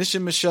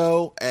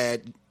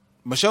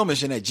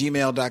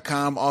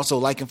MashowMission@gmail.com. Also,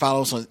 like and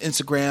follow us on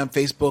Instagram,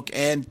 Facebook,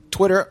 and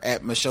Twitter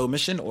at Mashow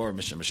Mission or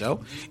Mission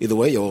Mashow. Either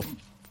way, you'll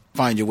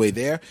find your way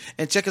there.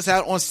 And check us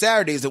out on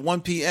Saturdays at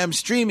 1 p.m.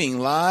 streaming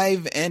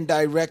live and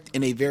direct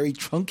in a very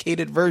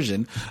truncated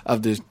version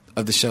of the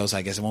shows.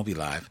 I guess it won't be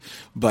live,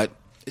 but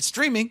it's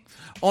streaming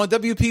on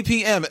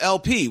WPPM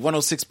LP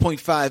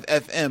 106.5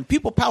 FM,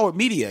 People Powered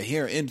Media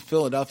here in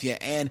Philadelphia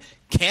and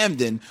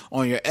Camden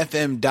on your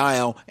FM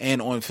dial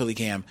and on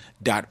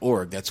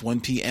phillycam.org. That's 1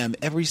 p.m.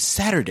 every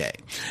Saturday.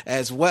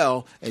 As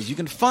well as you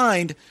can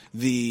find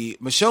the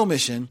Mashow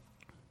Mission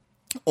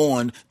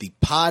on the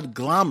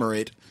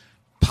Podglomerate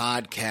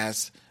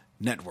Podcast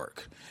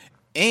Network.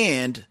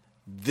 And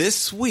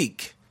this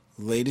week,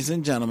 ladies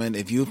and gentlemen,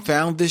 if you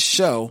found this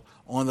show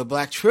on the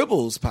Black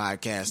Tribbles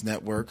Podcast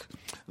Network,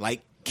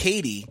 like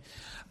Katie,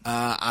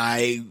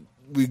 I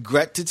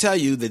regret to tell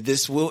you that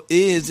this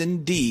is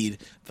indeed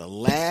the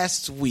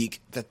last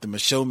week that the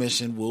Michaud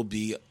Mission will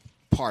be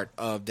part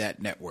of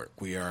that network.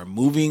 We are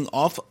moving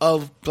off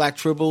of Black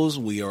Tribbles.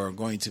 We are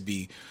going to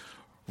be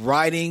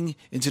writing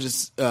into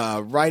this,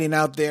 writing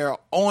out there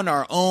on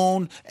our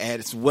own,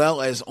 as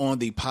well as on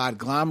the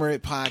Podglomerate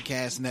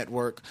Podcast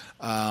Network.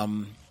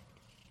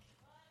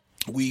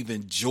 We've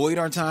enjoyed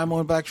our time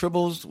on Black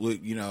Tribbles,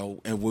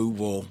 and we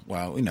will,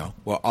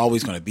 we're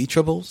always going to be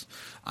Tribbles.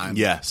 I'm,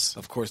 yes,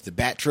 of course, the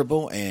Bat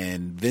Tribble,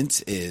 and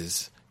Vince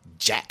is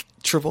Jack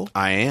Tribble.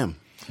 I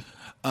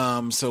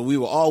am. So we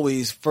will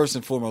always, first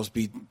and foremost,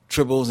 be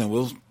Tribbles, and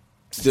we'll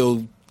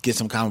still get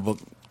some comic book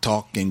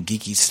talk and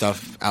geeky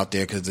stuff out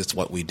there because it's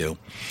what we do.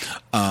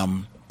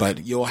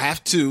 But you'll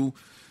have to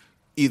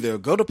either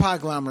go to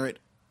Podglomerate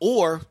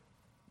or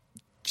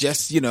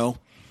just,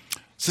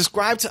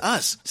 subscribe to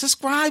us.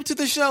 Subscribe to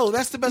the show.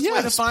 That's the best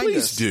way to find us.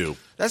 Please do.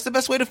 That's the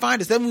best way to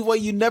find us. That way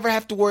you never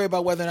have to worry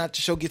about whether or not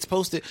the show gets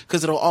posted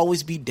because it'll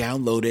always be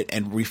downloaded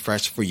and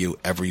refreshed for you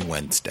every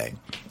Wednesday.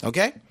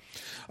 Okay?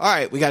 All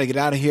right, we got to get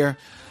out of here.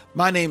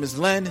 My name is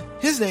Len.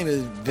 His name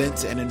is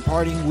Vince. And in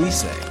parting, we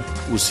say,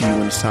 we'll see you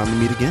when it's time to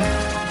meet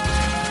again.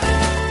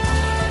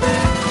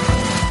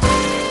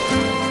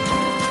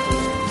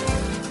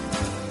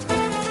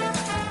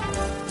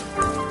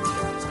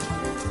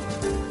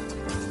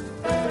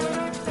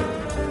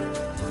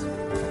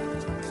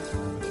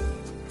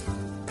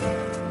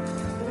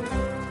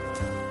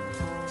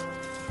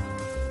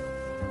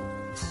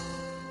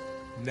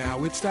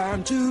 Now it's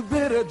time to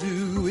bid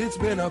adieu. It's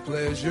been a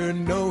pleasure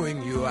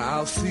knowing you.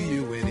 I'll see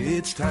you when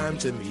it's time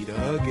to meet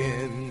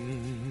again.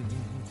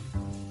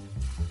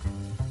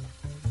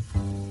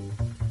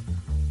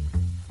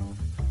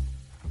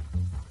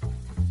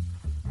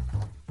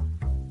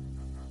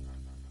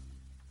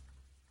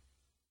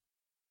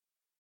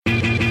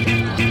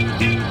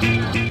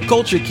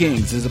 Culture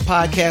Kings is a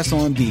podcast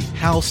on the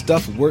How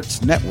Stuff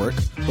Works Network,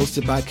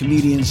 hosted by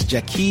comedians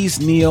Jaquez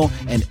Neal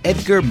and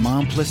Edgar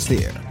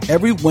Monplaisir.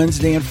 Every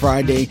Wednesday and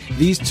Friday,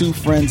 these two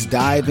friends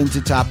dive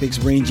into topics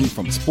ranging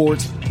from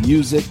sports,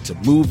 music, to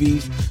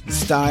movies,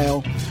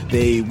 style.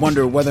 They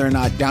wonder whether or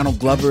not Donald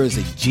Glover is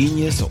a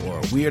genius or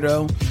a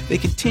weirdo. They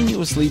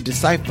continuously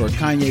decipher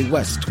Kanye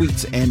West's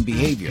tweets and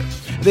behavior.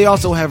 They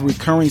also have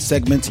recurring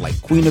segments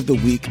like Queen of the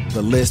Week,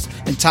 The List,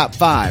 and Top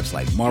Fives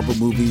like Marvel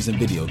movies and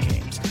video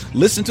games.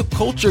 Listen to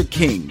Culture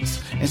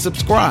Kings and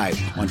subscribe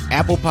on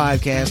Apple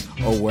Podcasts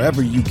or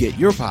wherever you get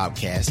your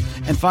podcasts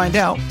and find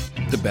out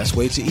the best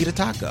way to eat a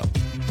taco.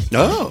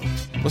 Oh.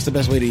 What's the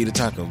best way to eat a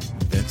taco,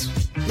 Vince?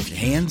 With your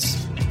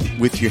hands?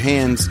 With your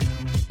hands.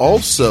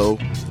 Also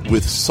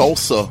with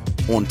salsa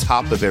on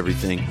top of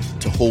everything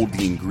to hold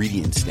the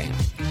ingredients down.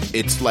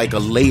 It's like a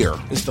layer.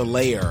 It's the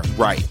layer.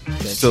 Right.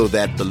 So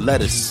that the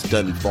lettuce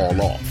doesn't fall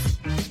off.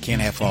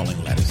 Can't have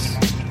falling lettuce.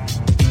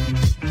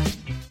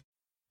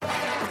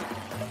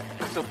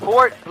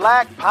 Support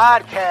Black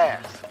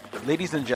Podcasts. Ladies and gentlemen.